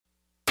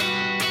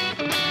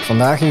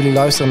Vandaag gaan jullie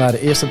luisteren naar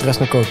de eerste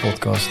DressNoCode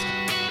podcast.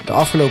 De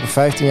afgelopen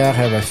 15 jaar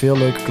hebben wij veel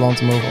leuke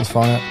klanten mogen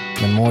ontvangen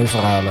met mooie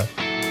verhalen.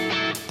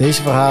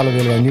 Deze verhalen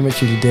willen wij nu met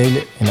jullie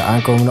delen in de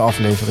aankomende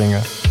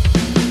afleveringen.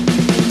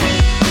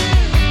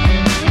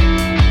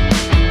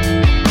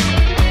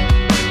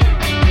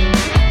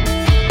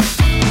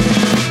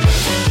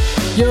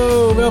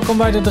 Yo, welkom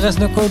bij de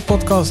DressNoCode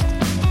podcast.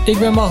 Ik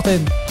ben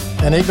Martin.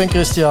 En ik ben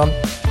Christian.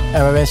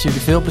 En wij wensen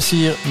jullie veel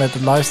plezier met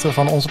het luisteren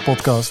van onze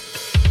podcast.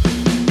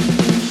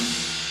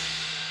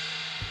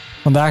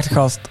 Vandaag de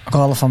gast,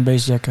 Ralph van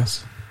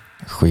Bassjackers.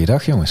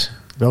 Goeiedag jongens.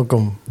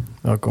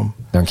 Welkom.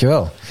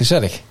 Dankjewel,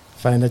 gezellig.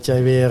 Fijn dat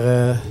jij weer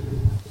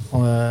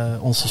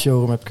onze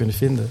showroom hebt kunnen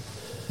vinden.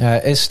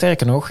 Ja,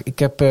 sterker nog, ik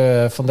heb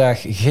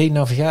vandaag geen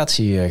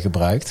navigatie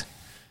gebruikt.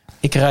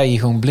 Ik rij hier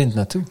gewoon blind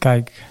naartoe.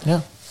 Kijk.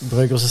 Ja.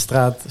 Breukelse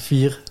straat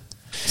 4.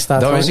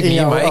 Dat wist ik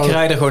niet, maar ik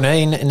rijd er gewoon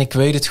heen en ik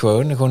weet het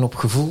gewoon op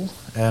gevoel.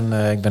 En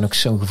ik ben ook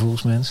zo'n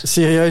gevoelsmens.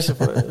 Serieus,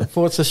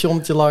 voor het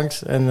stationnetje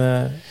langs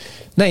en...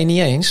 Nee,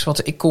 niet eens.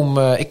 Want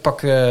ik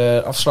pak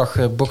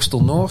afslag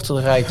Bokstel Noord. Dan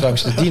rijd ik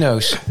langs de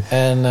dino's.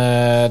 En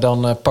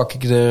dan pak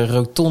ik de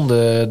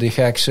rotonde. Die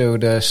ga ik zo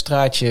de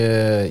straatje...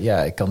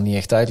 Ja, ik kan het niet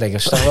echt uitleggen.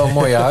 Er staan wel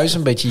mooie huizen.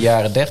 Een beetje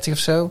jaren 30 of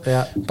zo.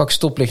 Ja. Pak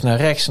stoplicht naar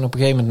rechts. En op een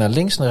gegeven moment naar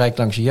links. Dan rijd ik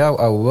langs jouw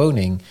oude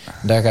woning.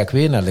 Daar ga ik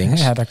weer naar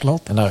links. Ja, dat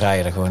klopt. En dan rij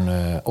je er gewoon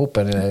op.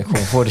 En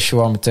gewoon voor de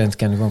shawarma tent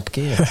kan je gewoon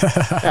parkeren.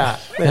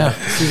 Ja.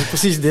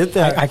 Precies dit.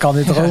 Ja. Hij kan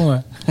dit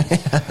dromen.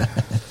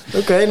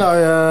 Oké,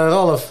 nou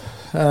Ralph...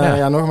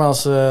 Ja,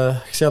 nogmaals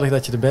gezellig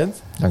dat je er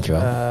bent.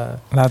 Dankjewel.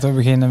 Laten we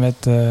beginnen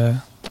met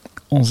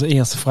onze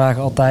eerste vraag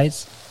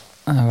altijd.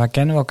 Waar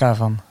kennen we elkaar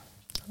van?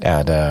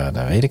 Ja,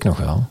 daar weet ik nog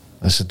wel.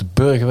 Dat is het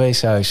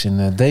Burgerweeshuis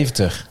in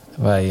Deventer.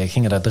 Wij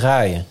gingen daar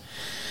draaien.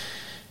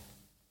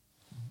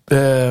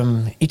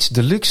 Iets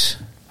deluxe.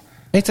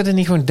 Heet dat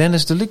niet gewoon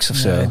Dennis Deluxe of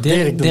zo? Nee,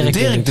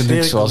 Dirk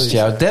Deluxe was het,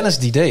 ja. Dennis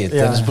die deed het. Ja.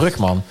 Dennis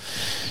Brugman.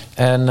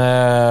 En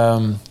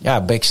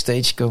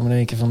backstage komen in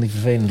één keer van die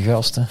vervelende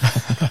gasten.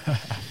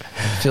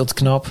 Veel te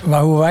knap.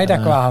 Maar hoe wij daar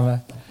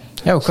kwamen?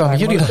 Ja, hoe kwamen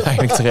jullie er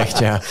eigenlijk terecht,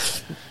 ja?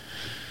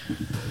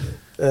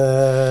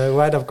 Hoe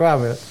wij daar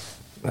kwamen?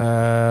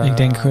 Ik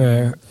denk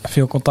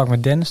veel contact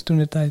met Dennis toen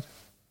de tijd.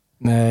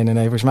 Nee.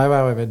 Volgens mij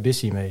waren we met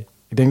Bissy mee.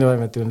 Ik denk dat wij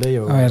met toen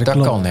Leo... Oh, ja,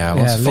 dat kan, ja.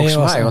 Want volgens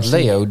mij, want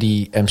Leo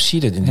die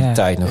MC'de in die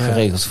tijd nog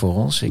geregeld voor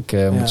ons. Ik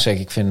moet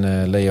zeggen, ik vind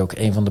Leo ook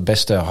een van de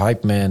beste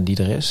hype man die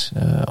er is.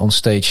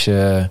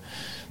 Onstage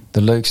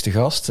de leukste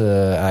gast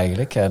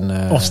eigenlijk.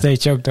 En,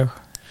 offstage ook toch?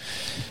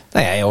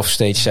 Nou ja,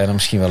 offstage zijn er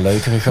misschien wel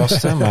leukere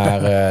gasten.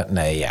 Maar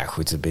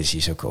de Busy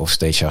is ook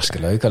offstage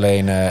hartstikke leuk.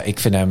 Alleen ik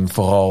vind hem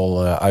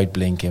vooral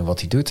uitblinken in wat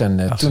hij doet.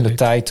 En toen de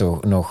tijd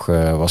toch nog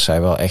was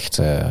hij wel echt...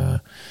 we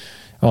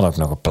hadden ook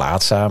nog een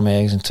plaat samen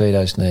ergens in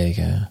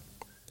 2009.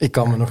 Ik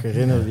kan me nog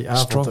herinneren die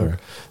avond ook,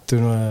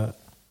 toen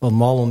want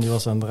Marlon die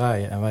was aan het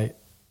draaien. En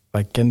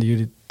wij kenden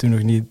jullie toen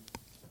nog niet.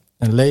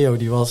 En Leo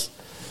die was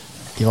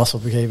op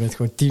een gegeven moment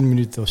gewoon 10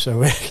 minuten of zo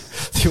weg.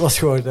 Die was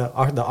gewoon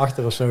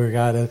daarachter of zo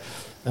gegaan.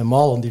 En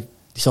Marlon die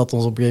zat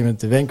ons op een gegeven moment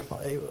te wenken van...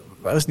 Hey,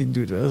 waar is die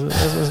dude?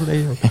 Waar is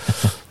Leo?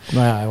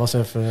 Nou ja, hij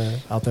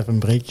had even een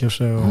breakje of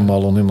zo.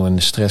 Marlon helemaal in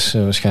de stress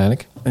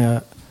waarschijnlijk.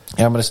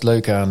 Ja, maar dat is het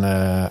leuke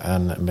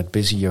aan met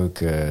Busy ook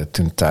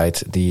toen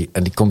tijd. Die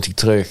komt hij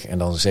terug en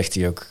dan zegt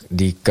hij ook...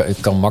 Die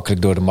kan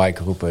makkelijk door de mic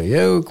roepen...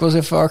 Yo, ik was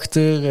even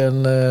achter en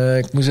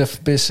ik moest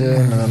even pissen.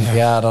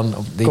 En dan,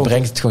 die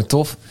brengt het gewoon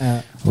tof.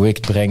 Ja. Hoe ik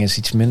het breng is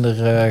iets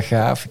minder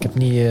gaaf. Ik heb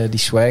niet die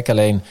swag.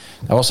 Alleen,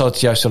 dat was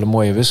altijd juist wel een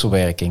mooie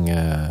wisselwerking.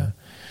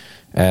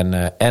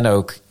 En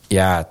ook,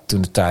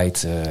 toen de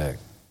tijd...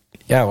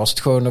 was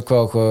het gewoon ook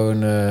wel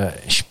gewoon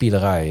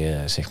spielerij,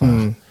 zeg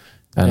maar.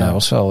 En dat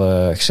was wel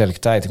een gezellige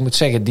tijd. Ik moet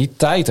zeggen, die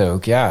tijd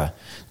ook,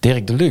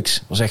 Dirk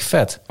Deluxe was echt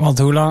vet.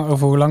 Want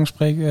over hoe lang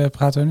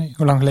praten we nu?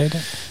 Hoe lang geleden?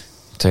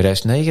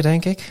 2009,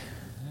 denk ik.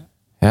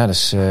 Ja, dat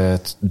is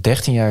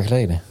 13 jaar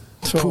geleden.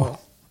 We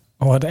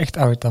worden echt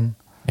oud dan.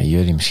 Ja,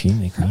 jullie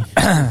misschien, ik niet.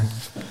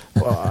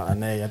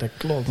 Nee, dat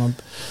klopt.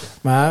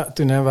 Maar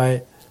toen hebben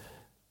wij,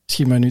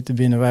 misschien maar nu te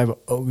binnen, wij hebben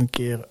ook een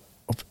keer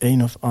op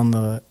een of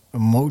andere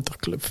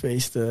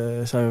motorclubfeest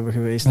zijn we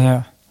geweest.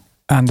 Ja.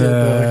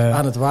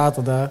 Aan het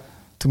water daar.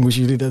 Toen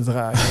moesten jullie dat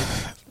draaien.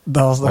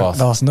 Dat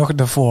was nog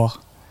ervoor.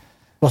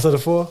 Was dat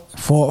ervoor?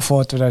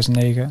 Voor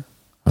 2009.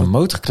 Een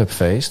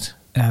motorclubfeest?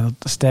 Ja,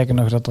 sterker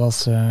nog, dat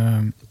was...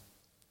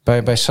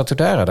 Bij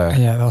Satudara daar?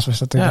 Ja, dat was bij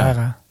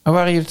Satudara. Ja. En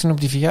waren jullie toen op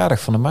die verjaardag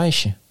van een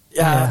meisje?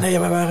 Nee,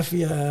 wij waren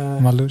via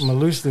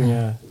Marloes toen,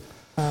 ja.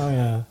 Oh,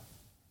 ja.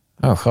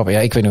 Oh, grappig. Ja,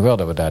 ik weet nog wel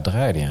dat we daar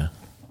draaiden, ja.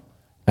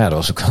 Ja, dat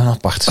was ook wel een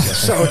aparte set.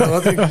 Zo,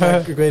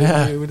 ik weet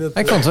niet hoe dat...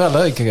 Ik vond het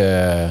wel leuk,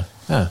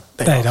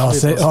 Nee, dat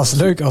was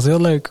leuk. Dat was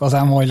heel leuk. Het was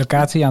een mooie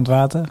locatie aan het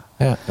water.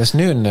 Ja, dat is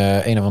nu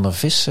een of ander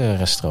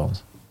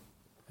visrestaurant.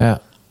 Ja,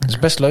 het is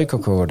best leuk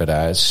ook geworden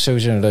daar. Het is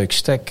sowieso een leuk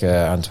stek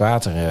aan het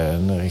water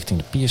richting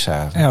de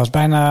Piershaven. Ja, dat was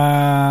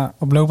bijna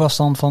op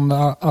loopafstand van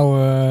de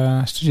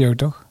oude studio,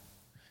 toch?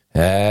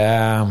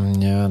 Ja,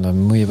 dan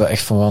moet je wel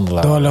echt van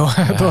wandelen.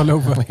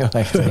 Doorlopen. Moet je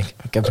wel echt,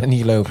 ik heb er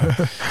niet gelopen.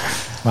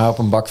 Maar op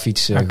een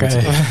bakfiets. Oké.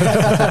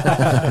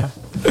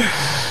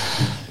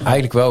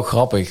 Eigenlijk wel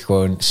grappig,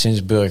 gewoon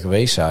sinds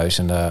Burgerweeshuis.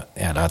 En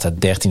laat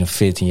dat 13 of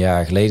 14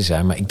 jaar geleden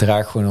zijn. Maar ik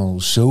draag gewoon al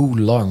zo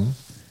lang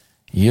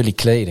jullie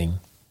kleding.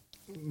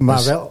 Maar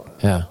dus, wel,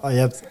 ja. Je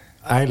hebt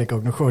eigenlijk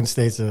ook nog gewoon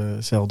steeds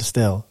dezelfde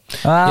stijl.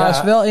 Ja,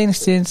 is wel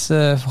enigszins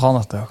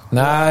veranderd toch?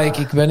 Nou,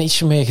 ik ben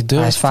ietsje meer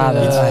gedurfd.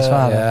 Hij is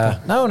vader. Ja.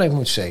 Nou, nee, ik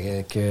moet zeggen,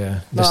 ik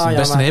best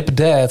maar, een hippe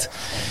dad.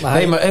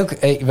 Maar ook,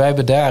 wij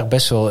hebben daar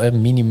best wel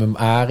een minimum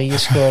Ari.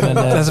 Is gewoon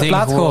dat is een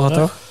plaat geworden,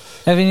 toch?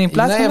 Heb je niet een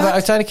plaat Nee, gemaakt? hebben we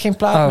uiteindelijk geen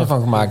plaat meer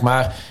van gemaakt.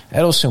 Maar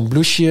er was zo'n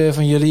blouseje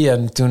van jullie.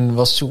 En toen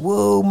was het zo,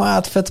 wow,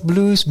 maat, vette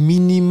blues.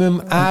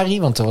 Minimum Ari,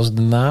 want dat was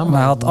de naam.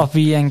 Maar had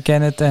Appie en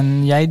Kenneth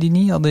en jij die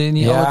niet? Hadden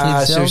jullie niet alle drie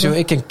hetzelfde? Sowieso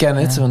ik en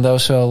Kenneth. Want dat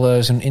was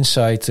wel zo'n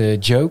inside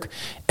joke.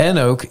 En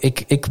ook,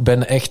 ik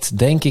ben echt,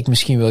 denk ik,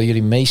 misschien wel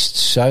jullie meest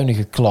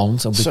zuinige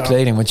klant op de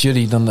kleding. Want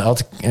jullie, dan had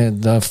ik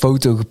een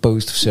foto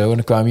gepost of zo. En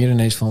dan kwamen jullie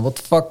ineens van, what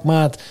the fuck,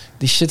 maat?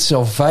 Die shit is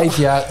al 5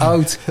 jaar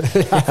oud.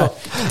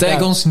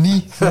 Tag ons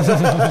niet.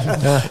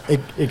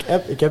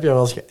 Ik heb jou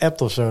wel eens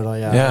geappt of zo dan.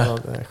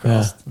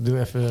 Doe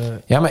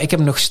even. Ja, maar ik heb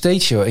nog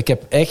steeds, joh.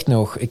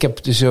 Ik heb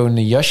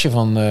zo'n jasje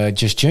van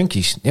Just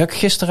Junkies. Die had ik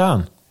gisteren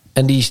aan.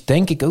 En die is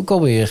denk ik ook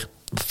alweer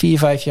 4,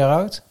 5 jaar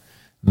oud.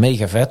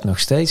 Mega vet, nog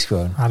steeds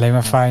gewoon. Alleen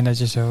maar fijn dat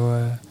je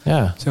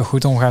zo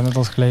goed omgaat met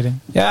onze kleding.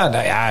 Ja,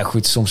 nou ja,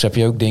 goed. Soms heb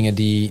je ook dingen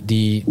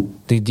die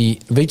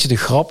weet je, de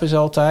grap is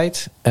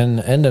altijd.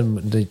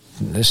 En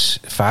dus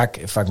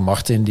vaak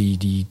Martin,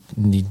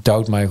 die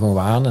duwt mij gewoon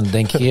aan. En dan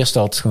denk ik eerst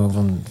altijd gewoon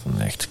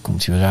van echt,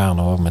 komt hij weer aan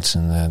hoor, met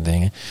zijn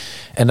dingen.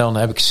 En dan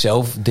heb ik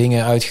zelf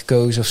dingen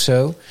uitgekozen of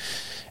zo.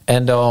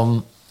 En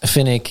dan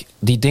vind ik,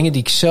 die dingen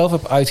die ik zelf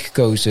heb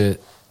uitgekozen,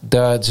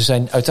 ze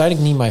zijn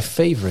uiteindelijk niet mijn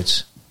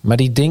favorites. Maar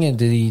die dingen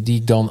die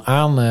ik dan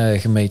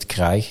aangemeten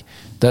krijg,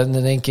 dan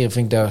in één keer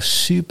vind ik daar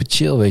super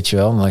chill, weet je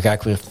wel. En dan ga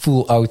ik weer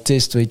full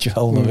autist, weet je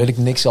wel. Dan wil ik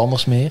niks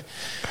anders meer.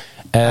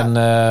 En,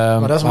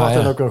 maar daar is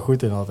Martin ook wel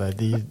goed in altijd.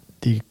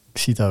 Die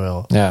ziet dat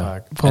wel.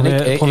 Ja.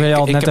 Probeer je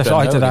al net even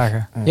uit te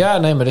dagen. Ja,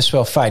 nee, maar dat is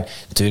wel fijn.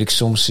 Natuurlijk,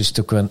 soms is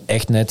het ook wel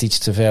echt net iets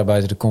te ver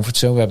buiten de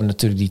comfortzone. We hebben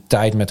natuurlijk die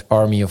tijd met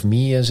Army of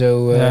Me en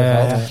zo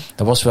gehad.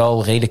 Dat was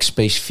wel redelijk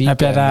specifiek. Heb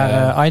jij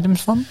daar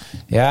items van?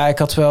 Ja, ik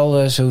had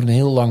wel zo'n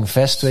heel lang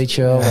vest, weet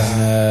je wel.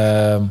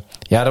 En,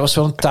 dat was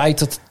wel een tijd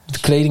dat de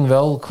kleding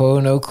wel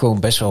gewoon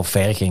best wel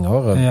ver ging,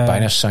 hoor.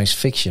 Bijna science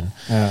fiction.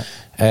 Ja.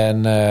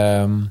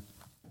 En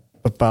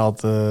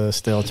bepaald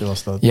steltje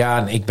was dat. Ja,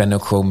 en ik ben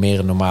ook gewoon meer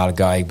een normale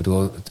guy. Ik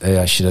bedoel,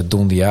 als je dat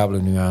Don Diablo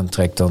nu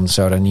aantrekt, dan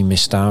zou daar niet meer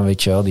staan,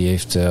 weet je wel. Die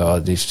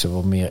heeft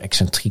wat meer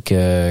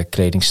excentrieke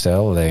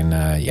kledingstijl. Alleen,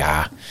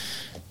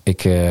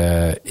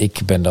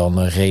 ik ben dan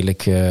een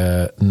redelijk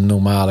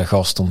normale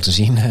gast om te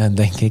zien,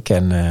 denk ik.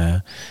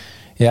 En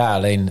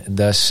alleen,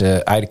 dat is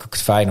eigenlijk ook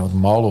het fijne. Want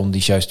Marlon, die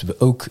is juist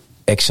ook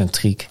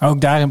excentriek.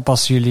 Ook daarin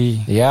passen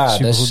jullie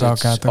super goed bij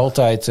elkaar. Het is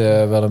altijd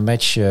wel een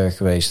match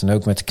geweest. En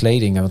ook met de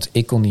kleding. Want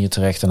ik kon hier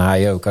terecht en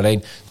hij ook.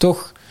 Alleen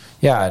toch,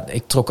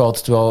 ik trok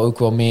altijd ook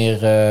wel meer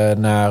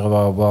naar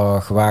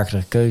wat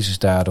gewaagdere keuzes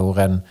daardoor.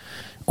 En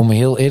om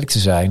heel eerlijk te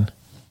zijn,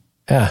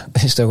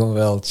 is toch gewoon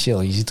wel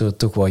chill. Je ziet er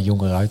toch wel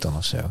jonger uit dan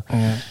of zo. Ja.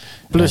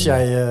 Plus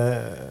jij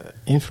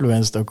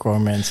influenced ook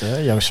gewoon mensen. Hè?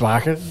 Jouw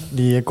zwager,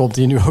 die komt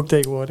hier nu ook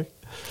tegenwoordig.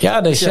 Ja,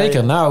 nee,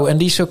 zeker. Nou, en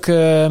die is ook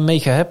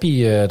mega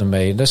happy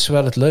ermee. Dat is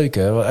wel het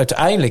leuke. Want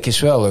uiteindelijk is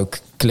wel ook,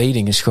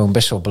 kleding is gewoon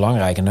best wel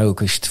belangrijk. En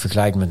ook als je het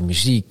vergelijkt met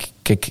muziek.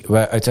 Kijk,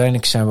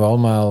 uiteindelijk zijn we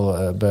allemaal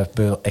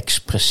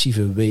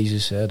expressieve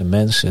wezens. Hè, de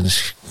mensen.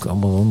 Dus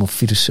allemaal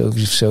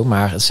filosofisch of zo.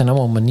 Maar het zijn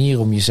allemaal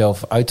manieren om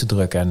jezelf uit te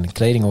drukken. En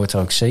kleding hoort er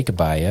ook zeker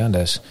bij. Hè.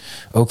 Dat is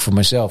ook voor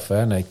mezelf.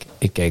 Hè. En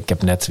ik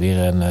heb net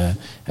weer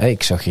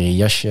ik zag hier een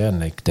jasje.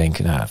 En ik denk,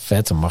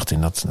 vet. En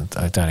Martin had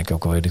uiteindelijk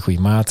ook alweer de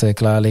goede maat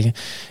klaar liggen.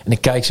 En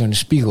ik kijk zo in de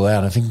spiegel.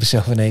 Ja, dan vind ik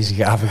mezelf ineens een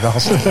gave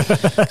gast.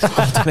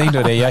 Komt alleen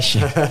door dat jasje.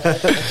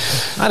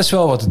 Maar dat is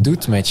wel wat het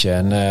doet met je.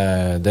 En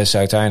dat is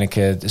uiteindelijk,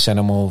 het zijn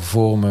allemaal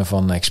vormen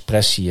van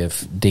expressie.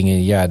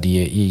 Dingen,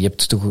 die je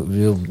hebt toch,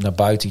 wil naar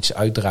buiten iets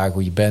uitdragen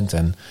hoe je bent.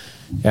 En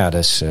dat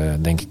is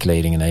denk ik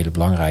kleding een hele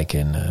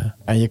belangrijke.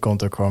 En je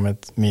komt ook gewoon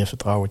met meer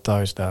vertrouwen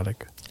thuis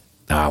dadelijk.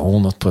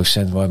 Nou,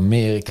 100% wat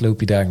meer. Ik loop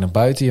je daar naar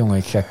buiten, jongen.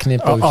 Ik ga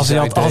knippen. Ik kan je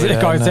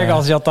zeggen,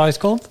 als je al thuis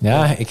komt?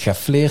 Ja, ik ga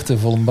flirten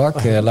vol een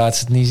bak. Laat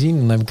ze het niet zien,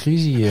 dan heb ik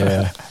ruzie.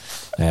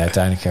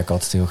 Uiteindelijk ga ik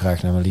altijd heel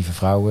graag naar mijn lieve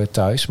vrouw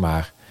thuis.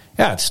 Maar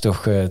het is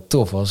toch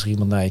tof als er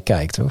iemand naar je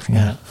kijkt, toch?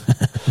 Ja.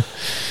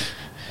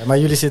 Maar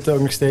jullie zitten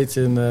ook nog steeds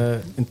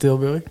in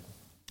Tilburg?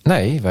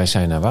 Nee, wij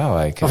zijn naar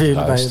Waalwijk. Of jullie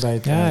bij het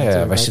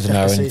wij zitten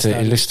nou in het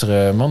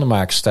illustere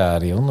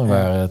Mannenmakerstadion,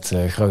 waar het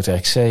grote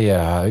RKC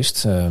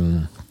huist.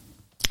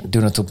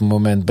 Doen het op het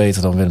moment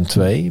beter dan Willem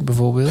II,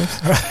 bijvoorbeeld.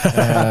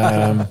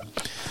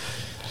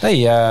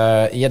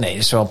 Het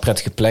is wel een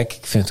prettige plek.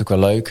 Ik vind het ook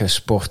wel leuk.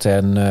 Sport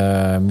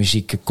en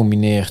muziek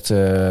gecombineerd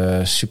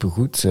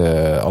supergoed.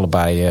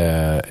 Allebei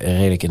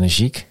redelijk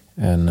energiek.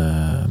 En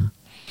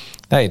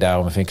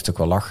daarom vind ik het ook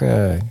wel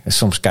lachen.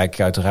 Soms kijk ik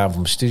uit het raam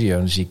van mijn studio en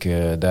dan zie ik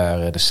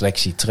daar de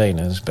selectie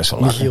trainen. Dat is best wel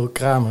lachen. Michiel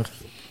Kramer.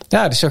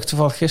 Ja, die zag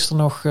toevallig gisteren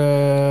nog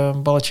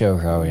een balletje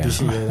hoog houden. Ja. Die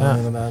zie je dan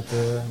inderdaad.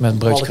 Met een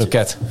broodje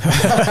kroket.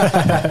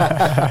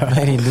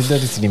 Nee, dat doet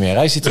hij niet meer.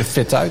 Hij ziet er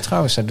fit uit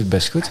trouwens. Hij doet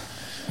best goed.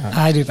 Ja.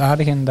 Hij doet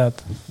aardig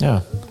inderdaad.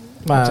 Ja.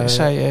 Maar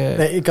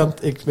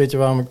ik weet je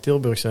waarom ik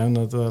Tilburg zijn?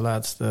 Dat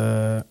laatst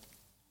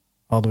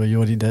hadden we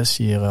Jordi Des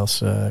hier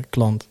als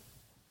klant.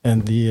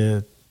 En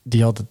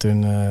die had het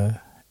toen...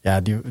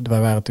 wij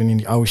waren toen in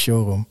die oude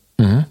showroom.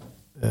 Mm-hmm.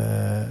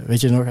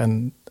 Weet je nog,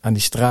 aan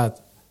die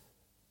straat.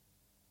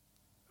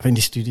 Of in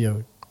die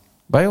studio.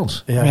 Bij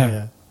ons? Ja.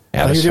 Ja,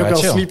 waar jullie ook wel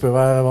chill. sliepen,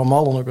 waar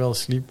Malon ook wel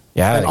sliep.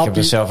 Ja, en ik heb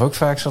er zelf ook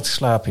vaak zat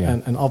geslapen. Ja.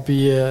 En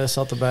Appie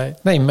zat erbij.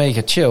 Nee,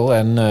 mega chill.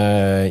 En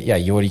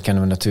Jordi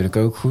kennen we natuurlijk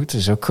ook goed.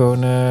 Dus ook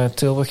gewoon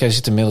Tilburg. Jij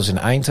zit inmiddels in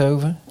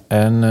Eindhoven.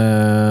 En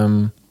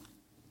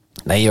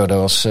nee joh, dat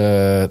was,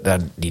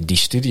 die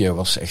studio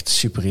was echt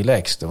super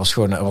relaxed. Dat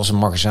was een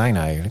magazijn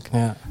eigenlijk.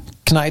 Ja.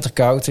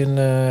 Knijterkoud in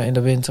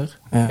de winter.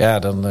 Ja,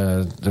 dan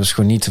dat was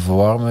gewoon niet te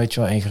verwarmen, weet je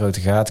wel. 1 grote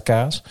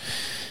gatenkaas.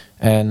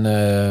 En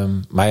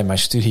mijn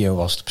studio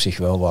was op zich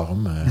wel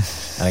warm.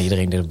 En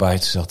iedereen die er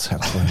buiten zat,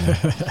 had gewoon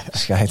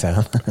scheid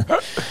aan.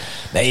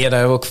 Nee, daar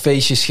hebben we ook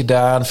feestjes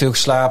gedaan. Veel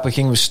geslapen,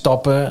 gingen we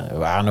stappen. We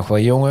waren nog wel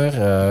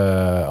jonger.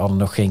 Hadden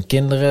nog geen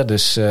kinderen.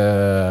 Dus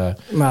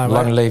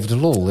lang leven de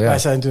lol. Ja. Wij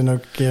zijn toen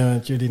ook een keer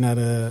met jullie naar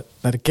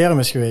de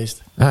kermis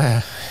geweest. Ah,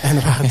 ja. En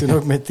we waren toen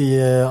ook met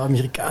die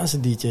Amerikaanse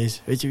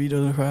DJ's. Weet je wie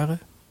er nog waren?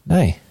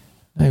 Nee,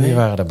 wie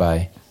waren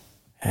daarbij?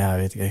 Ja,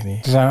 weet ik echt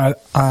niet. Toen zijn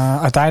we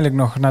uiteindelijk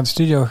nog naar de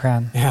studio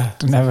gegaan. Ja.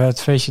 Toen hebben we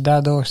het feestje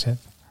daar doorgezet.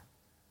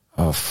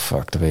 Oh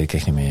fuck, dat weet ik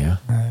echt niet meer.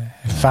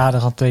 Vader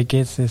had 2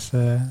 kids, dus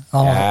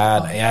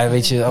allemaal... Ja,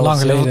 weet je, al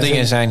veel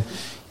dingen zijn...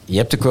 Je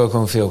hebt ook wel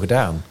gewoon veel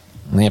gedaan.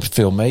 En je hebt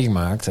veel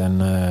meegemaakt.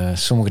 En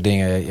sommige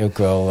dingen ook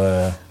wel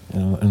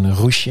een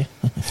roesje.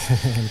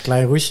 Een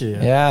klein roesje,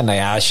 ja. Ja, nou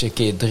ja, als je een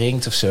keer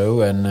drinkt of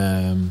zo. En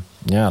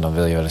dan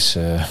wil je wel eens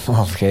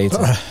wel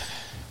vergeten.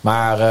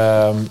 Maar...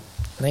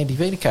 nee, die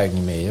weet ik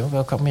eigenlijk niet meer, joh.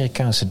 Welke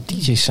Amerikaanse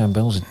DJ's zijn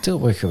bij ons in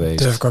Tilburg geweest?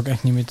 Dat durf ik ook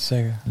echt niet meer te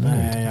zeggen.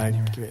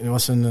 Er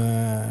was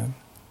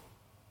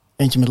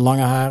eentje met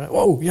lange haren.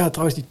 Oh, ja,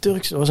 trouwens, die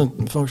Turks. Dat was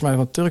volgens mij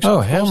van Turks.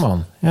 Oh,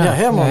 Herman. Ja,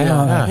 Herman,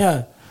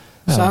 ja.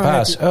 Samen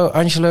baas. Oh,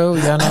 Angelo.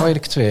 Ja, nou weet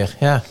ik het weer.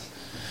 Ja.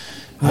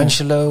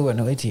 Angelo. En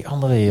hoe heet die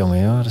andere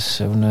jongen, joh? Dat is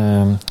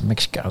zo'n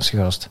Mexicaanse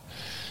gast.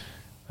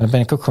 Dan ben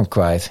ik ook gewoon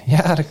kwijt.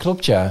 Ja, dat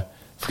klopt, ja.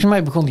 Volgens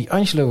mij begon die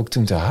Angelo ook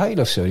toen te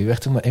huilen of zo. Die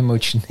werd toen maar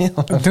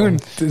emotioneel. Toen?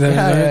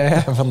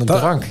 Van de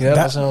drank. Ja,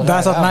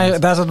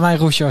 daar zat mijn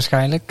roesje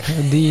waarschijnlijk.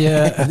 Die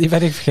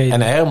werd ik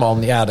vergeten. En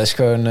Herman, ja, dat is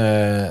gewoon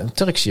een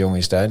Turkse jongen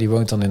is daar. Die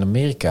woont dan in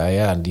Amerika.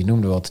 Ja, die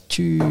noemde wat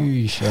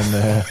tjus.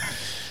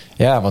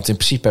 En want in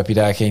principe heb je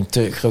daar geen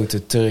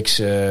grote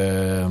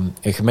Turkse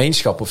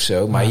gemeenschap of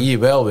zo. Maar hier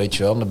wel, weet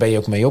je wel. En daar ben je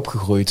ook mee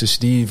opgegroeid. Dus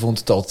die vond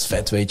het altijd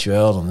vet, weet je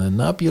wel. Dan een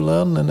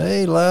Napjelan en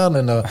Elan.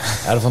 En dat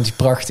vond hij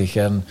prachtig.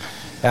 En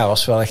ja,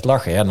 was wel echt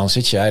lachen. Ja, en dan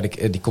zit je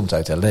eigenlijk... Die komt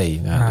uit L.A.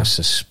 Ja, dus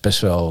dat is best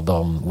wel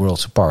dan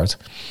worlds apart.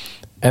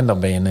 En dan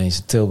ben je ineens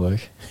in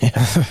Tilburg. Ja,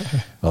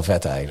 wel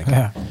vet eigenlijk.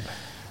 Ja.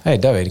 Hey,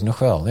 dat weet ik nog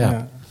wel.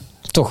 Ja.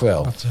 Toch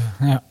wel.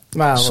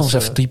 Maar soms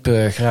even diep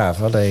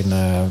graven. Alleen,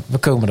 we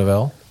komen er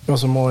wel. Het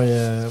was een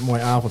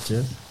mooi avondje.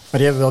 Maar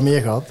die hebben we wel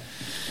meer gehad.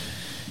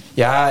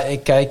 Ja,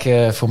 ik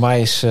kijk, voor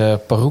mij is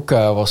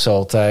Parouka was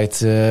altijd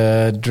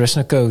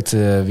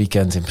DressNoCode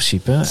weekend in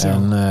principe. Zo.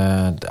 En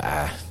dat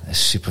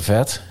is super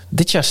vet.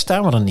 Dit jaar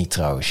staan we er niet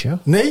trouwens, joh.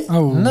 Nee?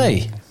 Oh.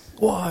 Nee.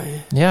 Why?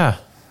 Ja.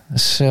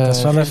 Dus, dat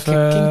is wel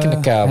even kink in de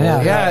kabel.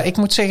 Ja, ik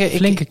moet zeggen...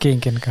 Flinke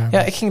kink in de kabel.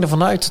 Ja, ik ging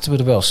ervan uit dat we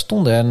er wel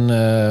stonden.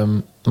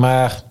 En,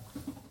 maar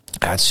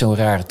het is zo'n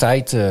rare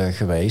tijd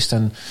geweest.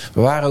 En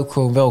we waren ook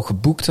gewoon wel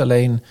geboekt.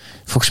 Alleen,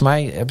 volgens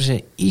mij hebben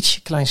ze iets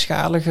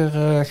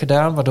kleinschaliger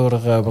gedaan. Waardoor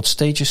er wat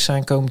stages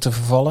zijn komen te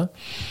vervallen.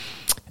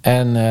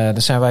 En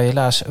daar zijn wij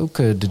helaas ook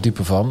de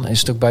dupe van. Is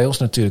het ook bij ons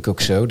natuurlijk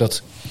ook zo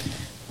dat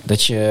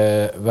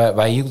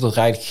wij hielden er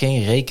eigenlijk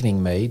geen rekening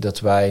mee dat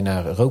wij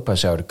naar Europa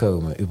zouden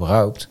komen,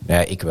 überhaupt. Ja,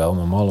 ik wel,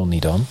 maar Marlon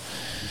niet dan.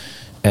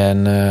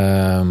 En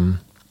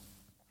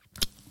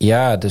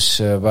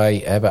dus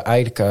wij hebben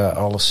eigenlijk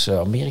alles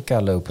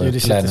Amerika lopen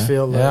jullie plannen. Zitten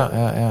veel,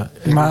 ja.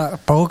 Maar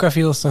Parouka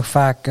viel is toch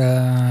vaak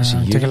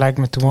tegelijk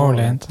met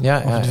Tomorrowland?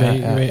 Ja.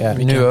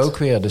 Nu ook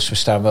weer. Dus we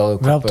staan wel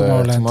ook op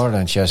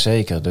Tomorrowland. Ja,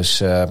 zeker.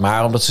 Dus,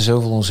 maar omdat er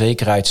zoveel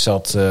onzekerheid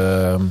zat,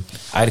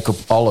 eigenlijk op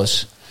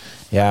alles...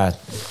 Ja,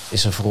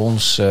 is er voor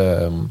ons...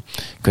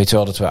 ik weet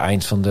wel dat we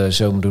eind van de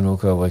zomer doen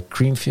ook wel wat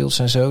Creamfields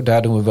en zo.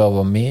 Daar doen we wel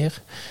wat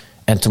meer.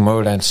 En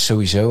Tomorrowland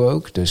sowieso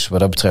ook. Dus wat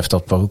dat betreft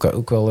had Parouka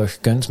ook wel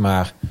gekund.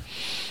 Maar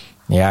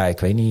ja, ik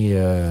weet niet...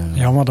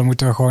 Ja, maar dan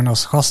moeten we gewoon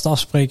als gast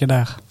afspreken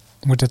daar.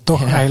 We moeten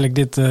toch eigenlijk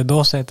dit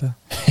doorzetten.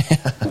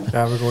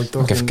 Ja, we gewoon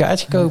toch... Even een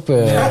kaartje kopen.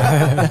 Nee,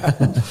 maar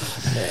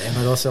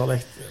dat was wel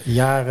echt...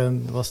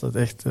 Jaren was dat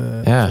echt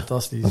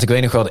fantastisch. Want ik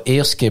weet nog wel de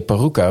eerste keer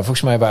Parouka.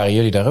 Volgens mij waren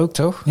jullie daar ook,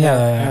 toch?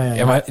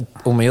 Ja, maar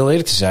om heel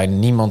eerlijk te zijn,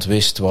 niemand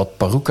wist wat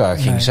Parouka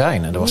ging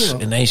zijn. En dat was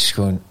ineens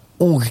gewoon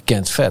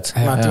ongekend vet.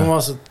 Ja, maar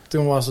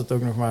toen was het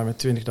ook nog maar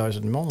met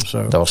 20.000 man of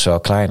zo. Dat was wel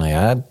kleiner,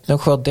 ja.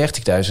 Nog wel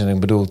 30.000. Ik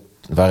bedoel,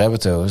 waar hebben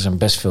we het over? Er zijn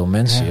best veel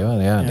mensen,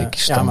 joh. Ja.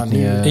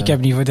 Ik heb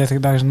niet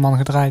voor 30.000 man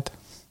gedraaid.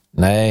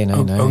 Nee.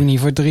 Ook niet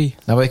voor 3.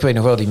 Nou, ik weet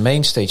nog wel, die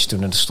mainstage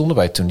toen, en daar stonden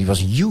wij toen, die was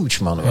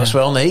huge, man. Het was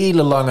wel een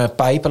hele lange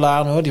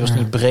pijpenlaan, hoor. Die was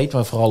niet breed,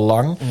 maar vooral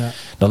lang. Ja.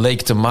 Dan leek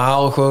het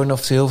normaal gewoon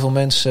of er heel veel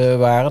mensen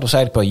waren. Dat was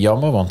eigenlijk wel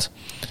jammer, want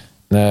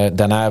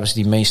daarna hebben ze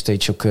die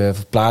mainstage ook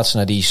verplaatst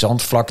naar die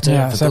zandvlakte.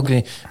 Ja, dat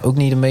is ook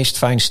niet de meest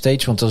fijne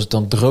stage, want als het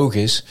dan droog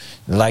is,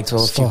 dan lijkt het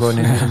wel of je gewoon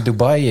in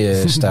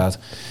Dubai staat.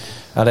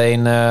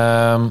 Alleen,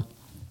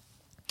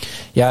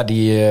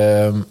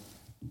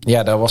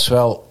 dat was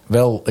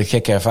wel een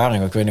gekke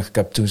ervaring. Ik weet nog, ik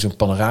heb toen zo'n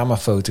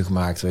panoramafoto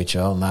gemaakt, weet je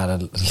wel. Nou,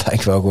 dat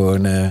lijkt wel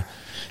gewoon,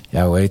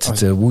 hoe heet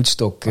het,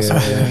 Woodstock,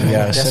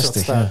 jaren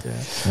 60.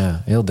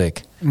 Ja, heel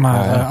dik.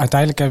 Maar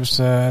uiteindelijk hebben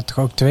ze toch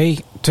ook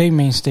twee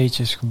main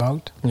stages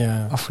gebouwd.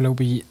 Ja.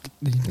 Afgelopen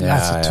de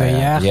laatste 2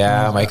 jaar.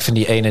 Ja, maar ik vind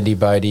die ene die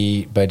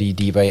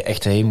bij je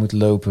echt heen moet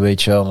lopen,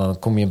 weet je wel. Dan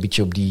kom je een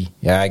beetje op die,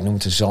 ik noem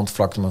het een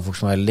zandvlakte, maar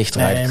volgens mij ligt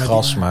er eigenlijk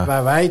gras. Maar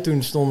waar wij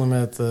toen stonden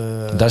met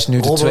dat is nu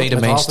de tweede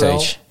main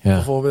stage. Ja.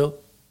 Bijvoorbeeld.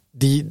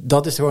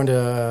 Dat is gewoon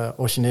de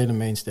originele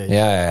mainstage.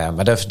 Ja,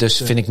 maar dat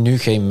vind ik nu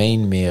geen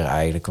main meer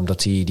eigenlijk.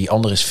 Omdat die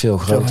andere is veel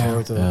groter.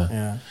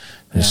 Ja.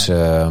 Dus,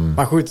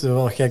 maar goed,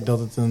 wel gek dat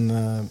het een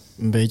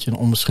beetje een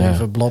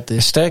onbeschreven blad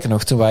is. Sterker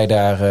nog, toen wij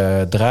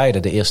daar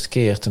draaiden de eerste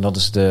keer, toen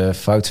hadden ze de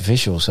foute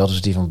visuals, hadden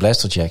ze die van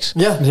Blasterjacks.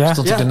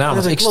 Stond de naam.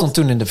 Ik stond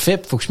toen in de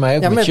VIP, volgens mij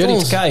ook met jullie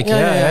ons te kijken.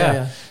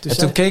 Ja. Dus en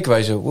toen keken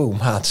wij zo, wow,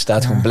 maat, er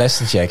staat gewoon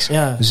Blasterjacks.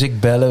 Ja. Dus ik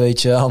bellen,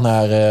 weet je wel,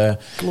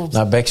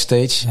 naar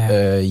backstage.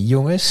 Ja.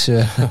 Jongens,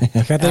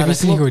 gaat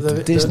even niet goed.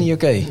 Het is niet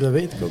oké. Dat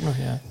weet ik ook nog,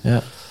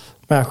 ja.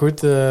 Maar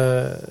goed,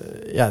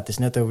 het is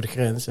net over de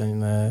grens.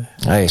 En,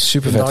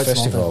 super vet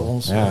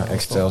festival.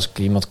 Echt, als ik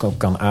iemand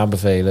kan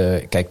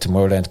aanbevelen. Kijk,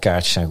 Tomorrowland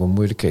kaartjes zijn gewoon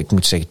moeilijk. Ik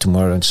moet zeggen,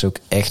 Tomorrowland is ook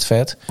echt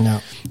vet. Ja.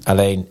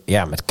 Alleen,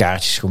 met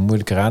kaartjes gewoon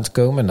moeilijker aan te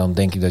komen. En dan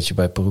denk ik dat je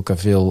bij Peruka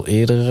veel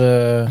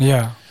eerder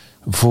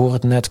voor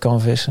het net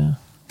kan vissen.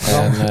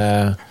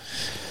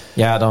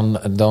 En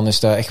dan is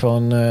daar echt wel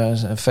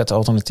een vet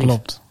alternatief.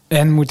 Klopt.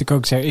 En moet ik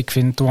ook zeggen, ik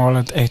vind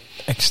Tomorrowland echt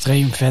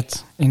extreem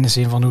vet. In de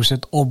zin van hoe ze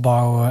het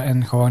opbouwen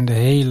en gewoon de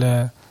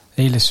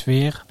hele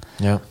sfeer.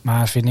 Ja.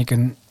 Maar vind ik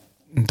een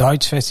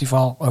Duits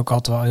festival ook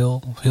altijd wel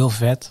heel, heel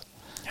vet.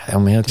 Ja,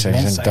 om eerlijk te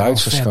zeggen, zijn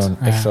Duitsers gewoon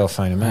echt wel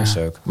fijne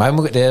mensen ook. Maar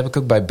dat heb ik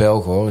ook bij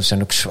Belgen, hoor. Ze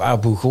zijn ook zwaar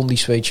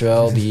Bourgondisch, weet je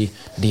wel.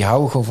 Die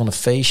houden gewoon van een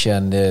feestje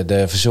en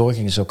de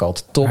verzorging is ook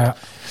altijd top. Ja.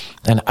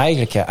 En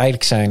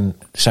eigenlijk zijn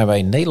wij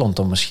in Nederland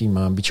dan misschien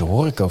maar een beetje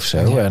horeca of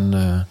zo.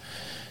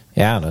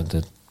 Ja. En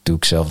dat doe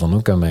ik zelf dan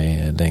ook aan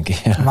mee, denk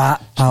ik. Ja. Maar als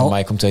je van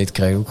mij komt eten,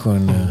 krijg ik ook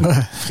gewoon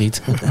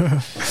friet.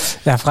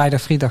 Ja,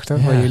 vrijdag, frietdag toch,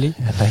 voor jullie.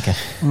 Ja, lekker.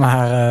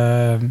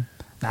 Maar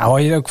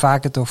hoor je ook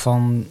vaker toch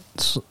van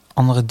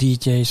andere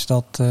DJ's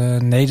dat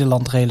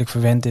Nederland redelijk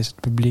verwend is, het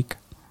publiek?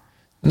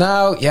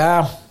 Nou,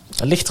 ja,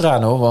 het ligt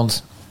eraan, hoor.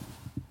 Want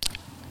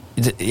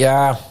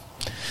kijk,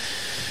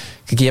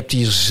 je hebt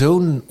hier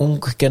zo'n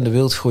ongekende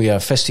wildgroei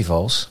aan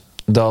festivals.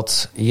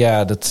 Dat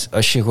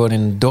als je gewoon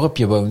in een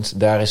dorpje woont,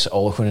 daar is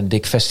al gewoon een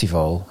dik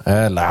festival.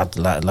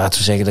 Laten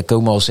we zeggen, er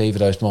komen al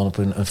 7000 man op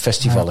een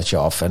festivalletje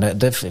af. En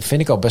dat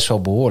vind ik al best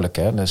wel behoorlijk.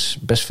 Hè? Dat is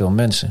best veel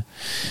mensen.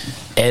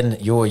 En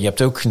joh, je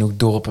hebt ook genoeg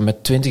dorpen met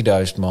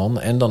 20.000 man.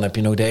 En dan heb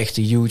je nog de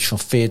echte huge van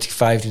 40,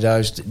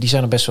 50.000. Die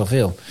zijn er best wel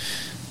veel.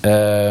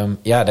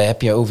 Daar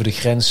heb je over de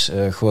grens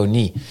gewoon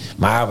niet.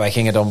 Maar wij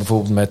gingen dan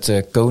bijvoorbeeld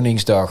met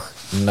Koningsdag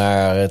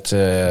naar het...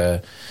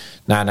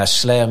 naar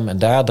Slam en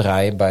daar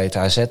draaien bij het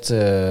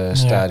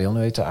AZ-stadion,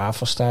 weet je,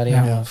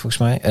 AFA-stadion, volgens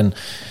mij. En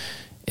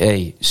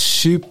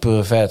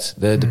super vet.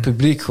 De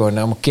publiek gewoon,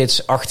 allemaal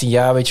kids, 18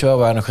 jaar, weet je wel,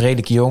 waren nog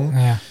redelijk jong.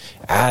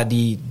 Ja,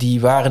 die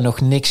waren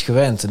nog niks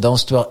gewend. En dan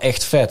is het wel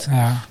echt vet.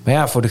 Ja.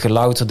 Maar voor de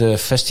gelouterde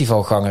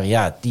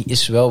festivalganger, die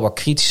is wel wat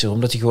kritischer,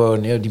 omdat die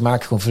gewoon, die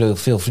maken gewoon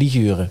veel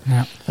vlieguren.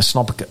 Ja. Dat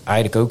snap ik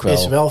eigenlijk ook wel.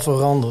 Is wel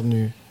veranderd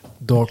nu.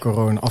 Door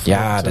corona.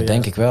 Ja, dat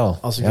denk ik wel.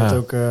 Als ik het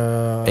ook...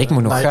 ik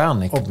moet nog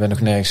gaan. Ik ben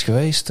nog nergens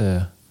geweest.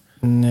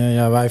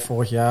 Wij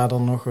vorig jaar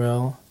dan nog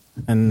wel.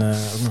 En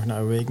ook nog naar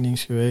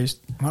Awakenings geweest.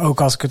 Maar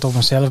ook als ik het op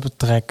mezelf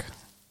betrek.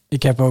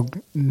 Ik heb ook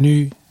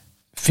nu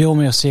veel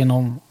meer zin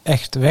om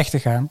echt weg te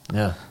gaan.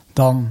 Ja.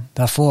 Dan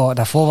daarvoor.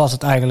 Daarvoor was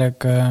het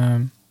eigenlijk...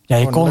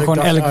 je kon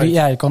gewoon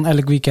je kon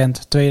elk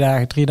weekend 2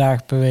 dagen, 3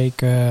 dagen per week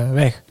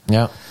weg.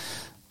 Ja.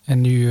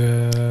 En nu...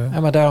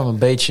 maar daarom een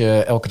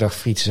beetje elke dag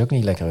friet is ook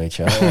niet lekker, weet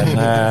je wel.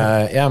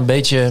 En, een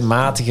beetje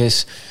matig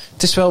is...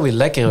 Het is wel weer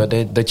lekker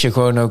dat je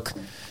gewoon ook...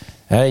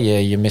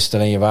 Je mist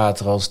alleen je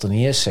water als het er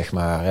niet is, zeg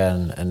maar.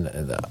 En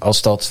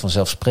als dat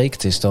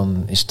vanzelfsprekend is,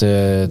 dan is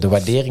de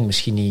waardering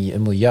misschien niet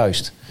helemaal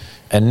juist.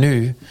 En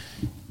nu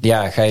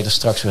ga je er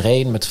straks weer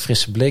heen met een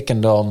frisse blik...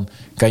 en dan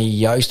kan je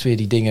juist weer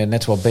die dingen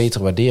net wat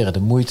beter waarderen. De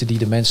moeite die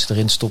de mensen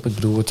erin stoppen. Ik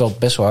bedoel, het wordt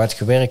best wel hard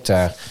gewerkt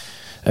daar...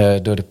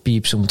 door de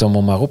pieps om het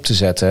allemaal maar op te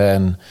zetten.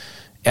 En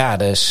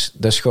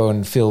dat is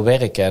gewoon veel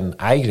werk en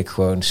eigenlijk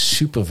gewoon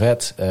super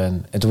vet.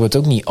 En het wordt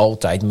ook niet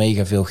altijd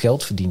mega veel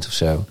geld verdiend of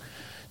zo.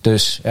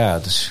 Dus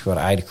het is gewoon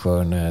eigenlijk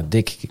gewoon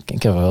dik.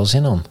 Ik heb er wel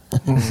zin aan.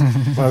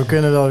 Maar we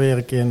kunnen wel weer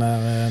een keer naar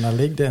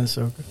Lake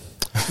Dance ook.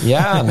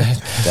 Ja,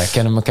 daar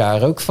kennen we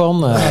elkaar ook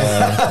van.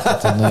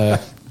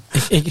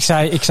 Ik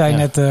zei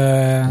net...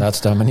 Laten we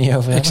het daar maar niet over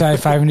hebben. Ik zei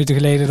 5 minuten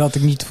geleden dat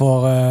ik niet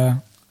voor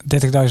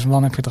 30.000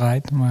 man heb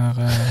gedraaid. Maar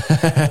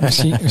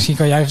misschien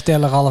kan jij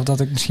vertellen, Ralph, dat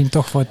ik misschien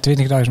toch voor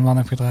 20.000 man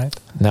heb gedraaid.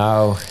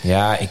 Nou,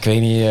 ja, ik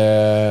weet niet.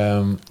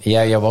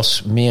 Jij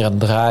was meer aan het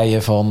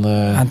draaien van...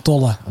 aan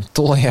tollen. Aan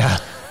tollen, ja.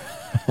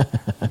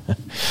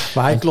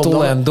 Maar hij klom tollen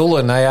dan... en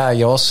dollen, nou ja,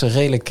 je was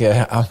redelijk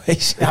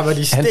aanwezig. Ja, maar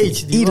die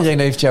stage... Iedereen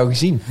heeft jou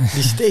gezien.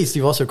 Die stage,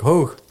 die was ook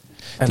hoog.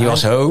 En die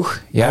was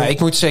hoog. Ja, ik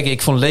moet zeggen,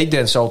 ik vond Lake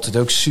Dance altijd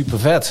ook super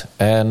vet.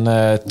 En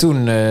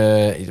toen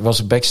was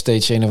er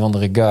backstage een of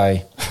andere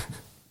guy.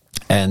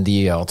 En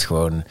die had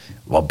gewoon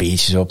wat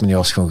biertjes op en die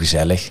was gewoon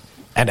gezellig.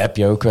 En dat heb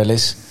je ook wel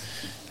eens.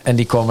 En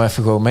die kwam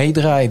even gewoon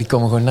meedraaien. Die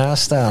kwam er gewoon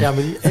naast staan. Ja,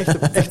 maar die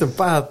echt een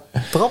paar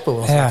trappen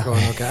was dat gewoon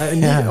ook. En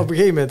die, op een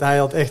gegeven moment, hij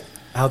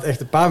had echt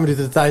een paar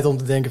minuten de tijd om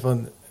te denken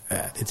van...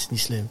 dit is niet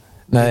slim.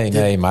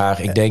 Nee,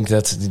 maar ik denk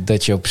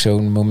dat je op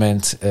zo'n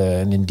moment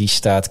in die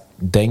staat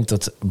denkt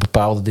dat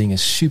bepaalde dingen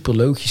super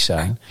logisch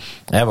zijn.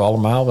 Dat hebben we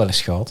allemaal wel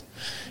eens gehad.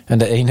 En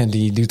de ene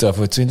die doet daar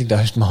voor 20.000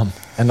 man.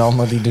 En de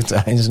ander die doet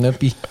een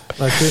snappie.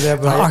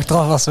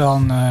 Achteraf was wel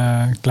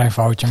een klein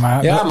foutje.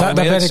 Maar ja, maar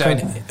daar ben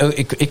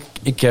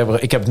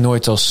ik heb het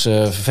nooit als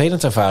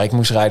vervelend ervaren. Ik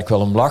moest er eigenlijk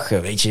wel om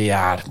lachen. Weet je,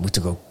 ja, dat moet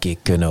toch ook een keer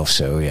kunnen of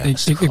zo. Ja,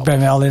 ik ben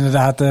wel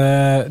inderdaad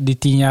die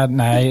 10 jaar...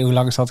 Nee, hoe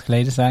lang is dat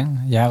geleden zijn?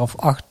 Een jaar of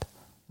 8?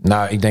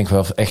 Nou, ik denk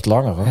wel echt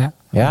langer hoor.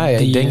 Ja,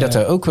 ik denk dat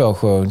er ook wel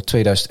gewoon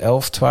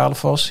 2011,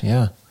 12 was.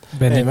 Ja.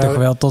 Ben ik toch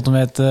wel tot en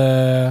met...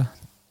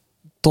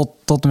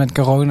 Tot en met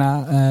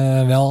corona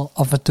wel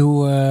af en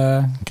toe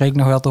kreeg ik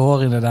nog wel te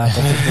horen inderdaad.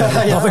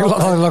 Dat ik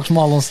langs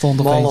Mallon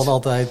stond. Mallon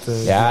altijd.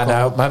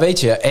 Maar weet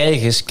je,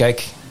 ergens,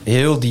 kijk,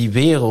 heel die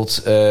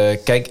wereld.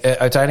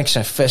 Uiteindelijk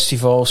zijn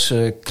festivals,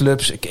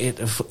 clubs.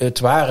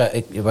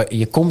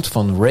 Je komt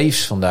van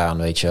raves vandaan,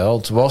 weet je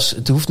wel.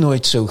 Het hoeft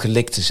nooit zo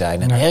gelikt te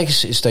zijn. En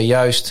ergens is dat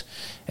juist...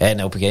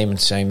 En op een gegeven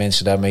moment zijn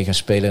mensen daarmee gaan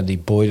spelen.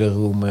 Die boiler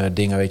room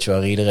dingen, weet je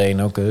waar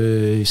iedereen ook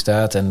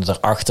staat. En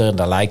daarachter,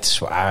 daar lijkt het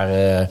zwaar...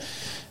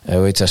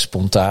 hoe heet dat,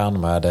 spontaan.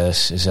 Maar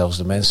zelfs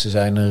de mensen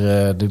zijn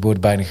die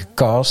worden bijna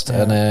gecast.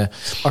 Ja.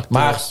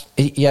 Maar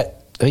ja,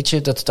 weet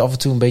je, dat het af en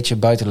toe een beetje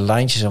buiten de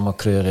lijntjes allemaal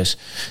kleur is.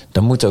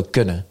 Dat moet ook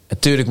kunnen.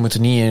 Natuurlijk moet er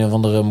niet een of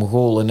andere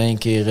Mongool in één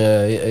keer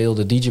heel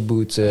de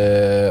DJ-boot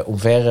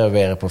omver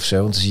werpen of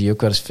zo. Want daar zie je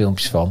ook wel eens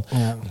filmpjes van.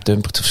 Ja.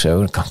 Dumpert of zo.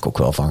 Daar kan ik ook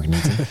wel van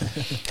genieten.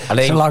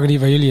 Alleen, zolang het niet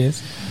bij jullie is.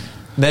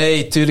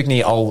 Nee, tuurlijk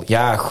niet.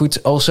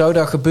 Al zou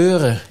dat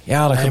gebeuren.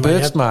 Ja, dan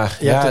gebeurt het maar.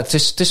 Ja, het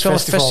is wel een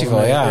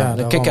festival. Ja.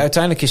 Kijk,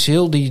 uiteindelijk is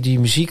heel die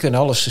muziek en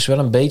alles is wel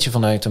een beetje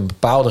vanuit een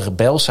bepaalde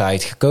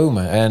rebelsheid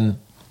gekomen. En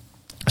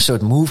een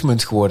soort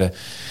movement geworden.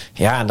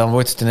 Ja, en dan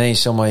wordt het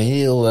ineens allemaal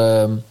heel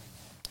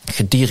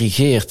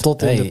gedirigeerd.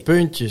 Tot in de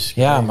puntjes.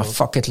 Ja, maar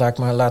fuck it,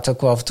 laat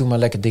ook wel af en toe maar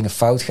lekker dingen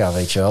fout gaan,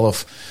 weet je wel.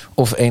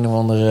 Of een of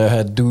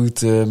andere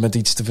dude met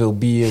iets te veel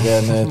bier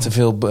en te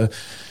veel... maar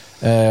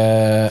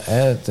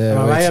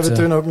wij hebben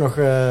toen ook nog...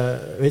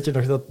 weet je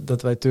nog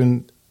dat wij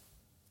toen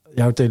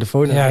jouw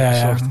telefoon hebben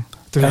gezocht?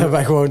 Toen hebben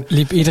wij gewoon...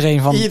 Liep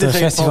iedereen van het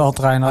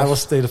festivalterrein af. Hij was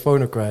zijn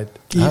telefoon ook kwijt.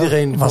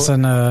 Iedereen was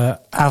een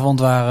avond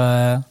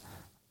waar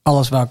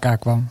alles bij elkaar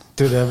kwam.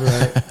 Toen hebben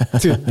wij...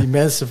 die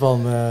mensen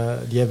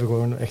die hebben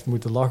gewoon echt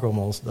moeten lachen om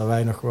ons. Dat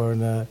wij nog gewoon...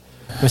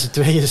 met z'n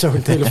tweeën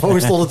zo'n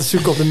telefoon stonden te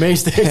zoeken op de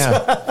mainstage.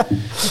 Ja.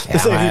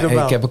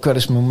 Ik heb ook wel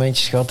eens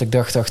momentjes gehad. Ik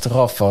dacht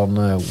achteraf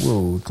van...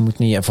 wow, ik moet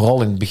niet... En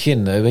vooral in het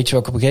begin. Weet je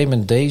wat ik op een gegeven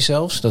moment deed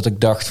zelfs? Dat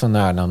ik dacht van...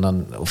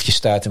 dan of je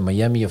staat in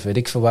Miami of weet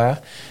ik veel waar.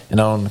 En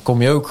dan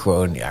kom je ook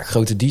gewoon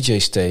grote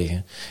DJ's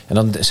tegen. En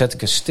dan zet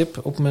ik een stip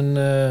op mijn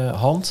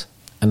hand.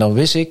 En dan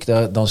wist ik...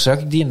 Dan zag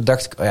ik die en dan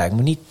dacht ik... ik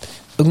moet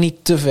ook niet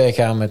te ver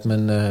gaan met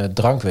mijn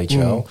drank, weet je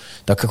wel.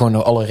 Dat ik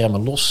gewoon alle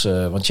remmen los...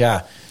 want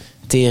ja...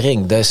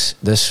 tering,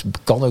 dus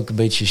kan ook een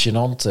beetje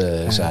gênant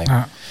zijn.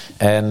 Ja.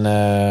 En,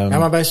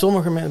 maar bij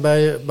sommige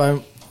mensen...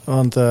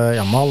 Want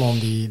Marlon,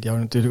 die houdt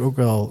natuurlijk ook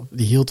wel...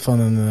 Die hield van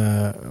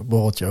een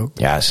borreltje ook.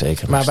 Ja,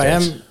 zeker. Maar bij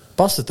hem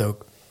past het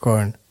ook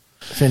gewoon,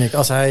 vind ik.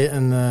 Als hij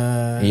een...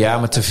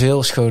 maar te veel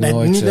is gewoon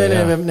nooit...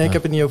 Nee, ik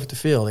heb het niet over te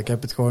veel. Ik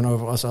heb het gewoon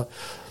over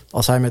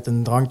als hij met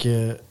een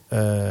drankje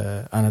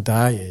aan het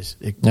draaien is.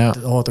 Dat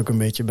hoort ook een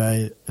beetje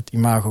bij het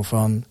imago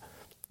van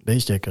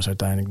Bassjackers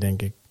uiteindelijk,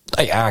 denk ik.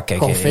 Nou ja,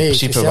 kijk, in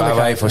principe waar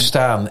wij voor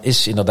staan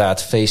is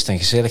inderdaad feest en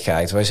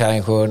gezelligheid. Wij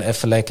zijn gewoon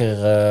even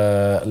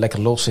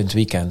lekker los in het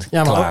weekend.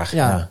 Ja,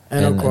 klaar.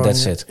 En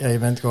that's it. Ja, je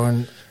bent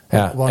gewoon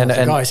one of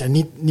the guys. En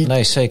niet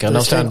nee, zeker. En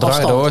als daar een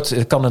drankje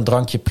hoort, kan een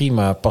drankje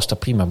prima, past daar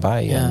prima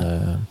bij. Ja.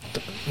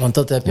 Want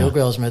dat heb je ook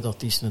wel eens met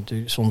artiesten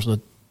natuurlijk. Soms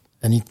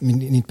en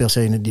niet per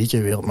se in de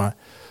DJ-wereld, maar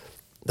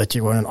dat je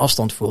gewoon een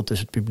afstand voelt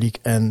tussen het publiek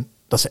en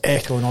dat ze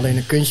echt gewoon alleen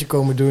een kunstje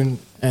komen doen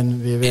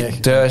en weer weg.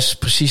 Dat is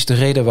precies de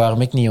reden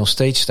waarom ik niet on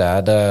stage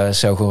sta. Dat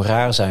zou gewoon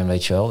raar zijn,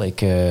 weet je wel.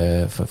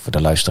 Voor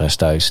de luisteraars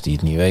thuis die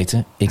het niet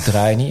weten. Ik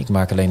draai niet, ik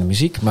maak alleen de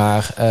muziek.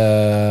 Maar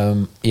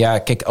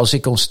kijk, als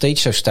ik on stage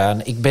zou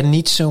staan... Ik ben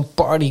niet zo'n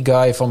party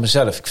guy van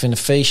mezelf. Ik vind een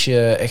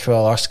feestje echt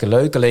wel hartstikke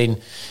leuk. Alleen,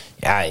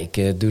 Ja,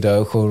 ik doe dat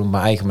ook gewoon op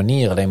mijn eigen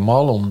manier. Alleen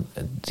Marlon,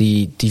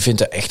 die vindt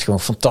het echt gewoon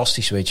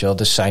fantastisch, weet je wel.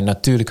 Dus zijn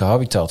natuurlijke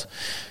habitat.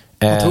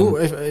 Want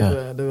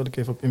daar wil ik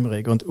even op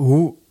inbreken. Want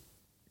hoe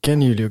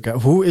kennen jullie elkaar?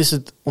 Hoe is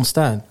het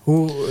ontstaan?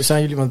 Hoe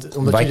zijn jullie? Omdat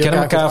wij jullie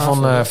kennen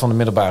elkaar van de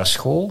middelbare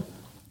school.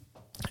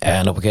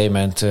 En op een gegeven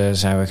moment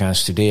zijn we gaan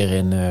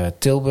studeren in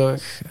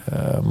Tilburg.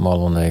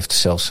 Marlon heeft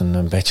zelfs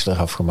een bachelor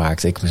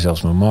afgemaakt. Ik ben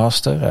zelfs mijn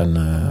master.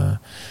 En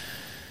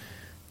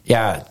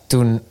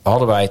toen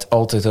hadden wij het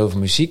altijd over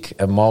muziek.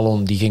 En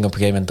Marlon die ging op een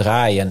gegeven moment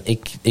draaien. En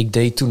ik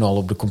deed toen al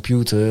op de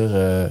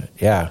computer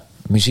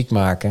muziek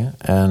maken.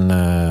 En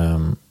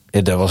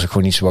dat was ook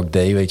gewoon iets wat ik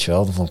deed, weet je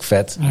wel. Dat vond ik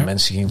vet. Ja.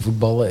 Mensen gingen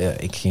voetballen. Ja,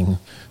 ik ging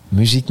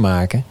muziek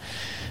maken.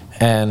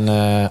 En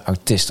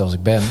autist als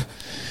ik ben.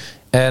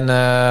 En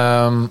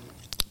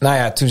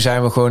toen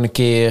zijn we gewoon een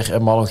keer...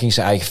 Marlon ging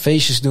zijn eigen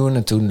feestjes doen.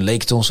 En toen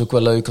leek het ons ook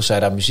wel leuk als hij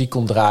daar muziek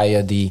kon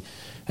draaien... die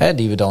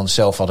we dan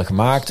zelf hadden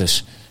gemaakt.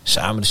 Dus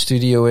samen de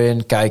studio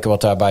in, kijken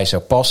wat daarbij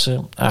zou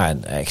passen.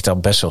 Echt al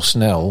best wel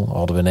snel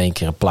hadden we in één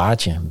keer een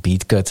plaatje.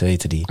 Beatcut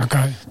heette die.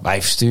 Okay.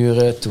 Wij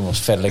versturen. Toen was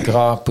Fed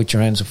Legrand, Put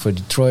Your Hands Up for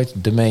Detroit,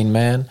 The Main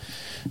Man.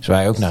 Dus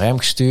wij ook naar hem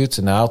gestuurd.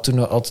 En hij had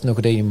toen altijd nog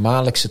de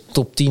maandelijkse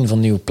top 10 van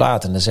nieuwe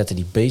platen. En dan zette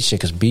die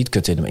Bassjackers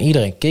Beatcut in. Maar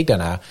iedereen keek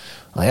daarnaar.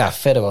 Nou ja,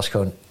 verder was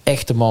gewoon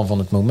echt de man van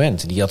het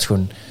moment. Die had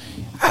gewoon...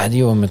 die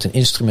jongen met een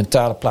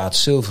instrumentale plaat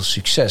zoveel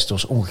succes.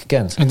 Dat was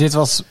ongekend. En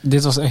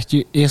dit was echt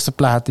je eerste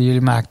plaat die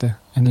jullie maakten?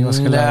 En die was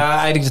gelijk? Nou,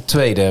 eigenlijk de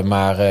tweede.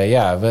 Maar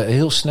we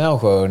heel snel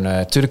gewoon...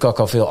 Natuurlijk had ik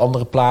al veel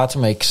andere platen.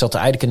 Maar ik zat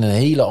eigenlijk in een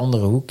hele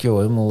andere hoek. Joh.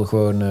 Helemaal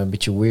gewoon een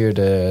beetje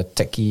weird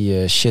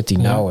techie shit die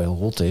nou heel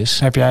hot is.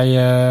 Heb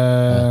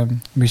jij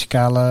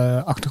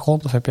muzikale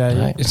achtergrond? Of heb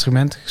jij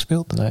instrumenten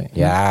gespeeld? Nee.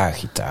 Ja,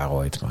 gitaar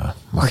ooit. Maar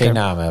mag geen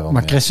naam hebben.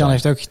 Maar Christian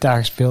heeft ook gitaar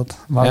gespeeld.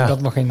 Maar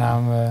dat mag geen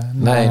naam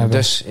hebben.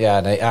 Dus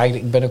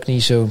eigenlijk, ik ben ook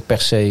niet zo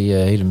per se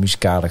hele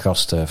muzikale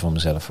gast van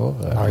mezelf, hoor.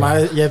 Maar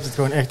je hebt het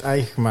gewoon echt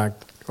eigen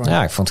gemaakt.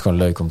 Ja, ik vond het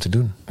gewoon leuk om te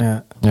doen.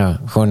 Ja,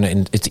 gewoon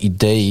in het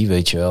idee,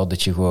 weet je wel,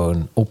 dat je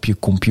gewoon op je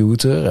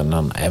computer... en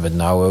dan hebben we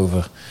het nou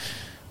over...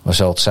 Wat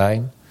zal het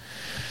zijn?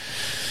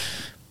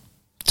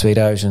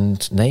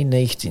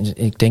 19...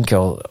 Ik denk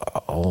al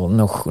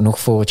nog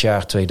voor het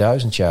jaar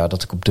 2000 jaar...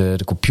 dat ik op de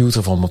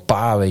computer van mijn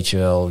pa, weet je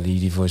wel...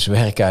 die voor zijn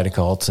werk eigenlijk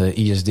had...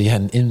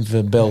 ISDN,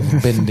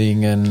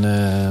 inbelverbinding en...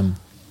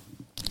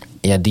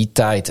 die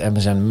tijd,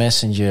 MSN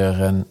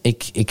Messenger. En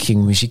ik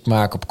ging muziek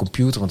maken op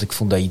computer. Want ik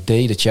vond dat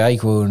idee dat jij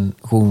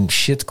gewoon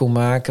shit kon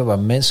maken... waar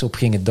mensen op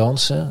gingen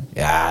dansen.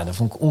 Ja, dat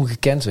vond ik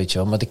ongekend, weet je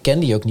wel. Maar dat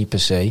kende je ook niet per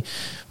se.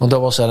 Want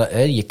dat was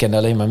je kende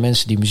alleen maar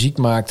mensen die muziek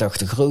maakten...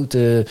 achter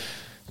grote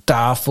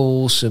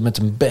tafels, met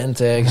een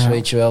band ergens,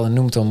 weet je wel. En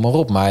noem het dan maar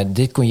op. Maar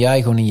dit kon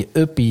jij gewoon in je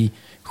uppie...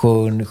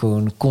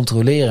 Gewoon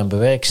controleren en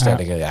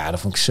bewerkstelligen. Ja, dat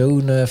vond ik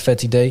zo'n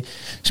vet idee.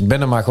 Dus ik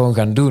ben er maar gewoon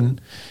gaan doen...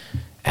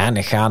 En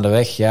dan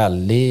gaandeweg,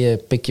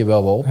 pik je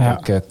wel op. Ja.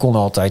 Ik kon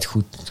altijd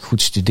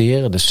goed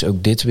studeren. Dus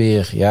ook dit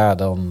weer,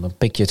 dan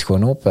pik je het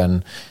gewoon op.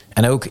 En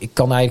ook, ik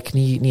kan eigenlijk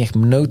niet echt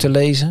mijn noten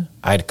lezen.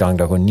 Eigenlijk kan ik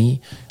dat gewoon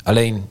niet.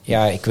 Alleen,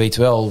 ik weet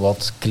wel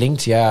wat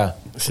klinkt, Er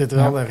zit er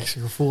wel ergens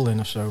een gevoel in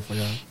of zo voor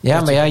jou.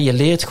 Ja, maar je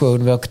leert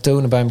gewoon welke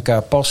tonen bij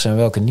elkaar passen en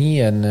welke niet.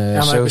 En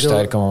zo is het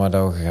eigenlijk allemaal maar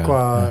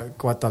doorgegaan.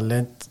 Qua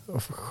talent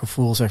of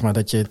gevoel, zeg maar,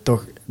 dat je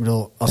toch...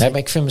 maar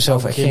ik vind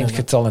mezelf echt geen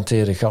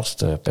getalenteerde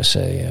gast per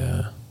se...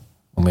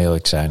 om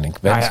eerlijk te zijn. Ik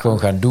ben het gewoon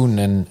gaan doen.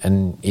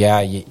 En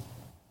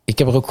ik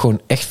heb er ook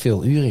gewoon echt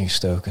veel uren in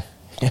gestoken.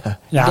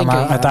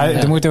 Maar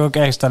er moet ook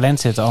ergens talent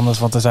zitten. Anders,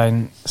 want er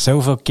zijn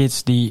zoveel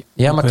kids die...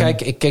 Ja, maar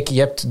kijk, je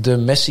hebt de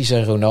Messi's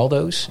en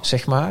Ronaldo's,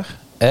 zeg maar.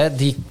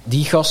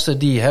 Die gasten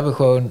die hebben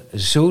gewoon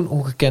zo'n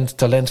ongekend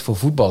talent voor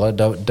voetballen.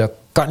 Dat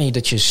kan niet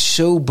dat je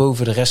zo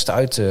boven de rest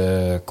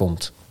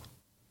uitkomt.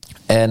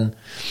 En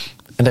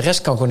de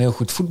rest kan gewoon heel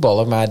goed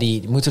voetballen, maar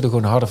die moeten er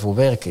gewoon harder voor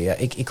werken. Ja,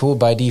 ik hoor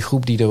bij die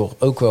groep die er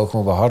ook wel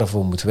gewoon wat harder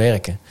voor moet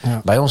werken.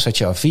 Ja. Bij ons had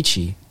je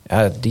Avicii.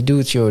 Ja, die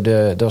doet,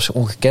 dat was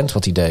ongekend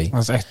wat hij deed.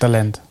 Dat is echt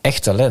talent.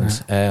 Echt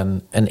talent. Ja.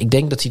 En ik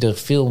denk dat hij er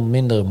veel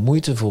minder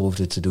moeite voor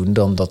hoefde te doen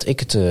dan dat ik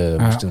het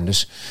moest doen.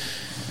 Dus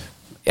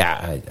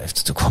hij heeft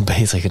het ook wel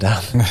beter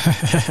gedaan.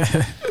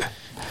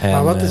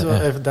 Maar wat is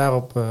wel even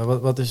daarop,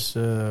 wat is...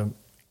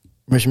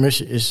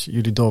 Musje is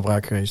jullie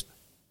doorbraak geweest?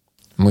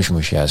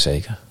 Musje, ja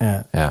zeker.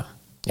 Ja.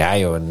 Ja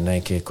joh, in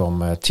één keer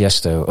kwam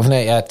Tiesto.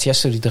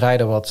 Tiesto die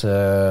draaide wat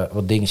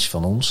dingetjes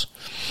van ons.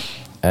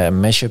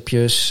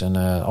 Mashupjes, een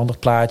ander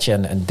plaatje.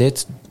 En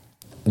dit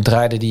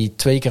draaide die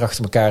 2 keer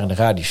achter elkaar in de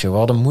radioshow. We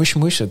hadden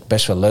Mush, ook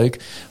best wel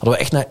leuk. Hadden we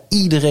echt naar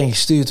iedereen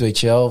gestuurd, weet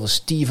je wel.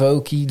 Steve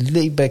Aoki,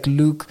 Layback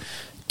Luke.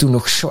 Toen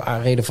nog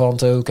zwaar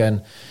relevant ook.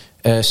 En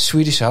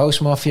Swedish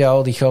House Mafia,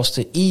 al die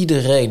gasten.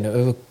 Iedereen.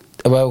 We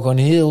waren gewoon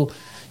heel...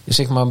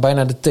 zeg maar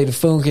bijna de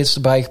telefoongids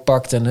erbij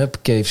gepakt en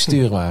huppakee,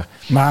 stuur maar.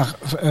 Maar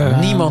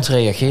niemand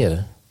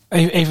reageerde.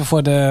 Even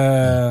voor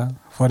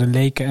de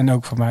leken en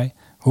ook voor mij.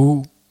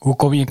 Hoe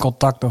kom je in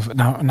contact? Of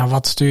nou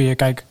wat stuur je?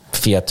 Kijk.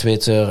 Via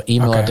Twitter,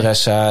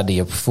 e-mailadressen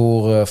die op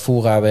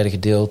fora werden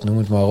gedeeld, noem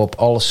het maar op.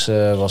 Alles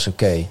was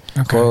oké.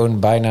 Gewoon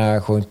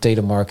bijna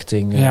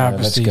telemarketing. Ja,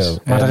 precies. Let's go.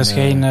 Maar er is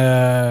geen...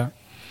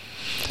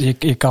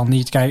 je kan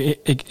niet... Kijk,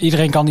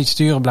 iedereen kan niet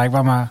sturen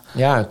blijkbaar, maar...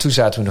 Ja, toen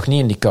zaten we nog niet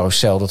in die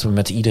carousel... dat we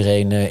met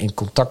iedereen in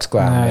contact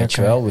kwamen, weet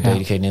je wel. We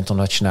deden geen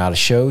internationale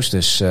shows.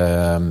 Dus,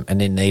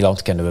 en in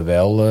Nederland kenden we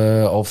wel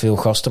al veel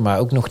gasten... maar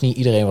ook nog niet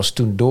iedereen was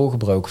toen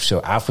doorgebroken of zo.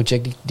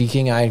 Afrojack, die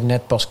ging eigenlijk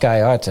net pas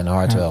keihard en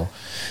hard wel.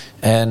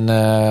 En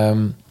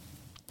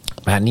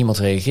maar niemand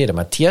reageerde.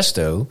 Maar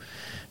Tiesto,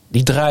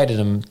 die draaide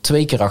hem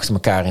 2 keer achter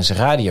elkaar in zijn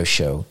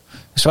radioshow...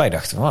 Dus wij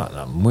dachten,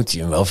 dan moet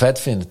hij hem wel vet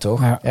vinden,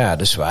 toch? Ja,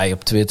 dus wij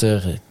op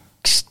Twitter,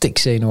 stik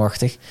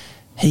zenuwachtig.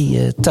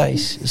 Hey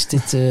Thijs, is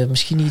dit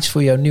misschien iets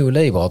voor jouw nieuwe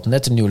label? Hij had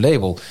net een nieuw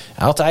label.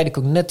 Hij had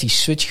eigenlijk ook net die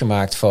switch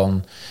gemaakt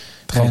van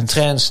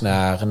trance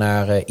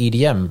naar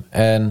EDM.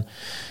 En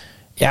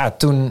ja,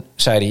 toen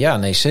zeiden ja,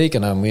 nee zeker.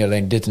 Nou moet je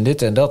alleen dit en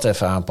dit en dat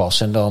even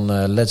aanpassen. En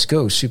dan let's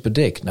go, super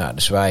dik. Nou,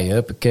 dus wij,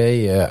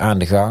 huppakee, aan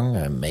de gang.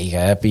 Mega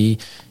happy.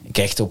 Ik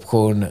echt op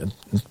gewoon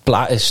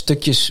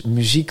stukjes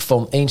muziek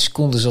van 1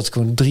 seconde zat ik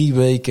gewoon 3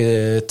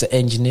 weken te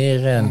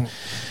engineeren.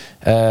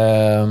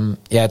 En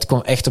het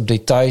kwam echt op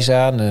details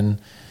aan. En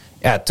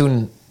ja,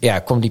 toen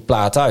kwam die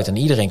plaat uit. En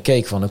iedereen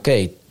keek van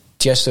oké,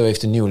 Tiesto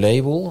heeft een nieuw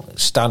label. Er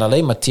staan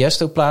alleen maar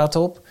Tiesto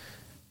platen op.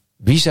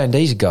 Wie zijn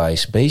deze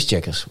guys?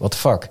 Bassjackers, what the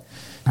fuck?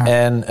 Ja.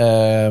 En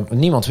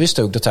niemand wist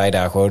ook dat hij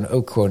daar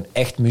gewoon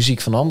echt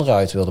muziek van anderen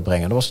uit wilde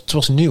brengen. Het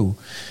was nieuw.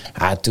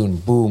 Ja,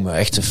 toen, boom,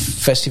 echt een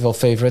festival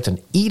favorite. En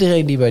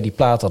iedereen die bij die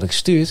plaat had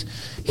gestuurd,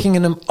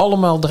 gingen hem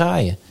allemaal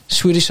draaien.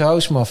 Swedish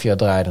House Mafia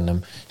draaide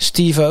hem.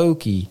 Steve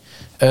Aoki.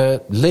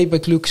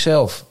 Layback Luke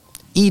zelf.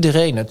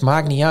 Iedereen, het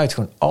maakt niet uit.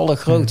 Gewoon alle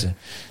grote.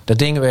 Dat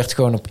ding werd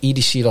gewoon op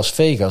EDC Las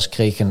Vegas.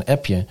 Kreeg een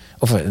appje,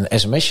 of een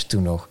sms'je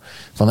toen nog.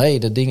 Van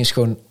dat ding is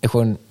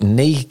gewoon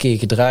 9 keer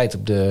gedraaid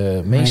op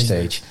de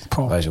mainstage.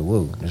 Wij zo,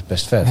 wow, dat is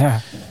best vet.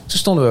 Ja. Toen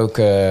stonden we ook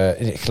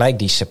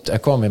gelijk hij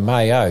kwam in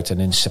mei uit. En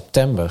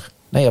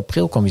in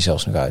april kwam hij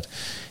zelfs nog uit.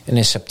 En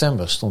in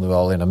september stonden we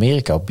al in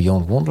Amerika op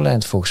Beyond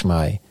Wonderland volgens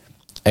mij.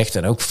 Echt,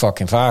 en ook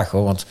fucking vaag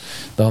hoor. Want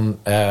dan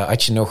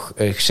had je nog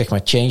zeg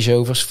maar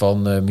changeovers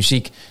van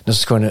muziek. Dat is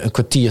het gewoon een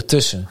kwartier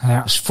tussen.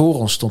 Ja. Dus voor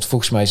ons stond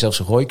volgens mij zelfs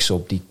Royks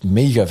op, die ik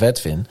mega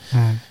vet vind.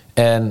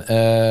 En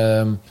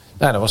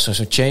er was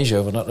zo'n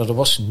changeover. Er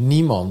was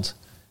niemand.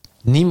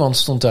 Niemand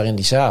stond daar in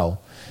die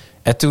zaal.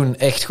 En toen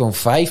echt gewoon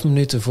 5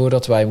 minuten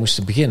voordat wij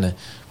moesten beginnen,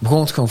 begon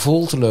het gewoon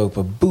vol te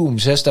lopen. Boom,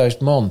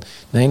 6000 man.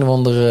 Een of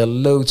andere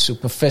loods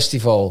op een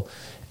festival.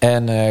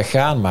 En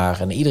gaan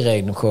maar. En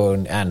iedereen nog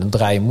gewoon... Ja, dan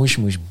draaien moes,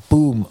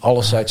 boom,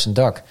 alles uit zijn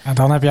dak. En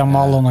dan heb je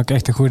Marlon ook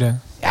echt een goede.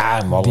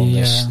 Ja, Marlon die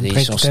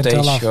is on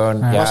stage gewoon...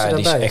 Ja,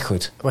 die is echt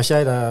goed. Was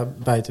jij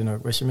daarbij toen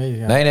ook? Was je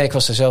meegegaan? Nee, ik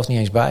was er zelf niet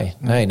eens bij.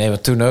 Nee,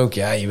 want toen ook.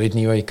 Ja, je weet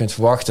niet wat je kunt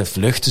verwachten.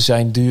 Vluchten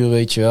zijn duur,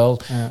 weet je wel.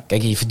 Ja.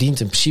 Kijk, je verdient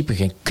in principe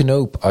geen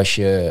knoop als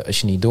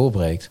je niet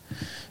doorbreekt.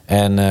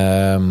 En,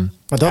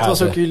 maar dat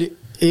was ook jullie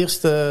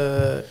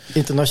eerste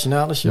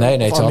internationale show? Nee,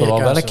 toen hadden we al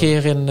wel een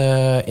keer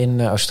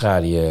in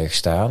Australië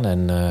gestaan.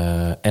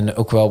 En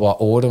ook wel wat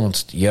orde,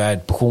 want ja,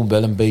 het begon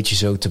wel een beetje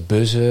zo te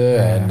buzzen. Ja.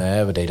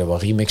 En we deden wel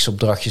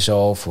remix-opdrachtjes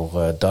al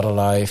voor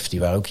Dada Life. Die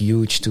waren ook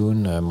huge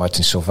toen.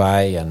 Martin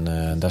Solveig en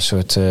dat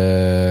soort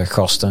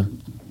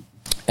gasten.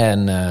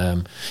 En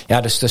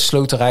dus dat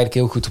sloot er eigenlijk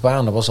heel goed op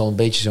aan. Er was al een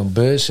beetje zo'n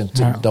buzz. En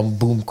toen, dan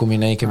boom, kom je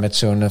in één keer met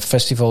zo'n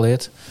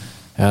festivalhit.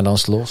 Ja, dan is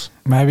het los.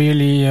 Maar hebben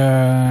jullie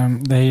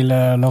de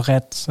hele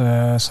Lorette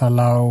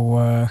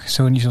Salau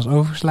Sonisch als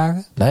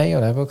overgeslagen? Nee,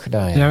 dat hebben we ook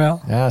gedaan. Ja.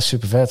 Jawel? Ja,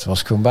 super vet. Was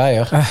ik gewoon bij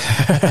hoor.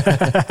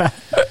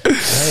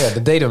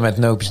 Dat deden we met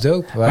Nope's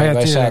Dope.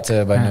 Wij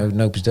zaten bij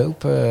Nope's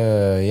Dope.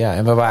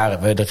 En we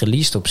werden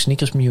released op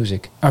Sneakers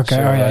Music. Oké,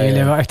 jullie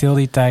hebben echt heel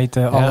die tijd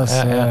alles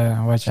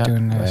wat je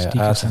toen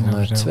sneakers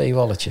en 2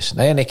 walletjes.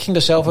 Nee, en ik ging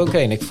er zelf ook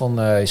heen. Ik vond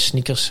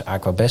sneakers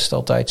Aqua Best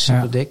altijd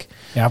super dik.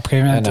 Ja, op een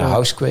gegeven moment. En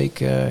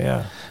Housequake,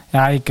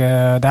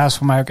 Ja, daar is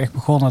voor mij ook echt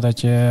begonnen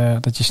dat je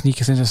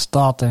sneakers in de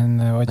stad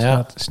en wat je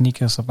had,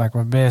 sneakers op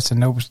Aqua Best en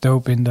Nope's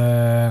Dope in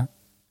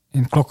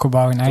het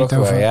klokgebouw in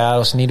Eindhoven. Ja, dat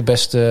was niet de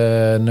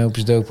beste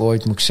Nope's Dope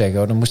ooit, moet ik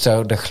zeggen. Dan moest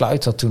de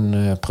geluid had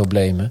toen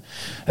problemen.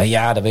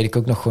 Dat weet ik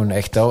ook nog gewoon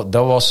echt. Dat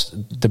was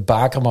de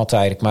bakermat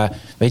eigenlijk. Maar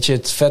weet je,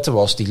 het vette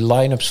was, die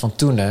line-ups van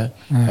toen, hè. Ja.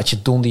 Had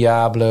je Don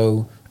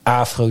Diablo,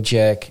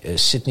 Afrojack,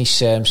 Sidney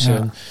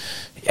Samson...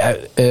 Ja,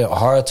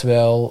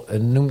 Hartwell,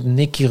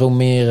 Nicky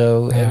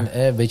Romero. Ja.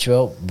 En weet je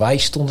wel, wij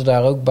stonden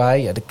daar ook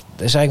bij. Ja,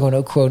 er zijn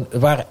er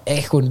waren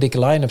echt gewoon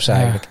dikke line-ups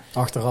eigenlijk.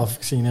 Achteraf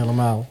gezien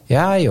helemaal.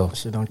 Ja joh,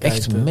 als je dan kijkt,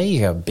 echt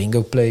mega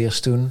bingo players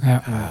toen.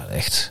 Ja.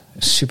 Echt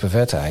super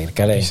vet eigenlijk.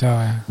 Alleen,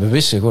 we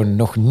wisten gewoon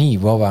nog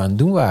niet wat we aan het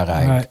doen waren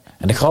eigenlijk. Nee.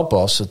 En de grap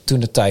was, toen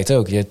de tijd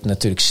ook. Je had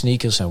natuurlijk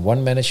sneakers en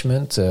one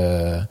management.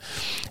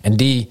 En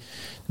die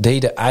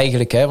deden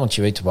eigenlijk, want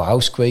je weet wel,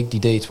 Housequake, die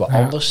deed het wel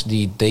anders.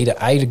 Die deden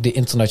eigenlijk de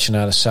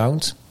internationale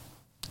sound.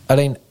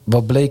 Alleen,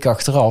 wat bleek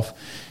achteraf,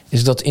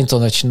 is dat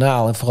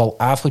internationaal, en vooral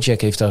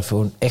Afrojack heeft daar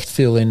gewoon echt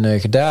veel in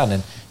gedaan.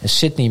 En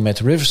Sydney met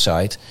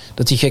Riverside,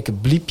 dat die gekke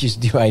bliepjes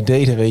die wij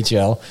deden, weet je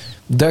wel,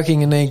 daar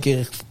ging in één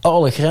keer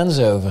alle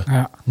grenzen over.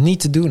 Ja. Niet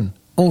te doen.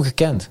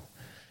 Ongekend.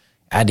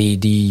 Ja,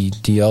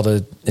 die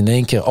hadden in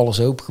één keer alles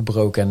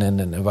opengebroken.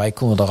 En wij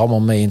konden er allemaal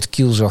mee in het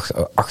kielzog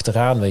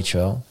achteraan, weet je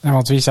wel. En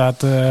want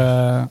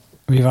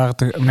wie waren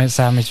het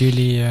samen met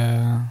jullie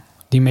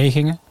die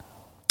meegingen?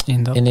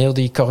 In heel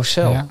die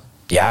carousel?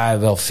 Ja,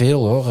 wel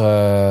veel hoor.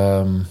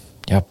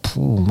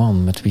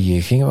 Met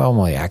wie gingen we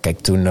allemaal? Ja, kijk,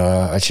 toen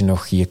had je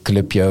nog je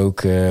clubje ook.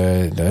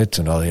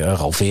 Toen had je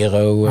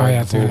Ralvero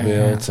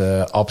bijvoorbeeld.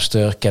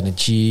 Abster, Kenny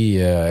G,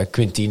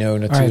 Quintino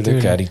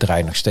natuurlijk. Ja, die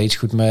draait nog steeds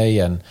goed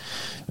mee. En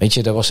weet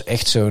je, dat was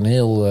echt zo'n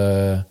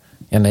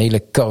een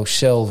hele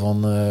carousel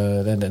van...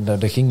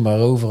 Daar ging maar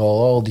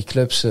overal al die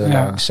clubs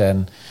langs.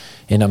 En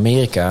in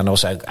Amerika, en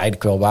dat was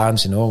eigenlijk wel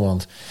waanzin hoor,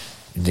 want...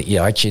 Je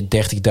had je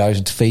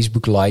 30.000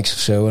 Facebook-likes of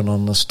zo. En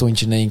dan stond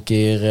je in één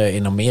keer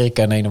in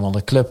Amerika in een of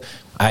andere club.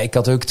 Maar ik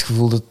had ook het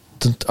gevoel dat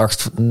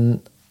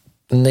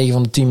 9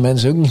 van de 10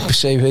 mensen ook niet per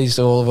se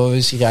wisten wat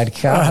is hier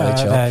eigenlijk gaaf. Weet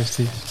je wel.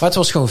 Maar het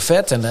was gewoon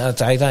vet. En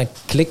uiteindelijk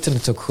klikte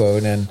het ook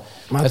gewoon. En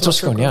maar het was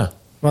gewoon,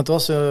 Maar het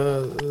was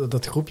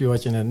dat groepje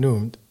wat je net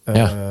noemt.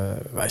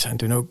 Wij zijn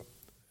toen ook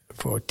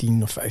voor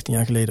 10 of 15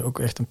 jaar geleden ook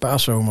echt een paar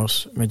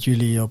zomers met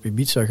jullie op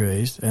Ibiza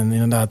geweest. En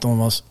inderdaad, toen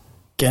was...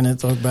 ken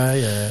het ook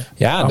bij.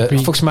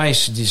 Volgens mij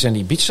zijn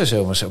die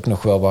Ibiza-zomers ook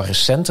nog wel wat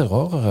recenter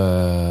hoor.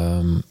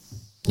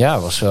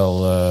 Was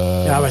wel...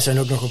 wij zijn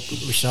ook nog op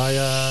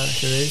Ushuaia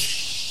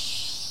geweest.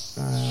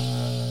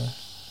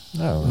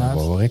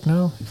 Wat hoor ik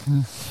nou?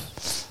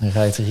 Dan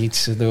rijdt er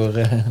iets door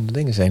de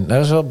dingen zijn.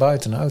 Dat is wel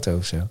buiten een auto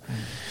of zo.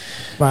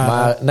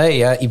 Maar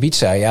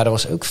Ibiza, dat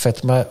was ook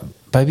vet. Maar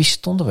bij wie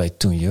stonden wij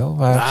toen, joh?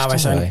 Wij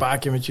zijn een paar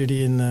keer met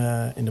jullie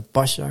in de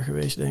Pasja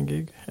geweest, denk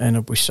ik. En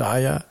op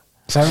Ushuaia.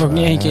 Zijn we ook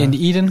niet één keer in de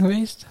Eden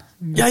geweest?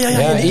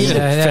 Ja, Eden.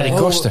 Ferry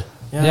Kosten.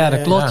 Ja,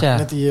 dat klopt,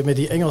 ja. Met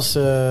die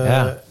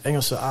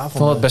Engelse avond. Ik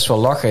vond het best wel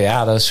lachen.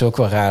 Ja, dat is ook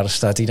wel raar. Er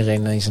staat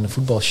iedereen eens in een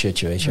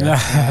voetbalshirtje, weet je wel.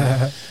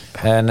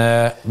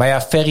 Ja.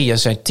 Maar Ferry en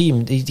zijn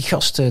team, die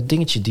gast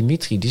dingetje,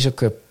 Dimitri, die is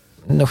ook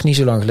nog niet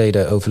zo lang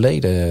geleden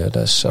overleden.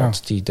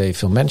 Die deed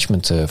veel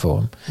management voor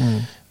hem.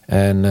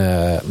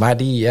 Maar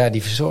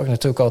die verzorgen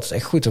het ook altijd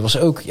echt goed. Er was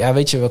ook,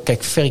 weet je wel,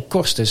 kijk, Ferry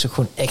Korsten is ook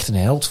gewoon echt een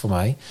held voor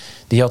mij.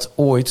 Die had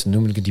ooit,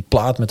 noemde ik die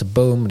plaat met de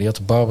boom, die had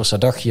de Barbara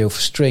Adagio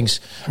voor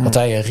Strings, had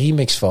hij een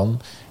remix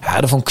van.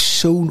 Ja, dat vond ik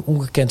zo'n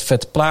ongekend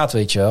vette plaat,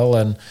 weet je wel.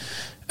 En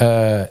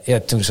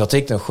toen zat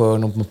ik nog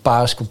gewoon op mijn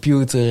pa's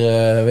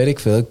computer, weet ik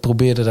veel. Ik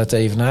probeerde dat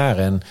even naar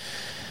en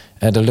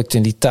dat lukte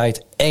in die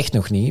tijd echt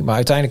nog niet. Maar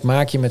uiteindelijk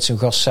maak je met zo'n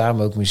gast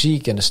samen ook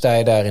muziek. En dan sta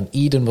je daar in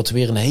Eden, wat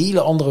weer een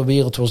hele andere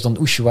wereld was dan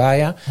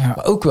Ushuaia. Ja.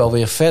 Maar ook wel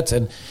weer vet.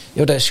 En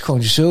dat is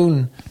gewoon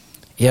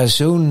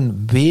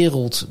zo'n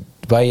wereld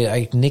waar je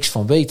eigenlijk niks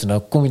van weet. En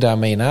dan kom je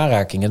daarmee in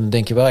aanraking. En dan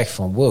denk je wel echt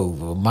van, wow,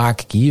 wat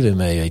maak ik hier weer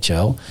mee, weet je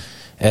wel.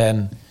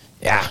 En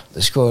dat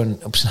is gewoon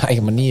op zijn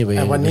eigen manier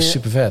weer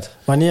super vet.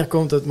 Wanneer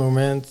komt het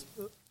moment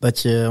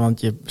dat je,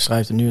 want je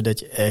beschrijft het nu dat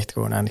je echt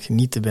gewoon aan het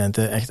genieten bent.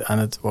 Hè? Echt aan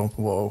het,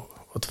 wow,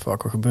 wat de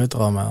fuck, wat gebeurt er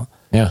allemaal?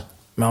 Ja.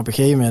 Maar op een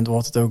gegeven moment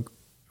wordt het ook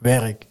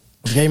werk.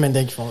 Op een gegeven moment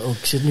denk je van,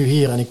 ik zit nu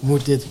hier en ik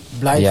moet dit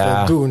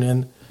blijven doen.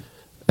 En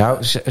nou,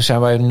 zijn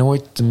wij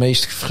nooit de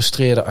meest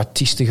gefrustreerde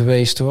artiesten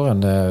geweest, hoor. En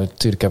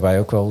natuurlijk hebben wij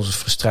ook wel onze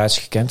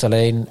frustratie gekend.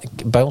 Alleen,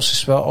 bij ons is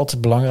het wel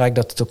altijd belangrijk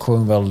dat het ook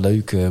gewoon wel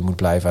leuk moet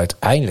blijven.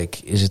 Uiteindelijk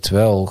is het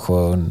wel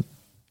gewoon...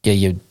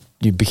 je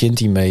begint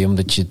hiermee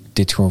omdat je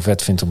dit gewoon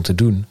vet vindt om te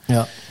doen.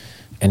 Ja.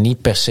 En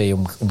niet per se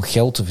om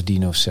geld te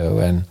verdienen of zo.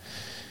 En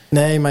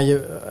nee, maar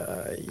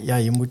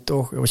je moet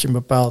toch, als je een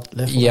bepaald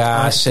level...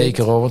 Ja,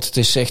 zeker hoor. Want het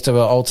is echt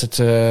wel altijd...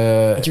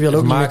 want je wil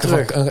ook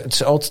maken het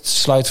is altijd het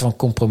sluiten van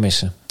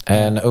compromissen.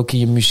 En ook in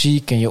je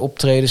muziek en je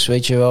optredens,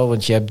 weet je wel.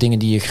 Want je hebt dingen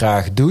die je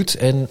graag doet.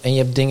 En je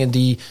hebt dingen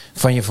die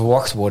van je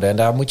verwacht worden. En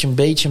daar moet je een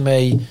beetje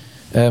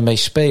mee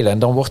spelen. En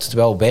dan wordt het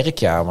wel werk,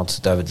 ja. Want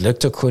het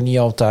lukt ook gewoon niet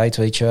altijd,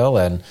 weet je wel.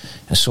 En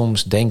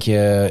soms denk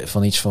je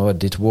van iets van,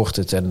 dit wordt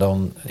het. En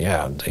dan,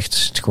 echt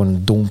is het gewoon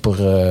een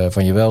domper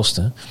van je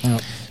welste. Ja.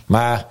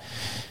 Maar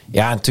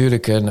ja,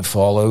 natuurlijk. En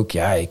vooral ook,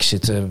 ik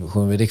zit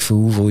gewoon, weet ik voor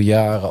hoeveel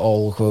jaren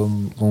al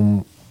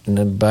gewoon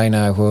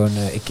bijna gewoon...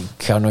 Ik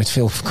ga nooit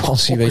veel op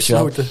vakantie, weet je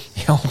wel.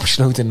 Ja,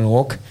 opgesloten in een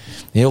hok.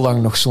 Heel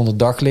lang nog zonder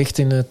daglicht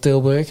in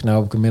Tilburg. Nou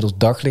heb ik inmiddels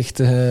daglicht.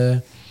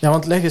 Ja,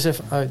 want leg eens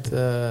even uit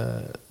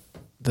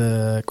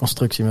de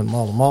constructie met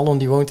Marlon. Marlon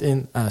die woont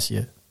in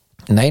Azië.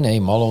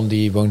 Nee, Marlon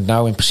die woont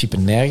nou in principe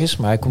nergens.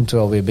 Maar hij komt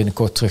wel weer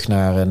binnenkort terug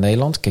naar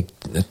Nederland. Kijk,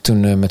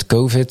 toen met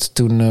COVID,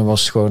 toen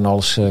was gewoon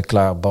alles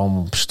klaar,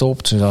 bam,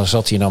 gestopt. Toen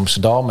zat hij in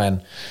Amsterdam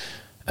en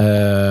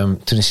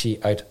toen is hij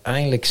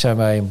uiteindelijk zijn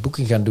wij een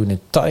boeking gaan doen in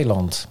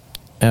Thailand.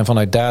 En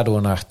vanuit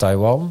daardoor naar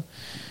Taiwan.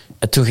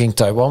 En toen ging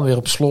Taiwan weer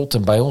op slot.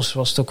 En bij ons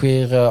was het ook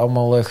weer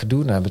allemaal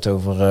gedoe. Dan hebben we het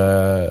over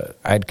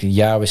eigenlijk een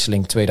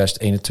jaarwisseling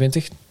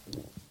 2021.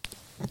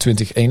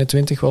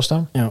 2021 was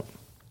dat. Ja.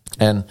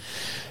 En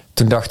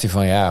toen dacht hij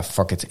van,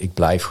 fuck it, ik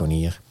blijf gewoon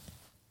hier.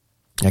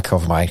 Ik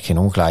gaf hem eigenlijk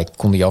geen ongelijk.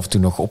 Kon hij af en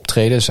toe nog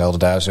optreden. Ze hadden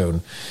daar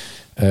zo'n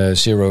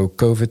zero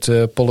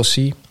COVID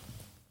policy.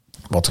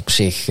 Wat op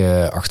zich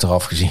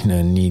achteraf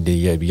gezien niet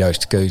de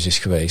juiste keuze is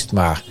geweest.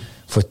 Maar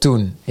voor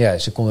toen. Ja,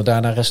 ze konden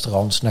daar naar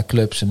restaurants, naar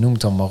clubs en noem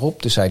het dan maar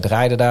op. Dus hij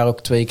draaide daar ook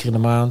 2 keer in de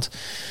maand.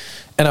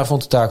 En hij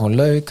vond het daar gewoon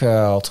leuk.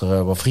 Had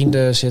er wat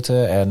vrienden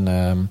zitten.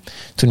 En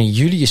toen in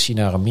juli is hij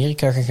naar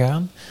Amerika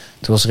gegaan.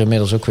 Toen was er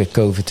inmiddels ook weer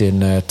COVID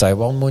in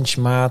Taiwan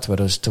mondjesmaat.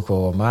 Waardoor ze toch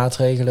wel wat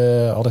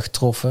maatregelen hadden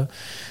getroffen.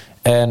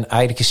 En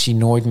eigenlijk is hij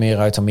nooit meer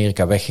uit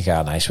Amerika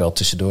weggegaan. Hij is wel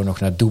tussendoor nog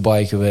naar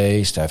Dubai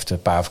geweest. Hij heeft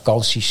een paar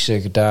vakanties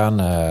gedaan.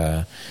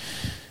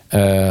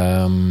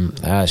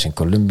 Hij is in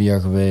Colombia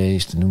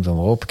geweest. Noem het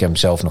maar op. Ik heb hem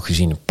zelf nog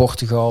gezien in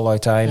Portugal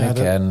uiteindelijk.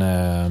 Ja,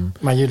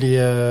 maar jullie...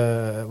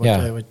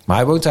 maar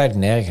hij woont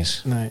eigenlijk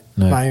nergens.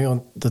 Nee. Maar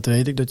dat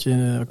weet ik dat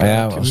je...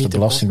 als de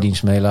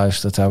Belastingdienst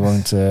meeluistert. Hij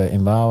woont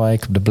in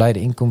Waalwijk op de Blijde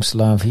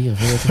Inkomstenlaan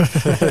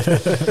 44.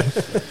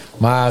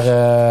 Maar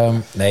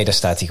nee, daar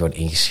staat hij gewoon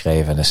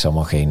ingeschreven. En dat is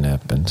allemaal geen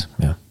punt.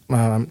 Ja.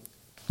 Maar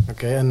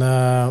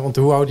want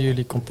hoe houden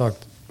jullie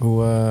contact?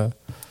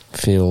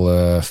 Veel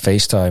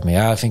FaceTime.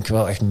 Ja, dat vind ik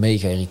wel echt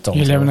mega irritant.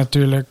 Jullie hebben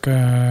natuurlijk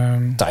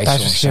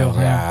tijdsverschil.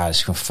 Ja, dat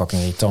is gewoon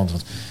fucking irritant.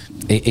 Want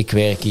ik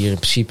werk hier in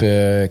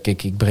principe...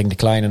 Kijk, ik breng de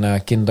kleine naar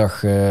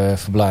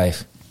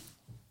kinderdagverblijf.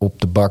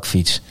 Op de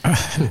bakfiets.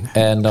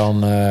 En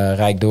dan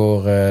rijd ik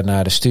door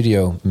naar de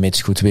studio.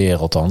 Mits goed weer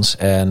althans.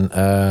 En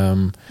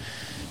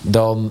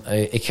dan,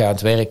 ik ga aan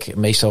het werk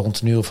meestal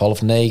rond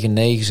 8:30,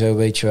 9 zo,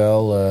 weet je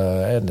wel.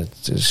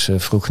 Dat is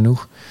vroeg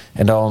genoeg.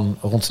 En dan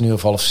rond 5:30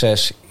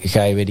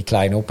 ga je weer die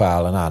kleine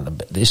ophalen. Nou, dan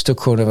is het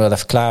ook gewoon wel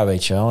even klaar,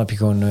 weet je wel. Dan heb je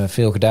gewoon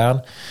veel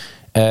gedaan.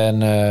 En,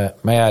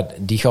 maar ja,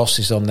 die gast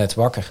is dan net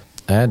wakker.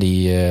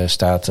 Die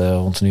staat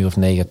rond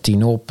 9 à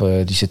 10 op.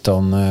 Die zit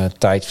dan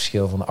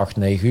tijdverschil van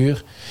 8-9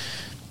 uur.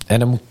 En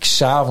dan moet ik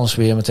 's avonds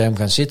weer met hem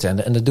gaan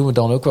zitten. En dat doen we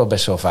dan ook wel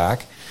best wel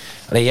vaak.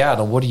 Alleen ja,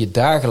 dan worden je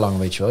dagenlang,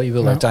 weet je wel. Je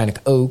wil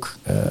uiteindelijk ook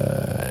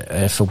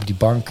even op die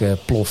bank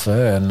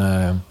ploffen. En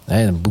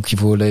een boekje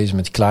voorlezen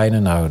met die kleine.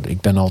 Nou,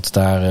 ik ben altijd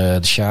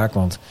daar de Sjaak.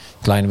 Want de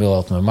kleine wil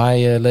altijd met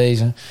mij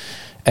lezen.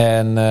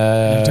 En, je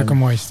hebt ook een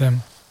mooie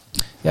stem.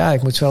 Ja,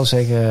 ik moet wel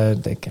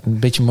zeggen, een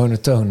beetje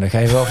monotoon. Daar ga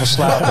je wel van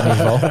slapen in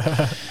ieder geval.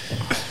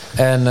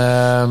 En,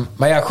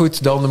 maar ja,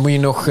 goed, dan moet je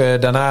nog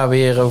daarna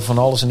weer over van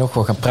alles en nog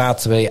wel gaan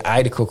praten, terwijl je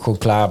eigenlijk ook gewoon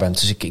klaar bent.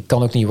 Dus ik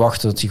kan ook niet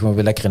wachten tot hij gewoon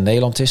weer lekker in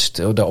Nederland is.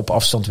 Daar op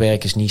afstand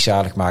werken is niet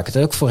zalig maken.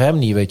 Dat is ook voor hem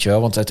niet, weet je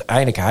wel. Want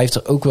uiteindelijk, hij heeft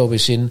er ook wel weer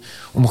zin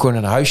om gewoon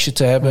een huisje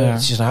te hebben. Ja,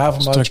 dat hij zijn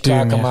havermoutje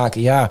klaar kan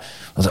maken. Ja,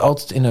 want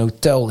altijd in een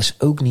hotel is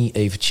ook niet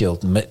even chill.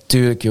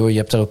 Tuurlijk, joh, je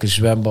hebt daar ook een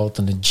zwembad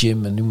en een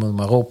gym en noem het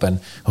maar op.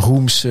 En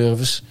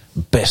roomservice,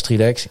 best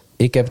relaxed.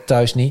 Ik heb het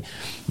thuis niet.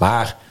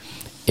 Maar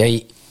ja,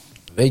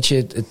 weet je,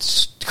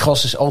 het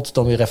gras is altijd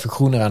dan weer even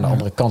groener aan de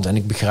andere kant. En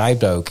ik begrijp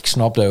dat ook. Ik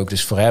snap dat ook.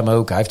 Dus voor hem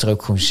ook. Hij heeft er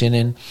ook gewoon zin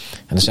in.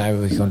 En dan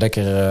zijn we gewoon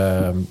lekker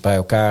bij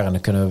elkaar. En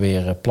dan kunnen we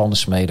weer plannen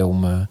smeden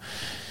om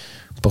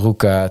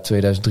Peruka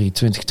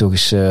 2023 toch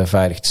eens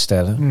veilig te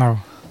stellen. Nou.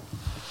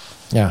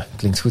 Ja,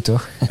 klinkt goed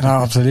toch?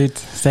 Nou,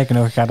 absoluut. Sterker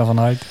nog, ik ga ervan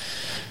uit.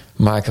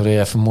 Maken we weer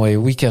even een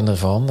mooie weekend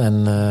ervan.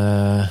 En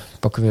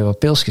pakken weer wat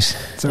pilsjes.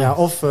 Ja,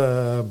 of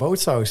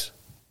bootsaus.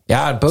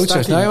 Ja,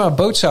 bootsaus. Nou ja, maar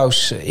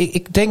bootsaus.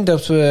 Ik denk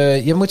dat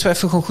je moeten we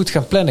even gewoon goed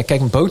gaan plannen.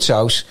 Kijk, een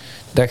bootsaus,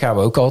 daar gaan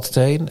we ook altijd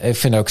heen. Ik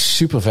vind het ook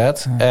super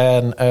vet. Ja.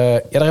 En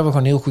daar hebben we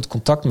gewoon heel goed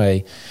contact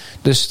mee.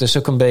 Dus dat is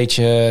ook een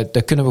beetje,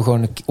 daar kunnen we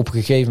gewoon op een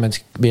gegeven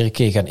moment weer een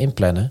keer gaan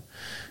inplannen.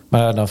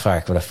 Maar dan vraag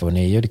ik wel even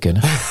wanneer jullie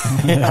kunnen.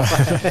 Ja.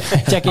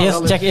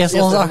 Check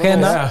eerst onze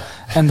agenda. Ja.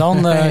 En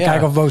dan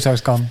kijken of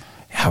bootsaus kan.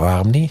 Ja,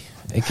 waarom niet?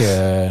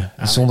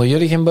 Zonder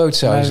jullie geen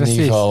bootsaus in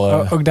ieder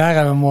geval. Ook daar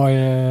hebben we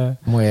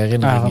mooie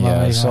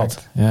herinneringen zat.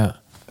 Ja.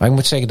 Maar ik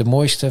moet zeggen, de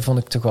mooiste vond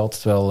ik toch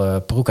altijd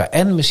wel Peruka.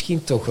 En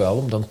misschien toch wel,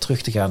 om dan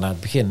terug te gaan naar het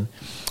begin,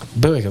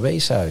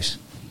 Burgerweeshuis.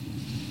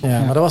 Ja,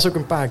 maar dat was ook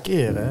een paar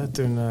keer, hè?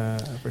 Toen,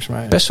 volgens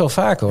mij. Best wel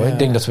vaak, hoor. Ja. Ik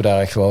denk dat we daar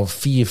echt wel 4-5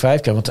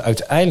 keer... Want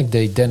uiteindelijk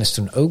deed Dennis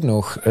toen ook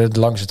nog...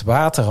 langs het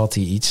water had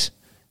hij iets.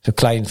 Zo'n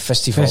klein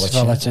festivaletje.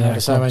 Ja,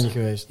 daar zijn wij niet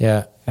geweest.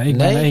 Ja. Ik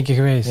ben er 1 keer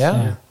geweest.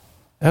 Ja.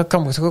 Dat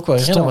kan me toch ook wel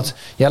herinneren. Want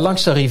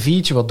langs dat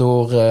riviertje wat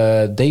door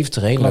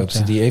Deventer heen loopt.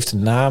 Ja. Die heeft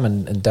een naam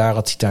en daar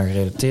had hij het aan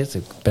gerelateerd.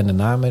 Ik ben de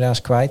naam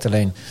helaas kwijt.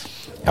 Alleen,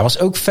 ja, was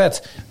ook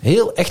vet.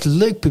 Heel echt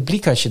leuk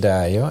publiek had je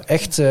daar, joh.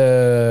 Echt,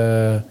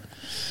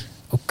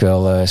 ook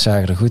wel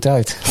zagen er goed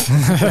uit.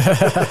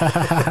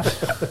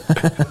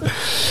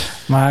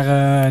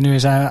 Maar nu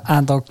zijn er een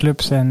aantal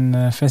clubs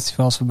en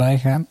festivals voorbij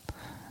gegaan.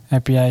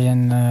 Heb jij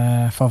een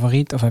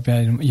favoriet? Of heb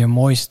jij je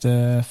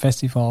mooiste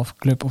festival of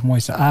club of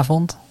mooiste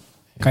avond?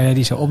 Kan jij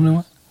die zo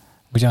opnoemen?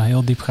 Moet je al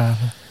heel diep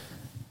graven?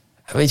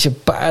 Weet je,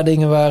 een paar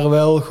dingen waren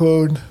wel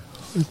gewoon...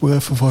 Ik moet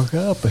even van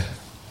gapen.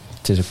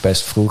 Het is ook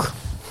best vroeg.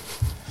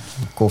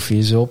 De koffie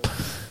is op.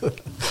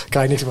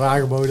 Krijg je niks meer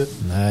aangeboden?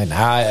 Nee,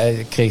 nou,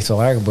 ik kreeg het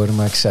wel aangeboden,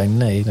 maar ik zei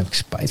nee. Daar heb ik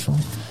spijt van.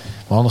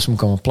 Maar anders moet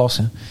ik allemaal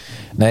plassen.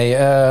 Nee,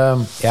 ja,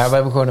 we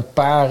hebben gewoon een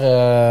paar...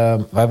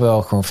 we hebben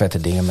wel gewoon vette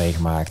dingen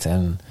meegemaakt.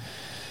 En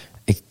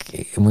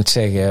ik moet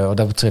zeggen, wat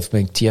dat betreft ben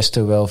ik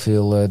Tiesto wel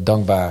veel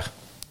dankbaar.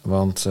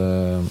 Want...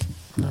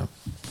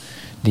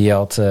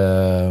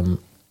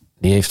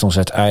 die heeft ons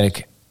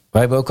uiteindelijk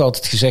Wij hebben ook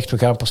altijd gezegd, we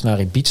gaan pas naar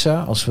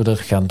Ibiza als we er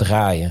gaan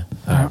draaien.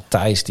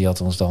 Thijs, die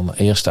had ons dan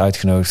eerst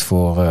uitgenodigd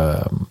voor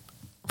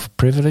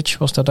Privilege,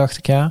 was dat, dacht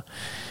ik, ja.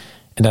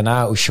 En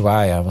daarna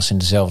Ushuaia, was in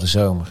dezelfde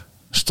zomer.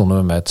 Stonden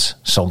we met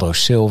Sandro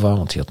Silva,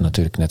 want die had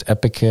natuurlijk net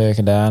Epic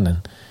gedaan.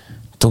 En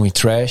Tommy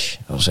Trash,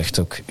 dat was echt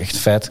ook echt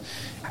vet.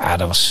 Ja,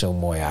 dat was zo'n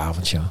mooie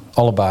avond, ja.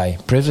 Allebei.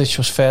 Privilege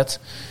was vet.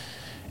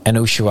 En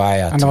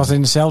Ushuaia. En dat was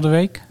in dezelfde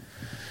week?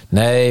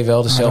 Nee,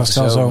 wel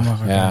dezelfde zomer.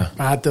 Ja.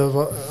 Maar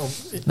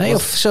nee,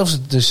 of zelfs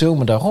de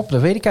zomer daarop,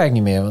 dat weet ik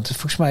eigenlijk niet meer. Want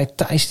volgens mij,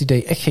 Thijs die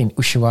deed echt geen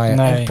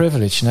Ushuaia en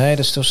Privilege. Nee,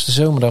 dus dat was de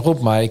zomer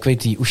daarop. Maar ik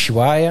weet die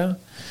Ushuaia.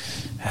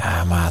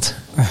 Ja, maat.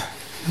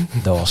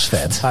 Dat was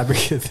vet. Hij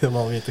begint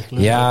helemaal weer te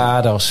glunderen.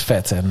 Ja, dat was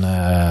vet.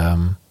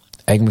 En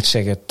ik moet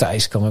zeggen,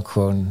 Thijs kan ook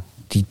gewoon...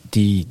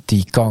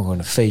 Die kan gewoon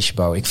een feestje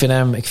bouwen. Ik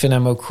vind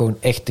hem ook gewoon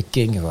echt de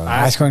king. Gewoon.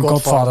 Hij is gewoon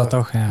Godfather,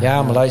 toch?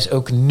 Ja, maar hij is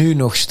ook nu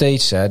nog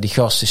steeds... Hè, die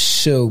gast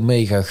is zo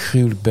mega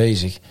gruwelijk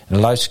bezig. En dan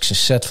luister ik zijn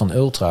set van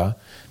Ultra.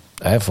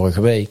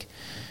 Vorige week.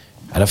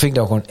 En dat vind ik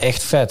dan gewoon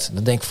echt vet.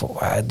 Dan denk ik van...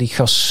 die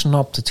gast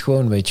snapt het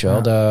gewoon, weet je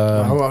wel.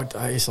 Maar hoe oud?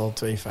 Hij is al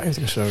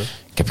 52 of zo.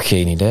 Ik heb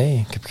geen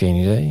idee.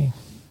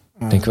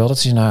 Ik denk wel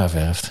dat hij zijn haar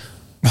verft.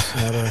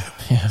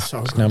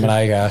 Als ik naar mijn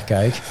eigen haar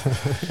kijk.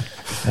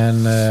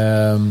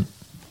 En...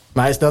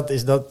 Maar is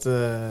dat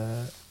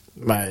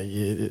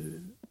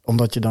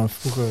omdat je dan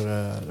vroeger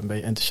een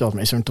beetje enthousiast,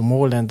 maar is zo'n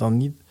Tomorrowland dan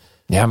niet?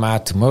 Ja,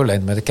 maar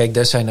Tomorrowland, maar kijk,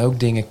 daar zijn ook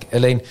dingen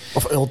alleen...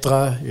 Of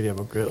Ultra, jullie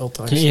hebben ook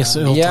Ultra. De eerste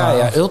Ultra.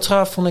 Ja,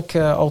 Ultra vond ik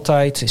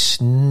altijd is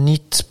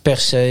niet per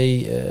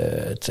se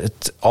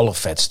het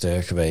allervetste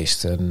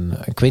geweest. En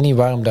ik weet niet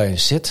waarom daarin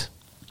zit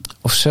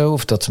of zo,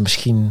 of dat er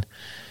misschien...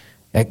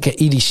 Ja,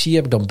 EDC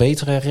heb ik dan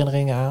betere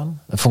herinneringen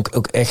aan. Dat vond ik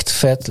ook echt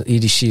vet.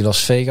 EDC Las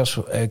Vegas,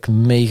 echt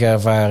mega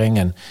ervaring.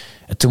 En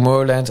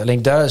Tomorrowland,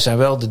 alleen daar zijn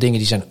wel de dingen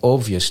die zijn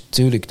obvious.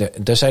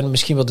 Tuurlijk, daar zijn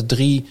misschien wel de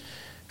 3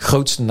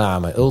 grootste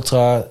namen.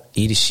 Ultra,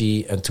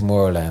 EDC en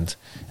Tomorrowland.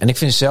 En ik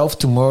vind zelf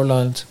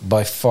Tomorrowland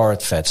by far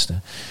het vetste.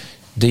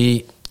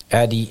 Die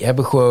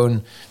hebben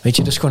gewoon... Weet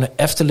je, dat is gewoon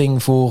een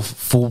Efteling voor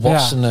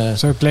volwassenen. Ja,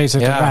 zo kleed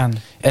het aan.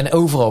 En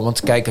overal,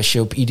 want kijk, als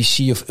je op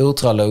EDC of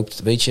Ultra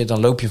loopt... weet je, dan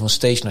loop je van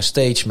stage naar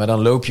stage... maar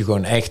dan loop je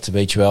gewoon echt,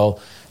 weet je wel...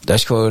 dat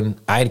is gewoon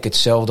eigenlijk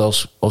hetzelfde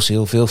als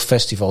heel veel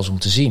festivals om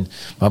te zien.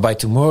 Maar bij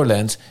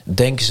Tomorrowland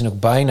denken ze nog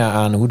bijna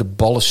aan... hoe de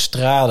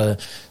balustrade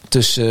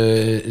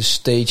tussen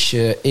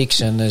stage X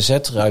en Z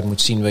eruit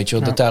moet zien, weet je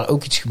wel. Ja. Dat daar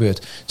ook iets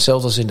gebeurt.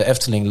 Hetzelfde als in de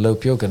Efteling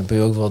loop je ook... en dan ben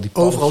je overal die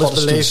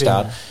paddenstoel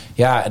staan.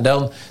 Ja,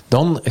 en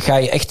dan ga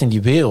je echt in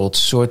die wereld.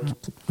 Een soort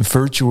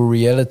virtual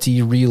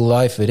reality, real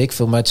life, weet ik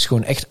veel. Maar het is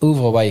gewoon echt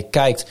overal waar je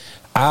kijkt...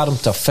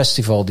 ademt dat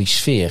festival die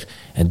sfeer.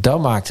 En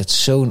dat maakt het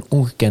zo'n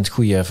ongekend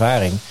goede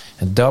ervaring.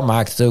 En dat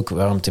maakt het ook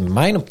waarom het in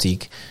mijn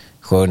optiek...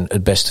 gewoon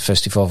het beste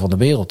festival van de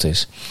wereld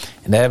is.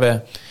 En daar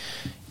hebben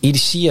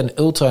EDC en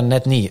Ultra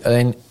net niet.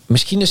 Alleen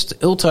misschien is het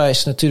Ultra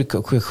is natuurlijk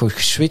ook weer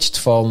geswitcht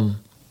van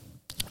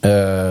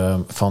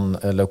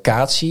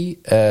locatie.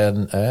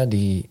 En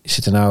die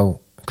zitten nou...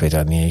 Ik weet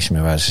daar niet eens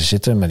meer waar ze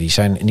zitten... maar die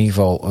zijn in ieder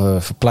geval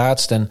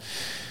verplaatst... en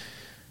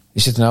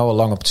die zitten nou al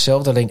lang op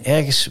hetzelfde. Alleen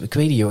ergens, ik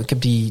weet niet joh, ik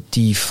heb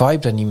die vibe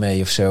daar niet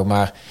mee of zo.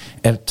 Maar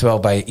terwijl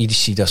bij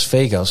EDC Las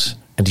Vegas...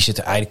 en die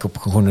zitten eigenlijk op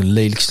gewoon de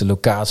lelijkste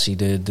locatie.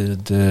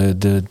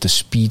 De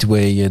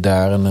speedway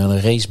daar,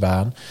 een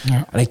racebaan.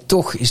 Ja. Alleen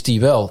toch is die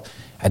wel...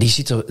 Ja,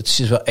 het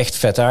is wel echt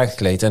vet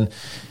aangekleed. En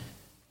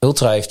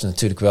Ultra heeft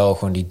natuurlijk wel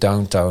gewoon die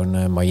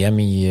downtown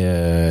Miami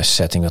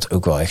setting... wat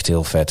ook wel echt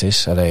heel vet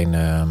is. Alleen...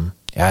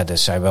 ja, dat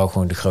zijn wel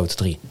gewoon de grote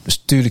 3.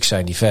 Dus tuurlijk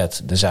zijn die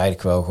vet. Dat is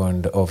eigenlijk wel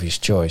gewoon de obvious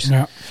choice.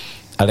 Ja.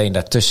 Alleen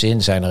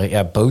daartussenin zijn er...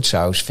 Ja,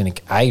 Bootshaus vind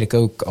ik eigenlijk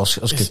ook... Als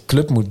ik een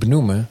club moet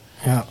benoemen...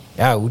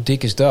 Ja, hoe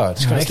dik is dat? Het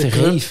is gewoon echt een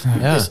reef.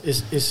 Ja.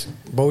 Is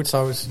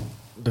Bootshaus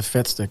de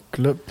vetste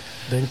club,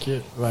 denk je,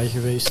 waar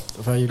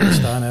jullie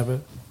gestaan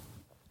hebben?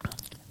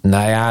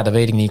 Nou ja, dat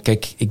weet ik niet.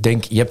 Kijk, ik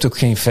denk, je hebt ook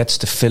geen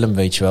vetste film,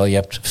 weet je wel. Je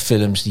hebt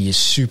films die je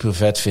super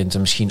vet vindt...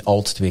 en misschien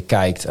altijd weer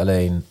kijkt.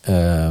 Alleen...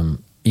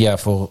 ja,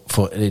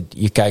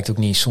 je kijkt ook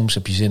niet. Soms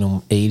heb je zin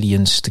om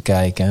Aliens te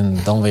kijken en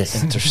dan weer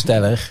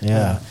Interstellar.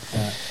 Ja.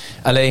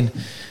 Alleen,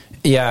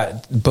 ja,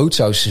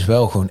 Bootshaus is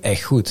wel gewoon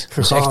echt goed.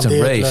 Het is echt een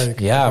rave. Leuk.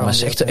 Ja, maar het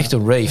is echt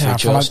een rave. Ja,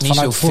 weet je wel. Het is niet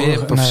zo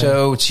VIP of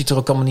zo. Het ziet er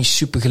ook allemaal niet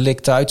super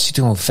gelikt uit. Het ziet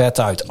er gewoon vet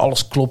uit.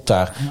 Alles klopt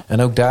daar. Ja.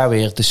 En ook daar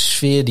weer de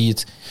sfeer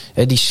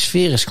die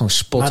sfeer is gewoon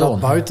spot on.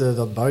 Maar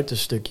dat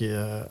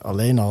buitenstukje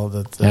alleen al.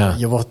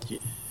 Je wordt...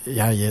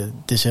 Ja,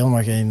 het is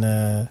helemaal geen...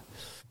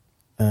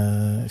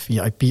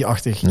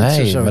 VIP-achtig.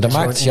 Nee, maar dat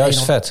maakt het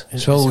juist vet.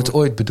 Zo hoe het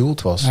ooit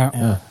bedoeld was.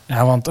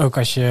 Ja, want ook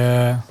als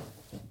je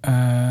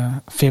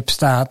VIP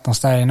staat, dan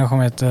sta je nog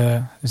met...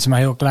 het is maar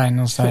heel klein,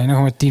 dan sta je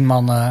nog met 10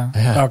 man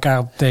bij elkaar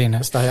op de tenen.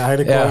 Dan sta je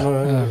eigenlijk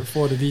gewoon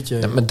voor de DJ.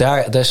 Ja, maar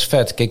dat is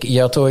vet. Kijk, je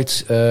had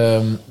ooit...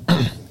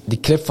 die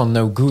clip van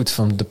No Good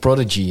van The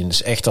Prodigy. En dat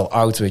is echt al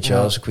oud, weet je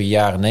wel. Dat is ook weer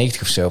jaren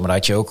 90 of zo. Maar dan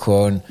had je ook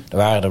gewoon... Er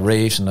waren de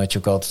raves. En dan had je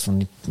ook altijd van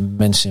die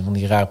mensen van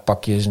die rare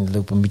pakjes. En die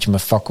lopen een beetje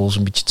met fakkels.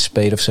 Een beetje te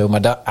spelen of zo.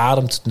 Maar daar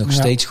ademt het nog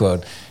steeds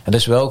gewoon. En dat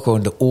is wel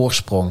gewoon de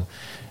oorsprong.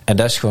 En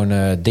dat is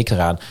gewoon dik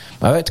eraan.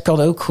 Maar het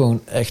kan ook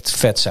gewoon echt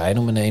vet zijn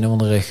om in een of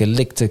andere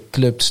gelikte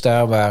club te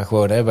staan. Waar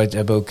gewoon, we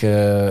hebben ook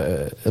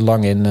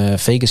lang in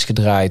Vegas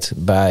gedraaid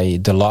bij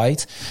The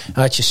Light.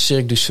 Dan had je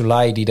Cirque du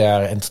Soleil die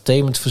daar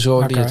entertainment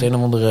verzorgde. Die had een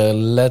of andere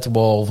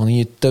letbal van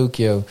hier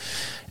Tokio.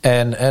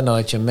 En dan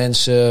had je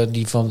mensen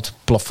die van het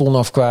plafond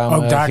afkwamen.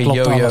 Ook daar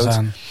klopt alles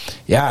aan.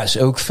 Ja, is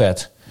ook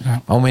vet.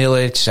 Ja. Maar om heel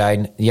eerlijk te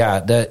zijn,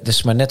 dat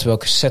is maar net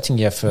welke setting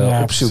je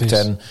even opzoekt.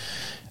 Precies. En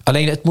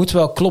alleen het moet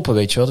wel kloppen,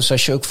 weet je wel. Dus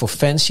als je ook voor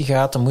fancy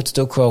gaat, dan moet het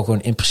ook wel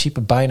gewoon in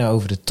principe bijna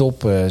over de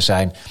top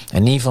zijn.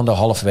 En niet van de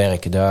half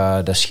werken,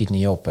 daar schiet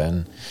niet op.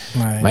 En,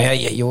 nee. Maar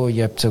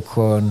je hebt ook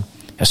gewoon...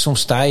 Ja, soms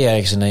sta je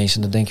ergens ineens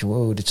en dan denk je,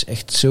 wow, dit is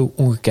echt zo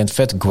ongekend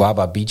vet.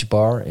 Guaba Beach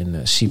Bar in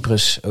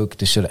Cyprus ook.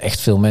 Dus zullen echt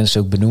veel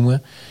mensen ook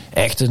benoemen.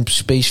 Echt een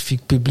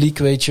specifiek publiek,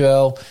 weet je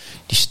wel.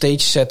 Die stage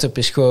setup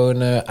is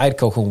gewoon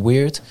eigenlijk al gewoon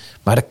weird.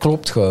 Maar dat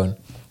klopt gewoon.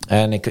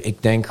 En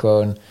ik denk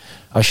gewoon,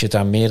 als je het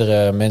aan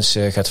meerdere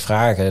mensen gaat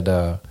vragen,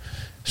 dat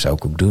zou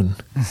ik ook doen.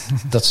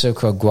 Dat ze ook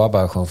gewoon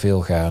Guaba gewoon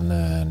veel gaan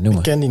noemen.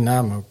 Ik ken die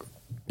naam ook.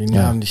 Die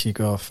naam die zie ik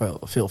wel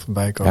veel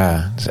voorbij komen.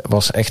 Ja, het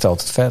was echt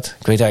altijd vet.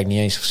 Ik weet eigenlijk niet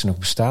eens of ze nog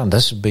bestaan. Dat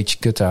is een beetje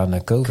kut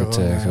aan COVID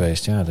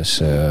geweest. Ja,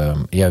 dus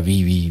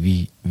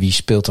wie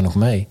speelt er nog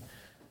mee?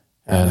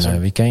 Ja, en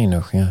wie ken je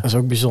nog? Ja. Dat is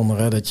ook bijzonder,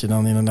 hè? Dat je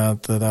dan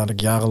inderdaad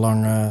dadelijk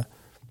jarenlang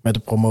met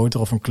een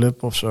promotor of een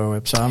club of zo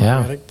hebt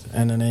samengewerkt. Ja.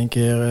 En in één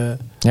keer...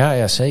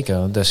 Ja,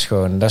 zeker.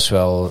 Dat is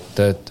wel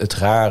het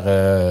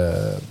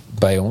rare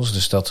bij ons.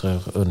 Dus dat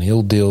er een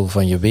heel deel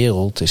van je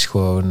wereld is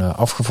gewoon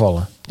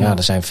afgevallen. Ja,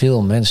 er zijn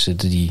veel mensen.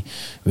 Die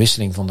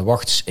wisseling van de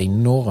wacht is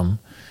enorm.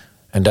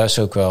 En dat is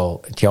ook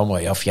wel het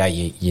jammer. Of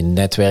je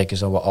netwerk is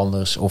dan wel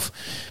anders. Of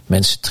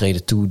mensen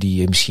treden toe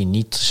die je misschien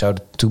niet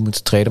zouden toe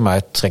moeten treden. Maar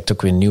het trekt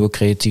ook weer nieuwe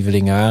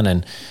creatievelingen aan.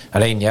 En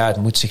alleen, het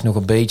moet zich nog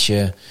een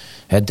beetje...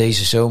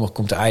 Deze zomer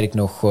komt er eigenlijk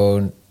nog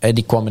gewoon...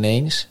 Die kwam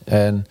ineens.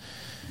 En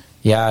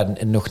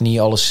nog niet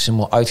alles is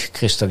helemaal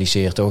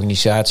uitgekristalliseerd.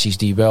 Organisaties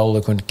die wel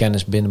gewoon de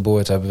kennis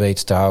binnenboord hebben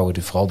weten te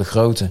houden. Vooral de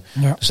grote.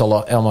 Ja. Dat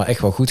zal allemaal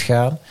echt wel goed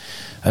gaan.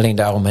 Alleen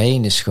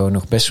daaromheen is gewoon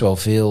nog best wel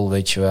veel,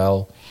 weet je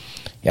wel...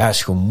 Ja, het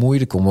is gewoon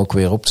moeilijk om ook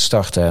weer op te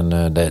starten.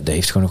 En dat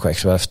heeft gewoon nog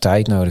echt wel even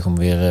tijd nodig... om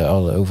weer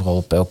overal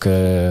op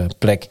elke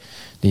plek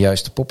de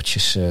juiste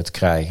poppetjes te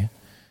krijgen.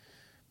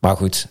 Maar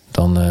goed,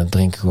 dan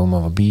drinken we gewoon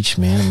maar wat biertjes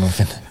meer. En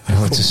dan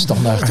wordt de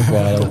standaard toch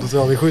wel... Dat is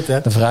wel weer goed,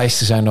 hè? De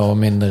vereisten zijn al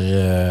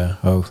minder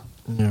hoog.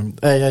 Ja.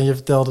 En je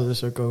vertelde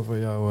dus ook over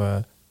jou,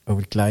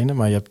 over de kleine.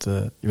 Maar je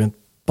bent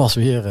pas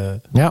weer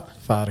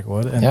vader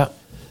geworden. En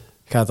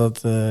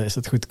is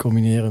dat goed te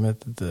combineren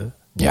met het...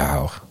 Ja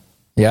hoor.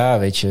 Ja,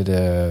 weet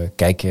je,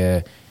 kijk,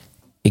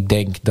 ik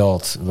denk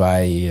dat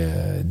wij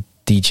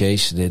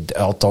DJ's,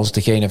 althans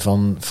degene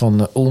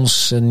van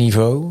ons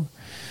niveau,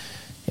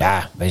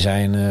 wij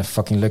zijn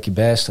fucking lucky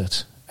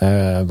bastards.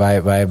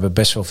 Wij hebben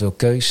best wel veel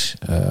keus.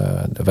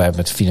 Wij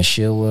hebben het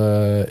financieel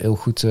heel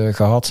goed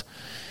gehad.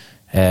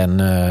 En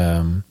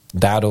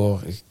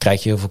daardoor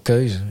krijg je heel veel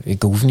keuze.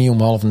 Ik hoef niet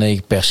om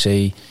 8:30 per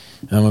se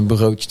aan mijn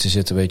bureautje te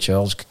zitten, weet je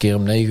wel. Als ik een keer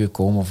om 9 uur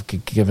kom of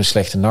ik heb een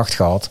slechte nacht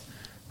gehad...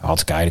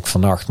 had ik eigenlijk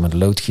vannacht, maar de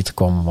loodgieter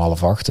kwam om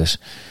 7:30. Dus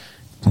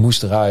ik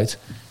moest eruit.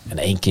 En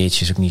 1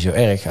 keertje is ook niet zo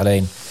erg.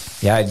 Alleen,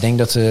 ik denk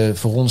dat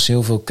voor ons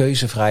heel veel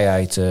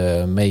keuzevrijheid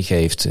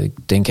meegeeft. Ik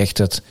denk echt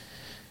dat...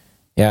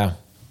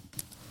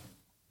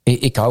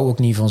 Ik hou ook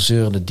niet van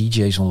zeurende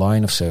DJ's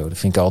online of zo. Dat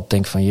vind ik altijd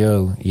denk van,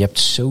 je hebt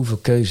zoveel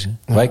keuze.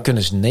 Ja. Wij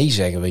kunnen eens nee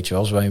zeggen, weet je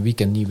wel. Als wij een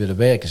weekend niet willen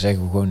werken,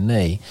 zeggen we gewoon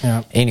nee.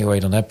 Ja. Enige wat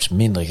je dan hebt is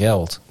minder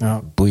geld.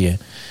 Ja. Boeien.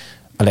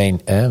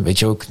 Alleen, weet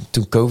je ook,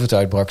 toen COVID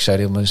uitbrak,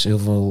 zeiden heel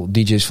veel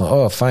DJ's van...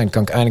 oh, fijn,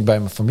 kan ik eindelijk bij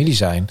mijn familie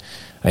zijn.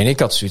 En ik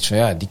had zoiets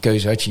van, die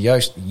keuze had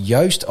je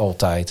juist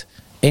altijd.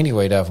 Enige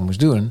wat je daarvoor moest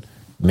doen,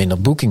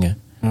 minder boekingen.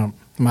 Ja,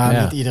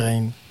 maar niet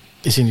iedereen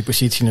is in die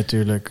positie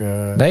natuurlijk.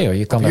 Nee hoor,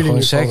 je kan dat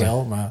gewoon zeggen.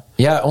 Wel, maar...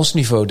 Ja, ons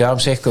niveau, daarom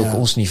zeg ik ook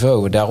ons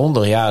niveau.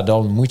 Daaronder,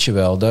 dan moet je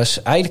wel.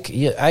 Dus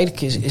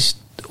eigenlijk is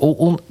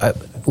hoe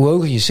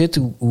hoger je zit,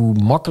 hoe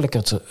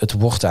makkelijker het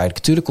wordt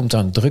eigenlijk. Tuurlijk komt daar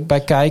een druk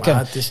bij kijken.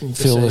 Maar het is niet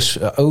veel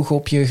ogen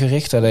op je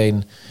gericht.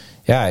 Alleen,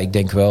 ik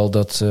denk wel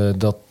dat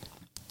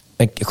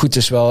goed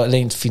is wel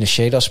alleen het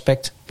financiële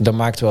aspect. Dat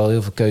maakt wel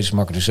heel veel keuzes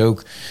makkelijk. Dus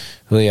ook,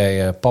 wil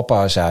jij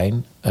papa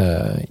zijn?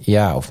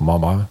 Of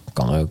mama,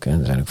 kan ook. En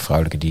er zijn ook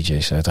vrouwelijke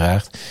DJ's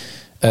uiteraard.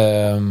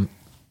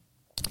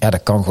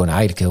 Dat kan gewoon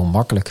eigenlijk heel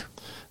makkelijk.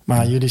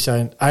 Maar jullie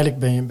zijn,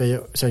 eigenlijk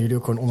zijn jullie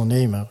ook gewoon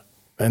ondernemer.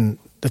 En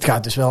dat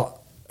gaat dus wel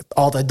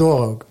altijd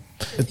door ook.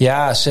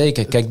 Ja,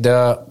 zeker. Kijk,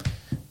 er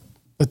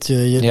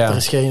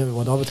is geen,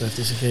 wat dat betreft,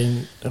 is er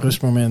geen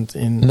rustmoment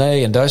in.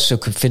 Nee, en dat is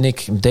ook,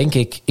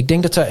 ik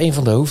denk dat daar een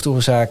van de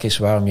hoofdoorzaken is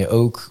waarom je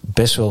ook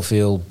best wel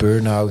veel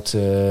burn-out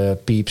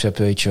pieps hebt,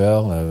 weet je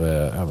wel.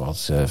 We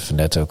hadden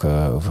net ook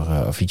over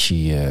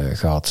Avicii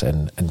gehad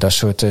en dat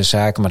soort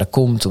zaken. Maar dat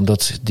komt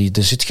omdat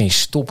er zit geen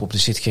stop op, er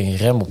zit geen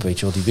rem op, weet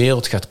je wel. Die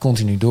wereld gaat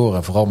continu door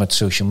en vooral met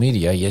social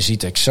media. Je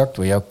ziet exact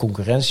wat jouw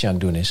concurrentie aan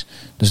het doen is.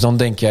 Dus dan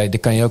denk jij, dan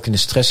kan je ook in de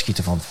stress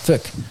schieten van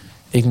fuck.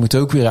 ik moet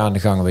ook weer aan de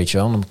gang, weet je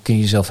wel. Dan kun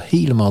je jezelf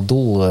helemaal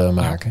dol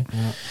maken. Ja.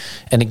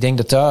 En ik denk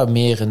dat daar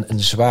meer een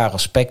zwaar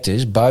aspect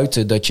is.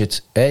 Buiten dat je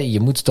het, je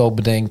moet het al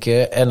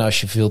bedenken. En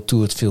als je veel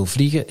toert, veel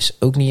vliegen, is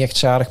ook niet echt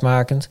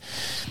zaligmakend.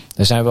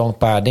 Er zijn wel een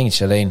paar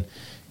dingetjes. Alleen,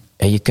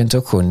 je kunt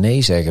ook gewoon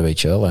nee zeggen, weet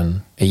je wel.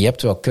 En je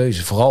hebt wel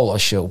keuze. Vooral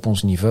als je op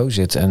ons niveau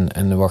zit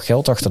en wat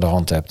geld achter de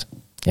hand hebt.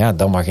 Ja,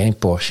 dan maar geen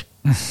Porsche.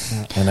 Ja.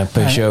 En een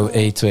Peugeot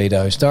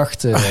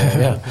E2008.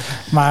 Ja.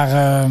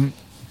 Maar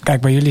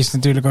kijk, bij jullie is het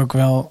natuurlijk ook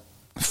wel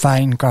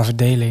fijn qua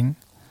verdeling.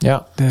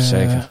 Ja,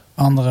 zeker.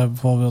 Andere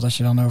bijvoorbeeld, als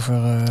je dan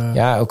over...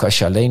 Ja, ook als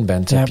je alleen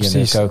bent. Ja, heb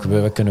je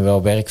we kunnen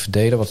wel werk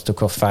verdelen, wat het ook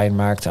wel fijn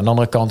maakt. Aan de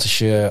andere kant, als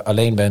je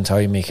alleen bent,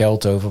 hou je meer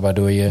geld over,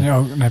 waardoor je... Ja,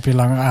 dan heb je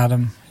langer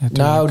adem. Ja,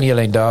 nou, niet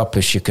alleen daar.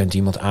 Dus je kunt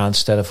iemand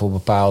aanstellen voor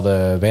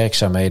bepaalde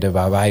werkzaamheden,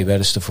 waar wij wel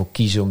eens ervoor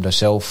kiezen om dat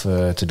zelf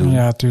te doen.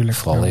 Ja, tuurlijk.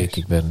 Vooral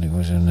ik ben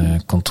nu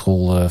zo'n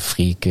control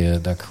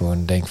freak, dat ik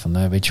gewoon denk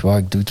van, weet je wat,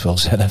 ik doe het wel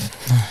zelf.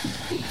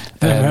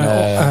 Daar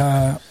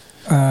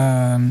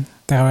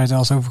hebben we het al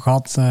eens over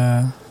gehad...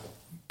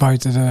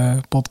 buiten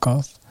de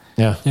podcast.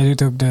 Ja. Jij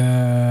doet ook de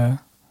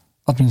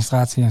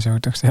administratie en zo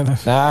toch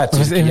zelf? Nou,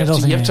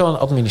 je hebt wel een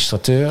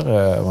administrateur,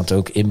 want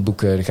ook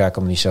inboeken dat ga ik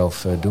allemaal niet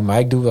zelf doen. Maar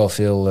ik doe wel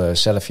veel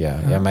zelf, ja.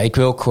 Maar ik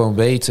wil ook gewoon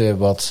weten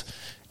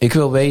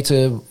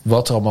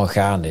wat er allemaal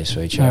gaande is,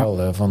 weet je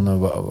wel.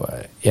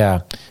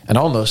 En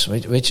anders,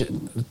 weet je,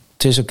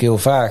 het is ook heel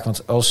vaag.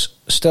 Want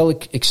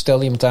ik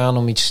stel iemand aan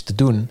om iets te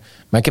doen,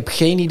 maar ik heb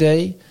geen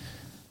idee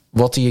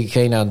wat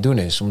diegene aan het doen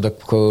is. Omdat ik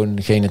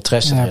gewoon geen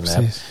interesse in heb.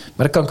 Maar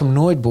dan kan ik hem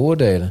nooit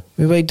beoordelen.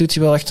 Wie weet doet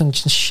hij wel echt een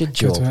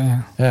shitjob.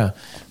 Ja.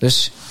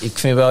 Dus ik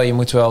vind wel, je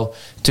moet wel...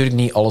 Natuurlijk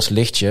niet alles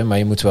ligt je, maar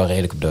je moet wel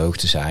redelijk op de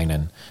hoogte zijn.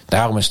 En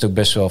daarom is het ook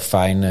best wel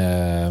fijn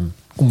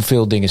om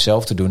veel dingen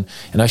zelf te doen.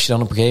 En als je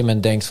dan op een gegeven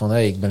moment denkt van...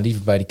 ik ben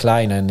liever bij die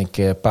kleine en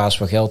ik paas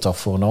wel geld af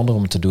voor een ander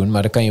om te doen.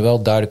 Maar dan kan je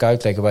wel duidelijk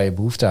uitleggen waar je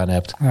behoefte aan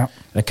hebt. Ja.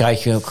 Dan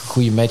krijg je ook een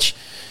goede match...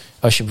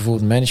 Als je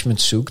bijvoorbeeld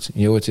management zoekt,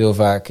 je hoort heel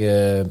vaak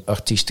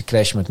artiesten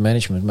clash met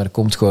management, maar er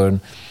komt gewoon,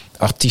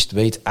 artiest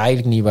weet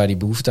eigenlijk niet waar die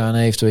behoefte aan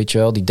heeft, weet je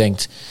wel. Die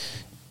denkt,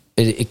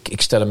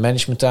 ik stel een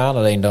management aan,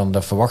 alleen dan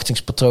de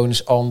verwachtingspatroon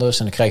is anders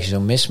en dan krijg je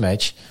zo'n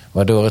mismatch,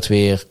 waardoor het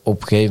weer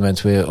op een gegeven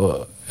moment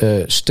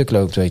weer stuk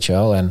loopt, weet je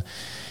wel. En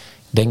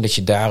ik denk dat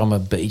je daarom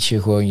een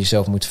beetje gewoon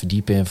jezelf moet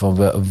verdiepen in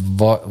van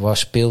waar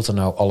speelt er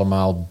nou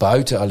allemaal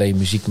buiten alleen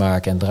muziek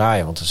maken en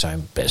draaien, want er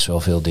zijn best wel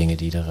veel dingen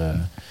die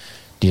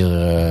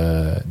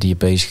je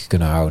bezig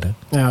kunnen houden.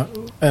 Ja,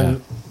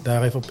 en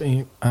daar even op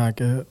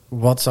inhaken.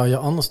 Wat zou je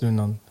anders doen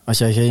dan? Als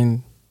jij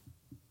geen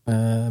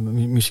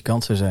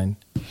muzikant zou zijn?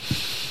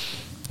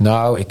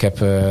 Nou, ik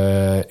heb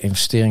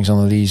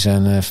investeringsanalyse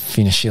en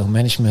financieel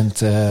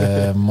management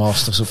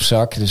masters op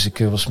zak. Dus ik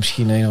was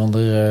misschien een of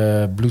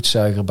andere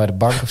bloedzuiger bij de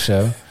bank of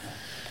zo.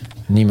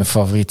 Niet mijn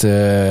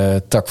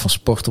favoriete tak van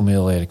sport, om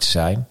heel eerlijk te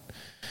zijn.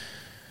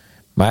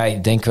 Maar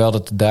ik denk wel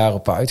dat het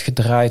daarop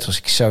uitgedraaid was.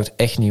 Ik zou het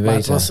echt niet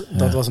weten.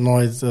 Dat was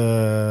nooit...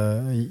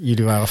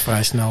 jullie waren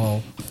vrij snel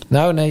al...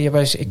 Nou, nee.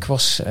 Ik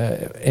was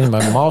in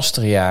mijn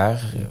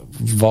masterjaar...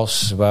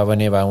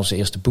 wanneer wij onze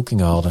eerste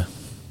boekingen hadden.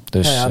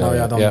 Dus,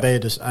 dan ben je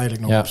dus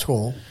eigenlijk nog op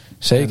school.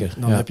 Zeker.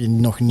 En dan heb je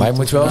nog niet... Maar je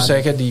moet wel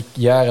zeggen, die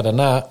jaren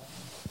daarna...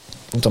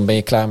 Want dan ben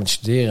je klaar met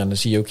studeren. En dan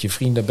zie je ook je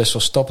vrienden best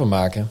wel stappen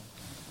maken.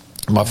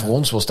 Maar voor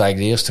ons was het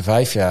eigenlijk de eerste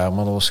 5 jaar,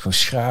 maar dat was gewoon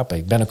schrapen.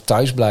 Ik ben ook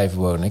thuis blijven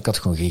wonen. Ik had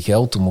gewoon geen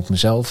geld om op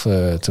mezelf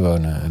te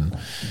wonen. En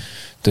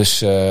dus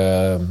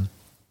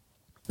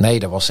nee,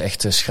 dat was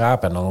echt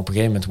schrapen. En dan op een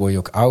gegeven moment word je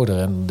ook ouder.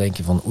 En dan denk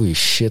je van, oei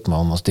shit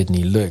man, als dit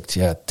niet lukt.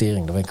 Ja,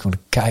 tering, dan ben ik gewoon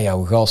een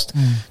keihoude gast.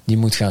 Die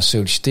moet gaan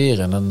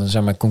solliciteren. En dan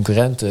zijn mijn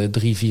concurrenten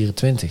 3,24.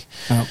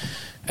 Ja.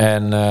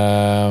 En,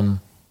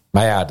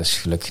 maar ja, dat is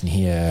gelukkig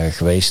niet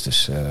geweest.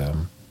 Dus...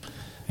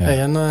 Ja.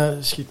 Hey, en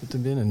schiet me te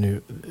binnen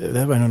nu. Dat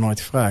hebben wij nog nooit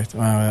gevraagd.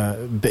 Maar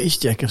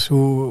Bassjackers,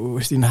 hoe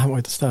is die naam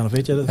ooit ontstaan?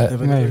 Weet je dat?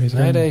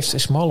 Nee, daar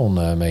is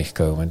Marlon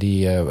meegekomen.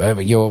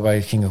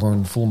 Wij gingen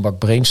gewoon vol een bak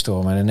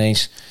brainstormen. En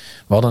ineens,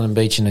 we hadden een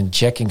beetje een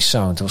jacking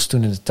sound. Dat was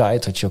toen in de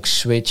tijd, had je ook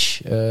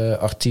Switch,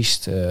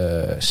 artiest,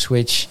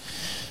 Switch,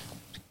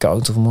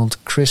 Count of Monte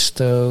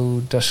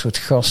Cristo, dat soort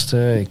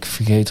gasten. Ik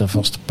vergeet er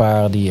vast een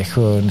paar die echt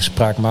gewoon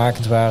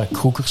spraakmakend waren.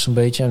 Kroekers een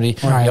beetje. En die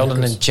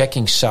hadden een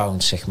jacking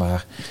sound, zeg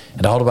maar.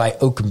 En daar hadden wij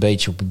ook een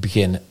beetje op het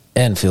begin.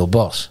 En veel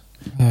bas.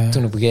 Ja.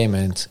 Toen op een gegeven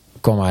moment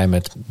kwam hij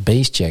met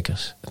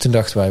Bassjackers. Toen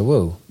dachten wij,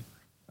 wow,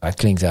 hij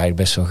klinkt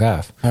eigenlijk best wel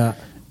gaaf. Ja.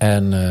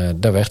 En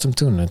daar werd hem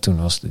toen. En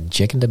toen was het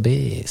Jack in the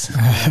Bass.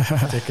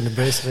 Jack in the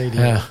Bass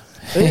Radio. Ja.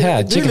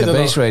 Ja, Jack in the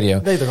Bass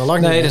Radio.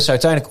 Nee, dat is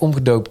uiteindelijk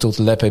omgedoopt tot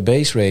Leppe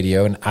Bass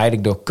Radio. En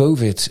eigenlijk door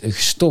COVID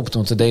gestopt.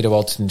 Want dat deden we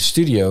altijd in de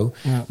studio.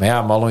 Ja. Maar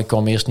ja, Marlon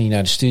kwam eerst niet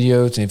naar de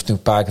studio. Toen heeft hij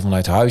een paar keer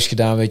vanuit huis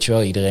gedaan, weet je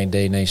wel. Iedereen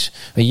deed ineens...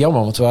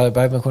 Jammer, want wij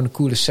hebben gewoon een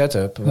coole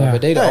setup. Ja. We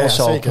deden alles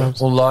al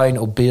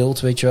online, op beeld,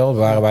 weet je wel.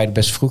 Daar waren wij er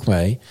best vroeg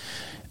mee.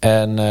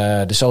 En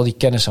dus al die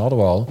kennis hadden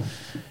we al.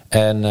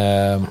 En,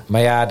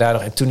 maar ja,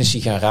 daardoor, toen is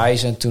hij gaan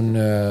reizen. En toen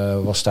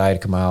was het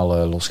eigenlijk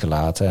helemaal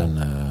losgelaten. En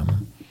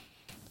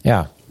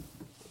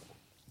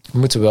we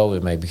moeten wel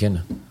weer mee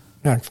beginnen.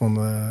 Ja, ik vond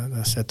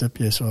dat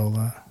setupje is wel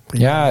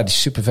prima. Ja, die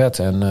is super vet.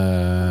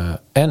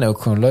 En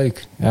ook gewoon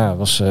leuk. Ja,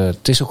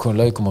 het is ook gewoon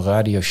leuk om een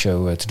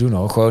radioshow te doen,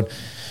 hoor. Gewoon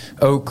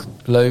ook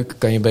leuk.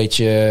 Kan je een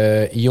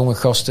beetje jonge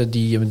gasten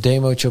die een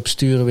demootje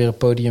opsturen, weer een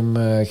podium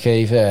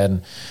geven.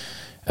 En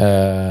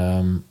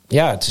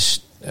het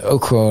is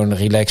ook gewoon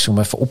relaxed om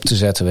even op te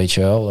zetten, weet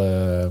je wel.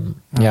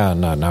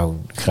 Nou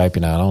grijp je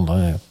naar een ander.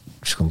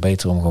 Het is gewoon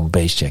beter om gewoon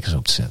Bassjackers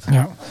op te zetten.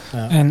 Ja.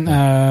 En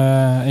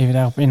even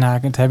daarop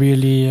inhakend. Hebben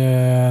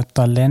jullie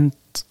talent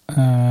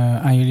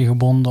aan jullie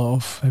gebonden?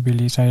 Of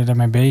zijn jullie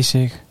daarmee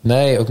bezig?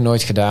 Nee, ook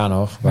nooit gedaan,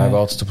 hoor. We hebben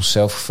altijd op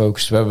onszelf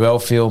gefocust. We hebben wel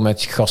veel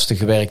met gasten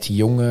gewerkt die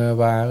jong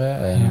waren.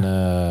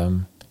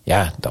 En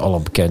de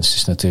allerbekendste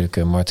is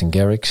natuurlijk Martin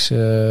Garrix.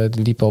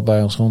 Die liep al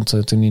bij ons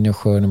rond toen hij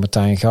nog gewoon een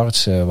Martijn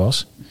Garrits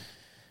was.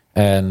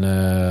 En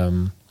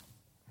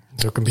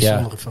dat is ook een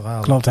bijzondere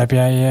verhaal. Klopt, heb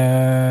jij...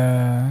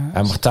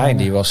 en Martijn,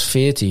 die was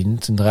 14.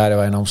 Toen draaiden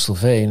wij in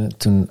Amstelveen.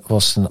 Toen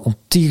was het een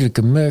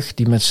ontiegelijke mug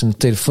die met zijn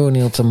telefoon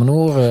niet op mijn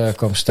oren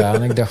kwam staan.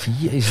 En ik dacht van,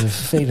 jezus, een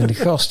vervelende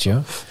gast, joh.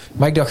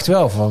 Maar ik dacht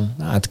wel van,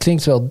 het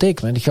klinkt wel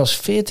dik. Maar die gast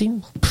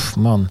 14?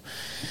 Man.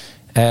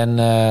 En,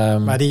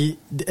 maar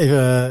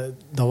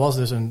dat was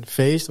dus een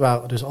feest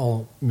waar dus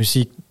al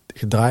muziek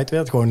gedraaid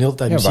werd. Gewoon de hele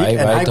tijd muziek. Wij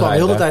hij kwam de hele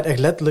draaiden. tijd echt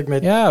letterlijk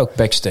met... Ja, ook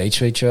backstage,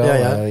 weet je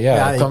wel.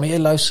 Ja. Ik kwam hier,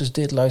 luister eens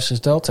dit, luister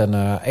eens dat.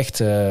 En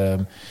echt...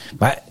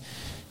 maar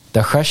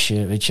dat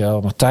gastje, weet je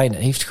wel, Martijn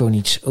heeft gewoon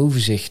iets over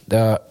zich.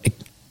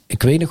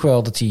 Ik weet nog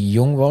wel dat hij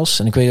jong was.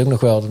 En ik weet ook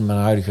nog wel dat mijn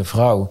huidige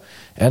vrouw...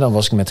 En dan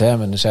was ik met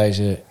hem en dan zei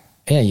ze...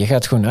 je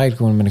gaat gewoon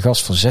eigenlijk gewoon met een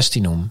gast van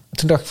 16 om. En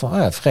toen dacht ik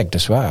van, frek,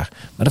 dat is waar.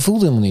 Maar dat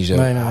voelde helemaal niet zo.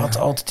 Nee. Hij had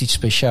altijd iets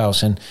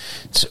speciaals. En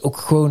het is ook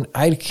gewoon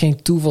eigenlijk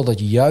geen toeval dat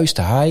juist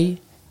hij...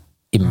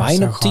 in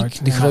mijn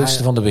optiek de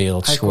grootste van de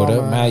wereld is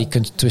geworden. Maar je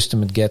kunt twisten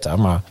met Guetta,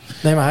 maar...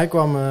 Nee, maar hij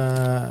kwam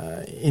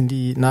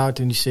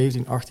toen hij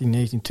 17, 18,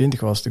 19, 20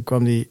 was... toen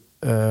kwam hij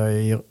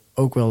hier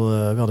ook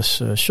wel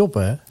eens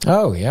shoppen, hè?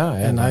 Oh, ja.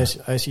 En hij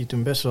is hier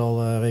toen best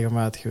wel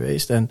regelmatig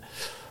geweest. En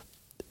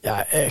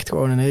ja, echt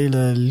gewoon een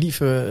hele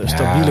lieve,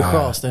 stabiele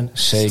gast. En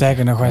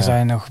sterker nog, wij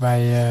zijn nog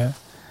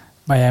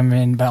bij hem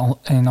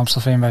in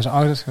Amstelveen bij zijn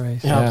ouders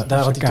geweest. Ja,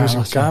 daar had hij toen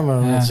zijn kamer.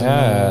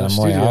 Een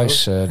mooi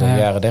huis, de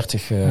jaren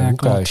 30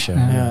 hoekhuisje.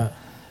 Ja.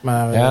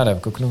 Maar, daar heb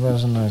ik ook nog wel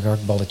eens een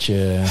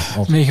gehaktballetje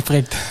op.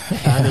 Meegeprikt.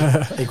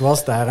 Ik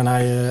was daar en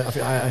hij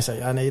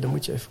zei, nee, dan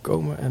moet je even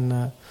komen. En,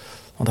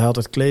 want hij had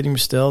het kleding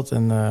besteld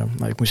en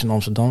ik moest in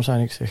Amsterdam zijn.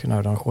 Ik zeg,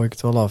 dan gooi ik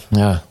het wel af.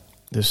 Ja.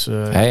 Dus,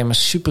 maar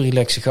super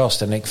relaxe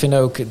gast. En ik vind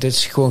ook, dit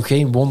is gewoon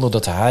geen wonder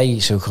dat hij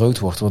zo groot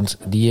wordt. Want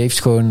die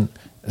heeft gewoon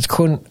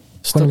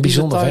een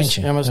bijzonder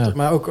ventje. Ja,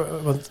 maar ook,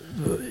 want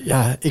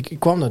ik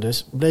kwam er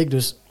dus. Bleek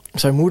dus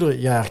zijn moeder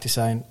jarig te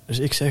zijn. Dus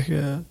ik zeg,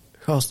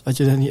 gast, had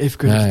je dat niet even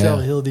kunnen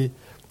vertellen? Ja.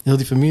 Heel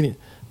die familie.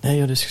 Nee,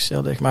 dat is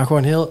gezellig. Maar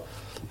gewoon heel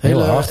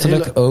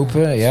hartelijk,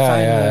 open.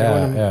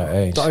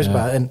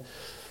 Thuisbaar. Ja. En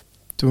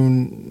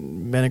toen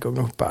ben ik ook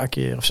nog een paar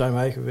keer, of zijn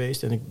wij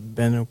geweest. En ik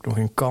ben ook nog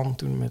in Cannes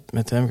toen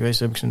met hem geweest.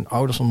 Toen heb ik zijn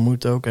ouders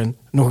ontmoet ook. En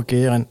nog een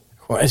keer. En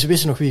ze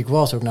wisten nog wie ik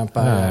was, ook na een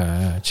paar jaar.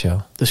 Ja, chill.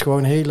 Dus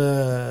gewoon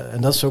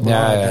en dat is ook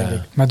belangrijk,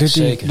 denk ik. Maar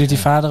doet die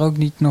vader ook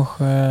niet nog...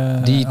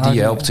 die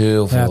helpt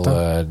heel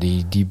veel.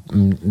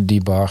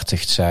 Die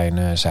behartigt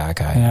zijn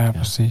zaken. Ja,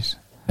 precies.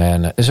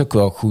 En is ook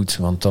wel goed,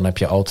 want dan heb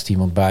je altijd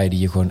iemand bij die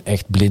je gewoon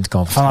echt blind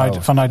kan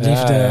vertrouwen. Vanuit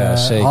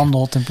liefde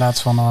handelt in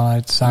plaats van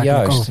vanuit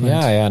zakelijk oogpunt.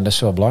 Ja, en dat is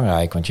wel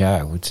belangrijk, want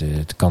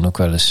het kan ook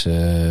wel eens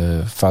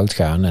fout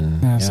gaan. En,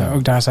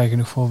 ook daar zijn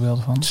genoeg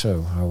voorbeelden van.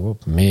 Zo, hou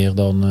op. Meer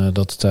dan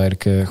dat het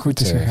eigenlijk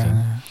goed is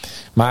gegaan.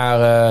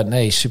 Maar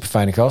super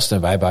fijne gasten.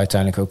 En wij hebben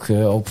uiteindelijk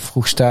ook op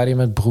vroeg stadium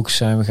met Broeks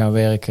zijn we gaan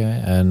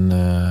werken. En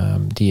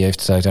die heeft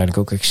het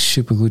uiteindelijk ook echt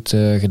supergoed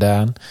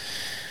gedaan.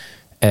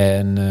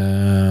 En...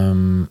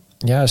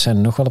 er zijn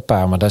er nog wel een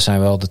paar, maar daar zijn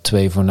wel de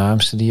 2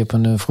 voornaamste die op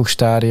een vroeg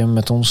stadium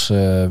met ons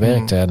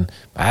werkten.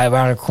 Maar hij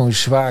waren ook gewoon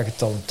zwaar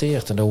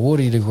getalenteerd en daar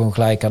hoorde je er gewoon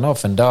gelijk aan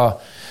af. En daar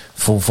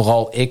vond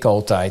vooral ik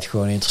altijd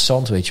gewoon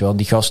interessant, weet je wel.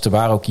 Die gasten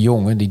waren ook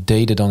jong en die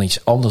deden dan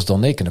iets anders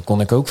dan ik. En daar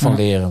kon ik ook van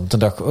leren. Want toen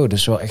dacht ik, dat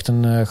is wel echt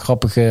een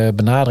grappige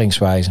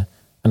benaderingswijze.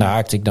 En daar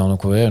haakte ik dan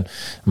ook weer in.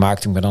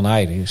 Maakte ik me dan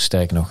eigenlijk,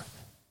 sterk nog.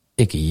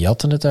 Ik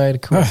jatte het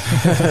eigenlijk gewoon.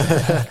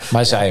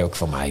 Maar zij ook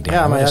van mij.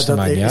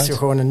 Dat is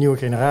gewoon een nieuwe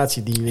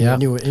generatie die weer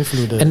nieuwe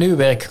invloeden... En nu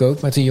werk ik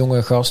ook met een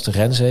jonge gast,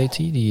 Rens heet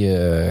die.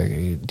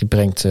 Die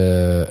brengt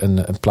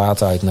een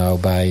plaat uit nou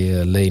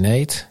bij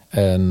Lane 8.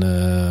 En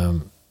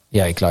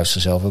ik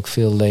luister zelf ook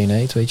veel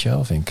Lane 8, weet je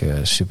wel. Vind ik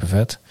super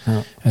vet.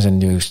 Ja. En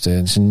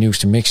zijn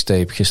nieuwste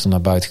mixtape gisteren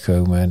naar buiten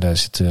gekomen. En daar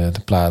zit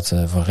de plaat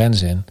van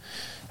Rens in.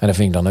 En dat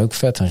vind ik dan ook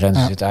vet. En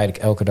Rens zit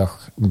eigenlijk elke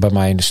dag bij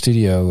mij in de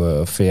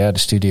studio. De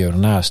studio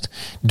ernaast.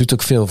 Doet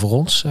ook veel voor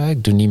ons.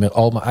 Ik doe niet meer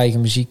al mijn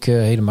eigen muziek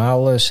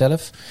helemaal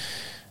zelf.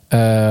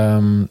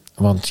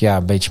 Want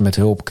een beetje met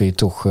hulp kun je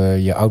toch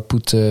je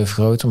output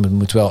vergroten. Maar het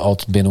moet wel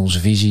altijd binnen onze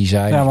visie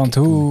zijn. Ja, want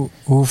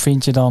hoe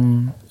vind je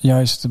dan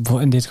juist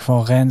in dit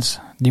geval Rens?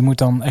 Die moet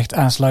dan echt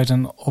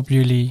aansluiten op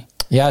jullie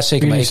Ja,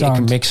 zeker. Maar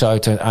ik mix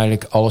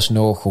uiteindelijk alles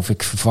nog. Of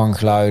ik vervang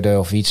geluiden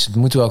of iets. Het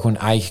moet wel gewoon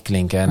eigen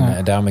klinken.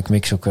 En daarom ik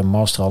mix ook en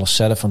master alles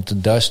zelf.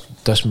 Want dat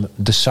is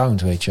de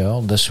sound, weet je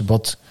wel. Dat is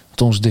wat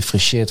ons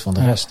differentieert van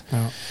de rest. Ja.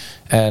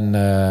 En,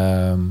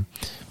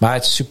 maar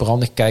het is super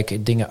handig.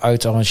 Kijk, dingen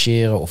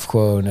uitarrangeren. Of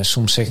gewoon,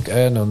 soms zeg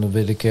ik, dan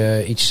wil ik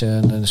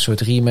een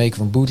soort remake of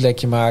een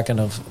bootlegje maken.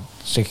 En dan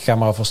zeg ik, ga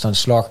maar alvast aan de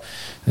slag.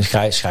 Dan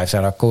schrijf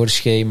daar een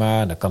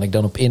akkoordenschema. En daar kan ik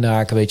dan op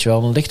inhaken, weet je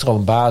wel. Dan ligt er al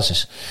een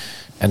basis.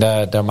 En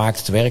daar maakt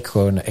het werk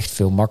gewoon echt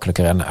veel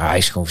makkelijker. En hij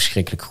is gewoon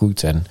verschrikkelijk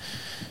goed. En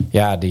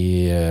ja,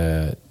 die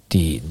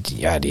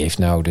heeft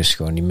nou dus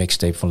gewoon die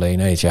mixtape van Leen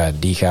Heet. Ja,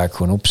 die ga ik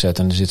gewoon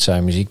opzetten. En er zit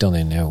zijn muziek dan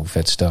in. Ja, hoe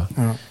vet is dat?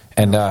 Ja.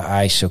 En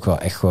hij is ook wel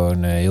echt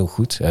gewoon heel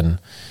goed. En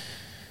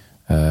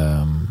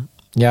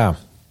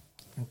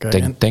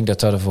denk dat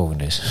dat de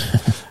volgende is.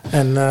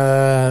 En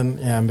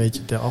een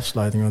beetje ter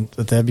afsluiting. Want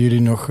wat hebben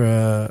jullie nog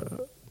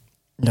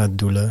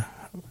doelen?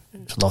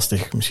 Is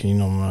lastig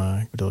misschien om...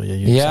 ik bedoel,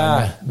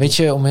 weet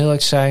je, om heel erg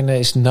te zijn...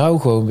 is nou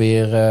gewoon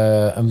weer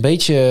een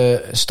beetje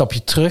een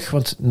stapje terug.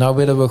 Want nou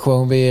willen we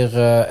gewoon weer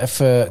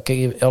even...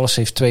 Kijk, alles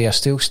heeft 2 jaar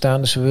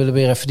stilgestaan. Dus we willen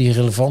weer even die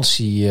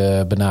relevantie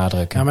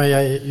benadrukken. Ja, maar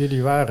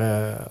jullie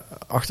waren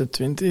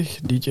 28,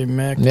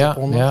 DJMag.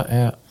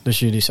 Ja. Dus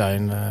jullie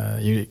zijn...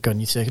 jullie kan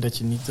niet zeggen dat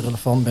je niet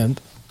relevant bent.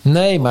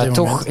 Nee, maar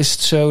toch is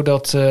het zo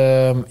dat...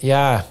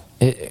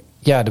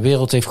 de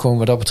wereld heeft gewoon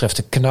wat dat betreft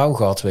de knauw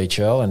gehad, weet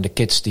je wel. En de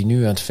kids die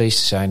nu aan het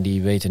feesten zijn,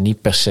 die weten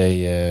niet per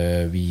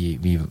se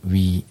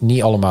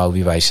niet allemaal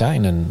wie wij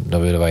zijn. En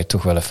dat willen wij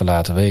toch wel even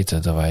laten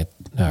weten. Dat wij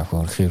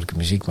gewoon gruwelijke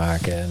muziek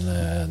maken. En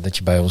dat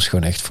je bij ons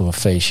gewoon echt voor een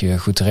feestje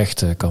goed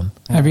terecht kan.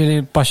 Hebben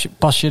jullie,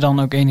 pas je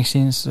dan ook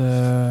enigszins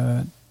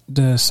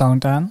de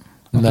sound aan?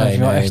 Nee,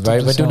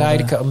 wij doen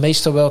eigenlijk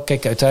meestal wel...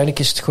 Kijk, uiteindelijk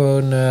is het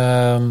gewoon...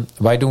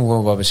 wij doen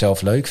gewoon wat we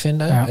zelf leuk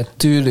vinden. Ja.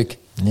 Natuurlijk,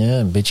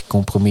 een beetje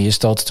compromis is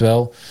het altijd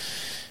wel.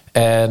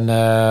 En,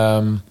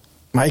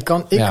 maar ik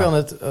kan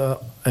het...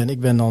 en ik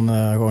ben dan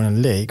gewoon een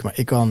leek... maar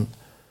ik kan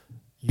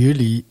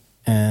jullie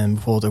en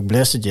bijvoorbeeld ook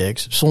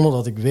Bassjackers... zonder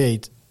dat ik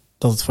weet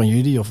dat het van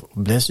jullie of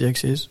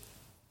Bassjackers is...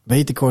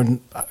 weet ik gewoon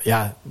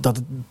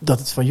dat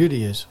het van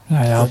jullie is.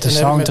 Ja, het is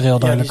sound er heel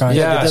duidelijk uit.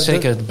 Ja,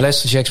 zeker.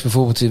 Bassjackers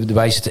bijvoorbeeld,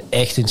 wij zitten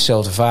echt in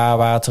hetzelfde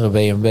vaarwater.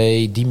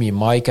 BMW, Dimi en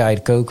Mike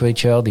eigenlijk ook, weet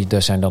je wel.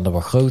 Dat zijn dan de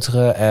wat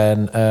grotere.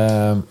 En,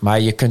 maar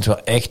je kunt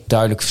wel echt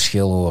duidelijk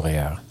verschil horen,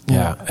 ja.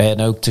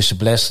 En ook tussen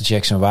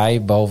Bassjackers en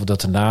wij, behalve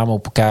dat de namen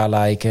op elkaar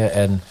lijken.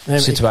 En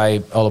zitten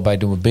wij allebei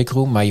doen we Big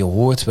Room, maar je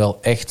hoort wel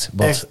echt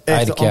wat echt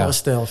eigenlijk een andere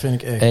stijl,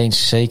 vind ik echt.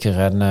 Eens, zeker.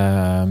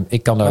 En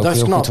ik kan daar ook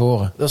heel goed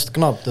horen. Dat is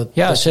knap.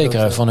 Dat zeker.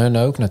 Dat, van hun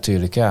ook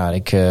natuurlijk. Ja,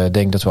 ik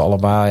denk dat we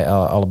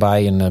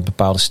allebei een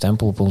bepaalde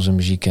stempel op onze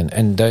muziek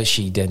en dat is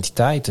je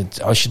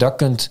identiteit. Als je dat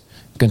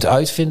kunt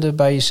uitvinden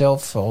bij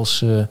jezelf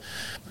als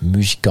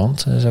muzikant,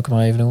 zou ik het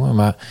maar even noemen.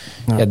 Maar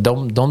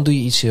dan doe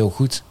je iets heel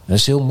goed. Dat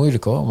is heel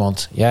moeilijk hoor,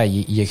 want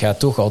je gaat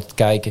toch altijd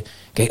kijken.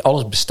 Kijk,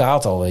 alles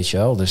bestaat al, weet je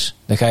wel. Dus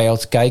dan ga je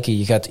altijd kijken.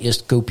 Je gaat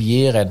eerst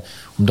kopiëren en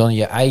om dan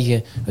je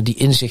eigen die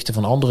inzichten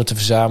van anderen te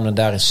verzamelen en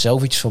daar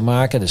zelf iets van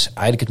maken. Dat is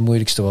eigenlijk het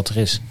moeilijkste wat er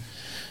is.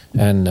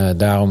 En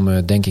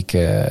daarom denk ik,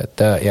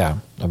 daar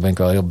ben ik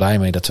wel heel blij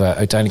mee dat we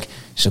uiteindelijk...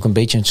 Het is ook een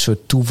beetje een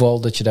soort toeval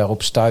dat je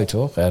daarop stuit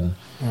hoor. En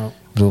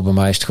ik bedoel, bij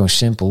mij is het gewoon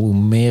simpel. Hoe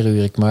meer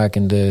uur ik maak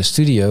in de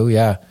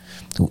studio,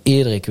 hoe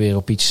eerder ik weer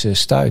op iets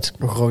stuit.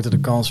 Hoe groter de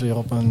kans weer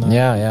op een...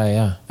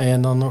 Ja.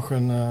 En dan nog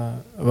een...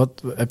 wat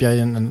heb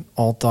jij een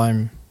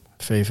all-time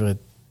favorite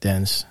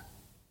dance?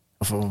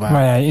 Of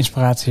waar jij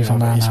inspiratie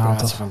vandaan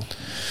haalt?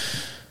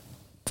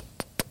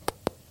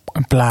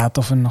 Een plaat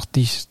of een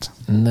artiest?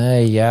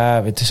 Nee,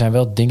 er zijn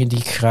wel dingen die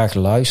ik graag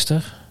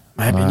luister.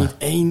 Maar heb je niet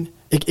één...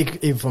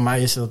 voor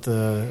mij is dat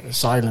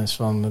Silence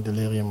van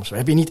Delirium of zo.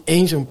 Heb je niet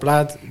één zo'n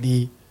plaat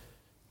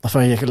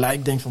waarvan je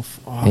gelijk denkt van...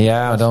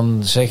 dan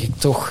zeg ik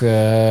toch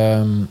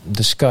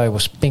The Sky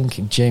Was Pink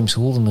James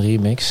Holden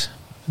remix.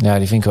 Ja,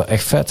 die vind ik wel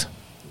echt vet.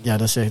 Ja,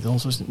 dat zegt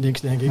ons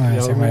niks, denk ik. Nee,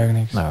 dat zegt mij ook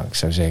niks. Nou, ik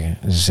zou zeggen,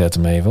 zet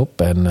hem even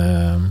op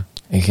en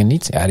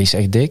geniet. Ja, die is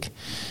echt dik.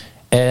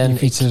 En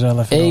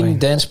één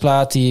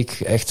danceplaat die ik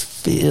echt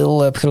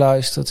veel heb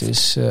geluisterd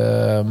is...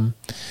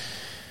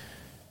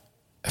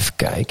 even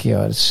kijken,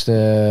 dat is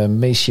de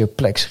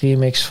Mesioplex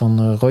remix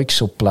van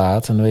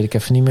Royksel-plaat. En dan weet ik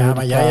even niet meer hoe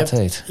de plaat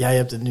heet. Jij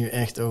hebt het nu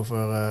echt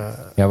over...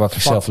 wat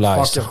ik zelf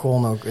luister.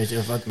 Gewoon ook, weet je.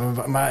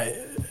 Maar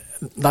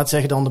laat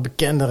zeggen dan de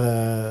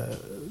bekendere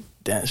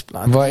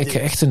danceplaat. Waar ik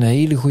echt een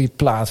hele goede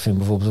plaat vind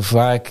bijvoorbeeld.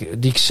 Of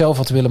die ik zelf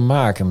had willen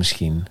maken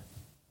misschien.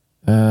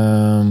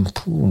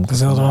 Dat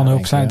zal er wel een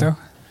hoop zijn, toch?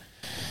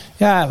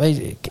 Ja, weet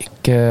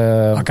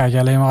je, dan kijk je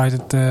alleen maar uit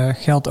het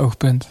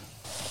geldoogpunt.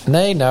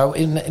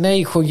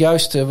 Nee, gewoon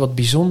juist wat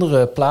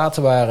bijzondere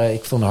platen waren.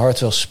 Ik vond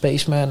Hardwell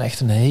Spaceman echt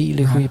een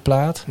hele goede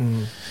plaat.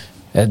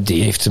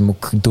 Die heeft hem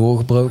ook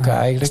doorgebroken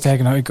eigenlijk.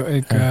 Sterker nou,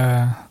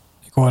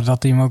 ik hoorde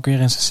dat hij hem ook weer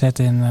in zijn set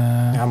in...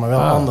 maar wel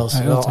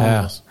anders.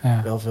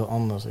 Wel veel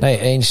anders. Nee,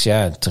 eens,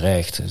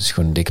 terecht. Het is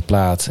gewoon een dikke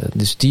plaat.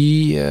 Dus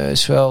die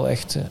is wel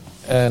echt...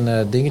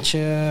 een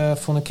dingetje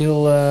vond ik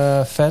heel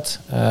vet.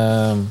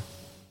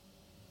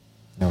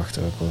 Nou, wacht,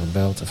 ook wel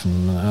gebeld.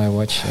 Even mijn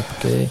iWatch.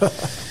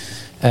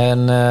 En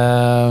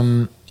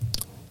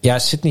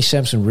Sydney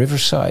Sampson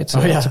Riverside.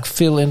 Heeft ook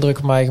veel indruk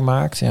op mij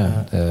gemaakt.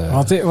 Ja.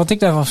 Wat ik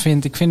daarvan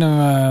vind, ik vind hem...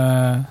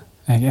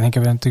 en ik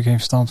heb er natuurlijk geen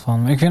verstand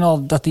van. Maar ik vind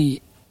al dat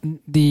die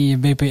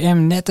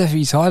BPM net even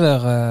iets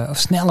harder of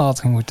sneller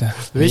had moeten.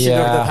 Weet je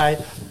nog dat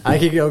hij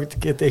ging ook een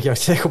keer tegen jou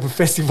zeggen op een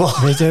festival?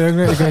 Weet je ook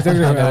nog? Ik weet ook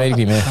nog. Dat weet ik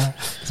niet meer. Dat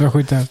is wel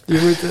goed. Je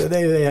moet...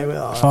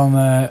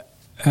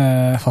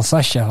 Van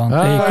Sascha, van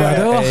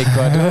Ecuador.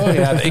 Ecuador,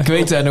 ja. Ik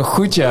weet dat nog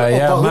goed,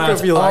 ja.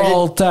 Maar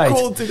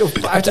altijd.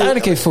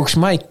 Uiteindelijk heeft volgens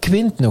mij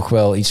Quint nog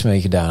wel iets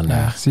mee gedaan.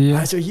 Ja, zie je?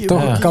 Ik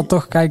kan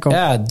toch kijken op.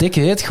 Ja, dikke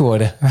hit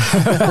geworden.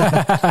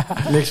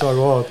 Niks van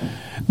gehoord.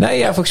 Nee,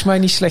 ja, volgens mij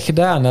niet slecht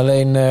gedaan.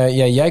 Alleen,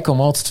 jij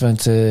kwam altijd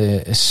met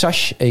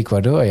Sash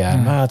Ecuador. Ja,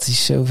 maat, het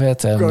is zo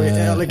vet. En, kon je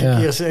het elke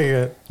keer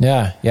zeggen.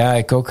 Ja,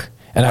 ik ook.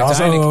 En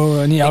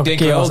uiteindelijk, niet elke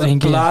keer wel de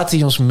plaat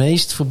die ons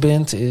meest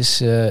verbindt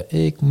is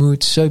Ik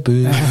moet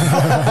zuipen.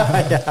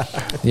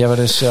 Die hebben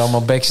dus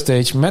allemaal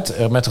backstage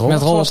met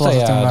Rolf.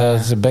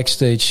 Dat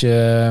backstage,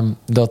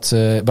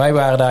 wij waren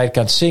daar eigenlijk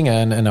aan het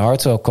zingen en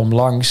Hartwell kwam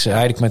langs,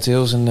 eigenlijk met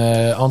heel zijn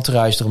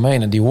entourage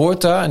eromheen. En die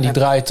hoort daar en die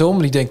draait om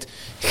en die denkt,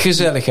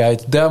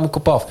 gezelligheid, daar moet ik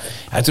op af.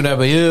 En toen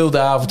hebben we heel de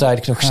avond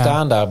eigenlijk nog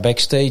gestaan daar,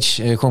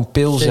 backstage, gewoon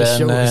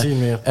pilsen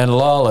en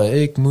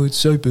lallen. Ik moet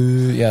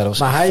zuipen. Ja, dat was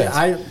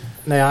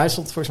maar hij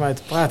stond volgens mij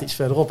te praten iets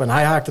verderop en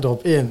hij haakte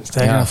erop in.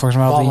 Volgens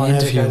mij had hij een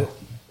interview.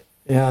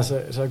 Ja,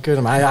 zou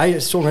kunnen. Maar hij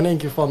zong in één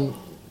keer van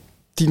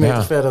 10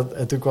 meter verder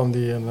en toen kwam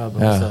die... En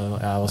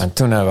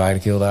toen hebben we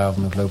eigenlijk heel de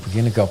avond nog lopen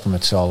ginnekappen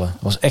met z'n allen.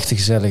 Het was echt een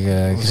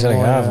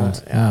gezellige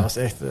avond. Het was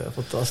echt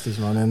fantastisch,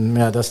 man. En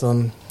dat is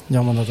dan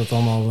jammer dat het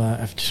allemaal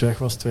eventjes weg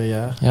was, 2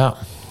 jaar. Ja,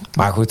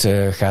 maar goed,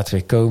 gaat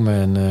weer komen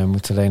en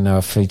moet alleen nou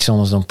even iets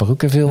anders dan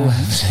peruken veel.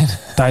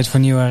 Tijd voor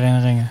nieuwe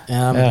herinneringen.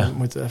 Ja, maar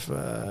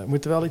we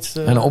moeten wel iets...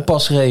 en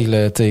oppas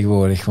regelen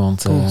tegenwoordig,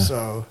 want...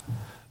 Zo.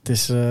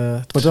 Het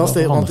wordt wel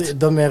steeds... Want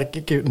dan merk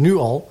ik nu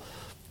al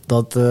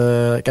dat...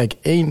 kijk,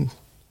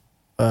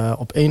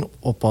 op 1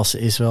 oppassen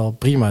is wel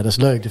prima. Dat is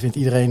leuk. Dat vindt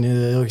iedereen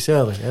heel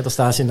gezellig. Hè? Dan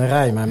staan ze in de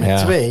rij. Maar met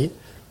 2...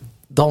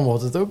 Dan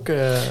wordt het ook...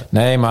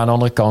 Nee, maar aan de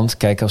andere kant...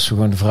 Kijk, als we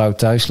gewoon de vrouw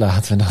thuis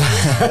laten... Dan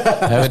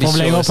hebben we die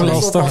probleem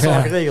opgelost, toch?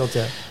 Ja. Geregeld,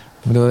 ja.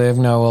 Ik bedoel, dat heb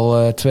ik nou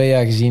al 2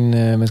 jaar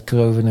gezien met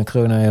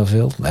corona heel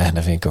veel. Nee,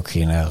 dat vind ik ook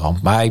geen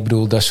ramp. Maar ik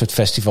bedoel, dat soort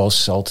festivals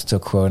is altijd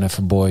ook gewoon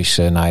even boys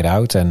night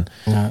out. En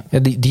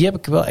die heb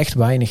ik wel echt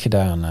weinig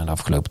gedaan de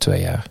afgelopen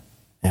 2 jaar.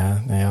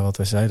 Ja, wat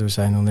wij zeiden, we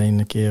zijn alleen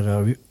een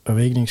keer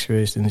Awakenings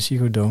geweest in de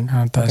Psychodome.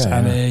 Ja, thuis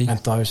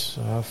en thuis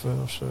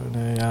of zo.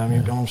 Nee,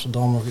 in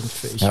Amsterdam nog in het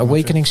feestje. Ja,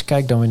 Awakenings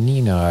kijkt dan weer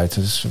niet naar uit.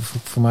 Dus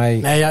voor mij...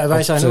 Nee,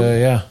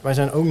 wij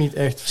zijn ook niet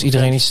echt... Dus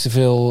iedereen iets te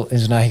veel in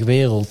zijn eigen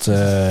wereld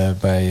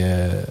bij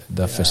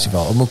dat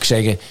festival. Of moet ik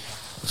zeggen,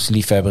 als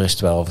liefhebber is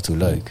het wel af en toe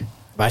leuk.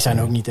 Wij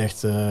zijn ook niet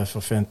echt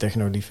voor fan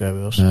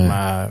techno-liefhebbers. Nee.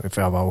 Maar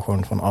we houden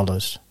gewoon van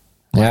alles.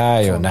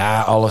 Ja,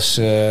 joh,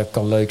 alles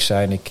kan leuk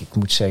zijn. Ik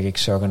moet zeggen, ik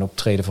zag een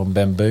optreden van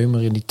Ben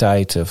Beumer in die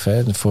tijd.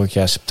 Vorig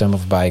jaar september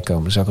voorbij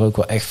komen. Dat zag er ook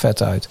wel echt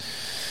vet uit.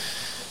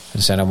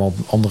 Er zijn allemaal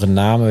andere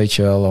namen, weet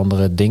je wel,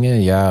 andere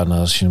dingen. Ja, en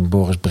als je een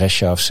Boris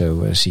Brejcha of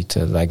zo ziet,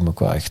 lijkt me ook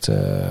wel echt...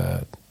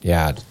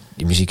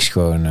 die muziek is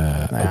gewoon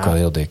ook wel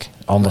heel dik.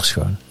 Anders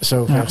gewoon.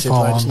 Zo ver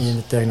zitten wij dus niet in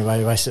de techno.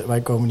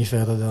 Wij komen niet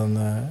verder dan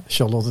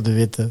Charlotte de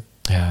Witte.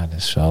 Ja, dat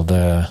is wel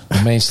de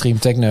mainstream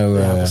techno.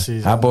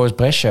 Boris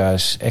Brejcha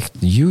is echt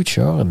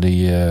huge, hoor.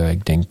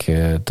 Ik denk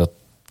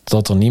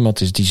dat er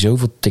niemand is die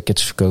zoveel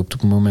tickets verkoopt op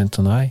het moment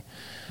dan hij.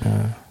 Ja.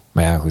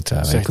 Maar ja, goed,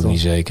 dat weet ik ook niet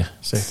zeker.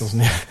 Zegt ons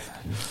niet.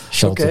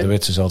 Charlotte de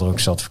Witte zal er ook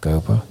zat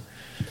verkopen.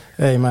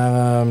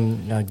 Maar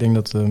ik denk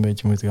dat we een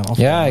beetje moeten gaan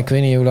afvallen. Ja, ik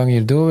weet niet hoe lang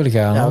je door willen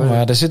gaan,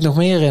 maar er zit nog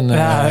meer in.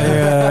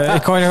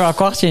 Ik gooi nog wel een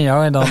kwartje in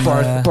jou en dan...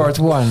 Part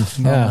 1.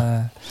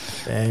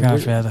 Gaan we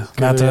verder.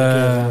 Laten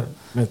we...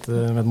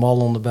 Met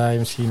Marlon erbij,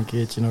 misschien een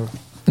keertje nog.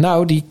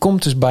 Nou, die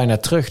komt dus bijna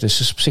terug. Dus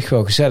dat is op zich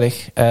wel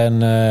gezellig. En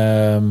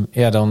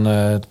dan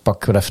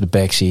pakken we even de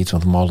backseat.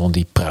 Want Marlon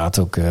die praat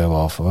ook wel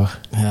af, hoor.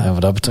 Ja. En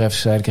wat dat betreft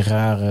is het eigenlijk een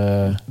raar...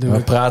 we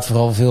praten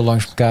vooral veel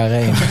langs elkaar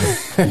heen.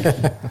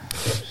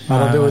 Maar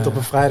dan doen we het op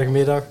een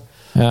vrijdagmiddag.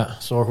 Ja.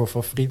 Zorgen we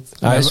voor friet.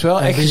 Het is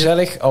wel echt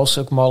gezellig als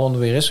ook Marlon er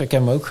weer is. Ik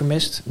heb hem ook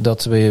gemist.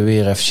 Dat we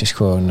weer eventjes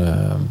gewoon...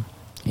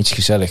 iets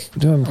gezellig.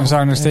 We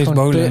zouden nog steeds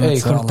bolen.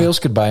 Gewoon een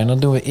pilsje bij. En dan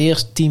doen we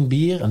eerst 10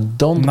 bier en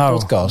dan de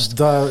podcast.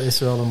 Dat is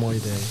wel een mooi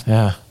idee.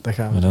 Ja. Daar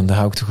gaan we. Maar dan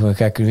hou ik toch wel...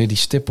 Kijk, weer die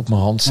stip op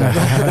mijn hand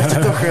zetten.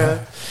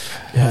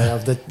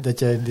 Dat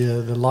jij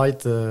de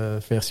light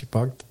versie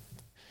pakt.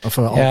 Of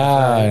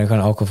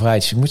gewoon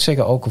alcoholvrijtjes. Ik moet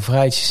zeggen,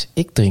 alcoholvrijtjes.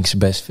 Ik drink ze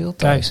best veel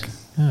thuis.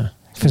 Ja,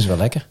 ik vind ze wel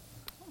lekker.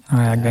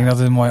 Ik denk dat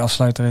het een mooie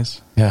afsluiter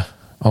is. Ja.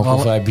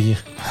 Alcoholvrij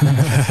bier.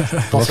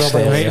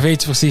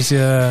 Weet je precies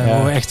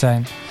hoe we echt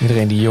zijn.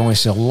 Iedereen die jong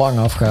is al lang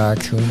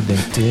afgehaakt. Gewoon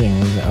de tering,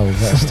 de oude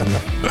vest.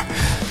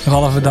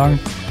 Ralph,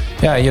 bedankt.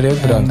 Ja, jullie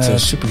ook bedankt.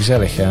 Super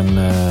gezellig. En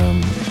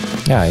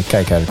ik kijk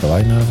eigenlijk wel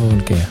uit naar de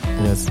volgende keer.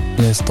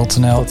 Yes, tot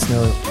snel.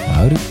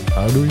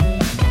 Houdoe.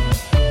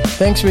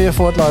 Thanks weer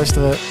voor het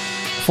luisteren.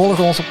 Volg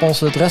ons op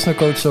onze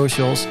DressNoCode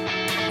socials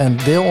en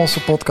deel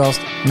onze podcast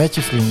met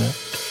je vrienden.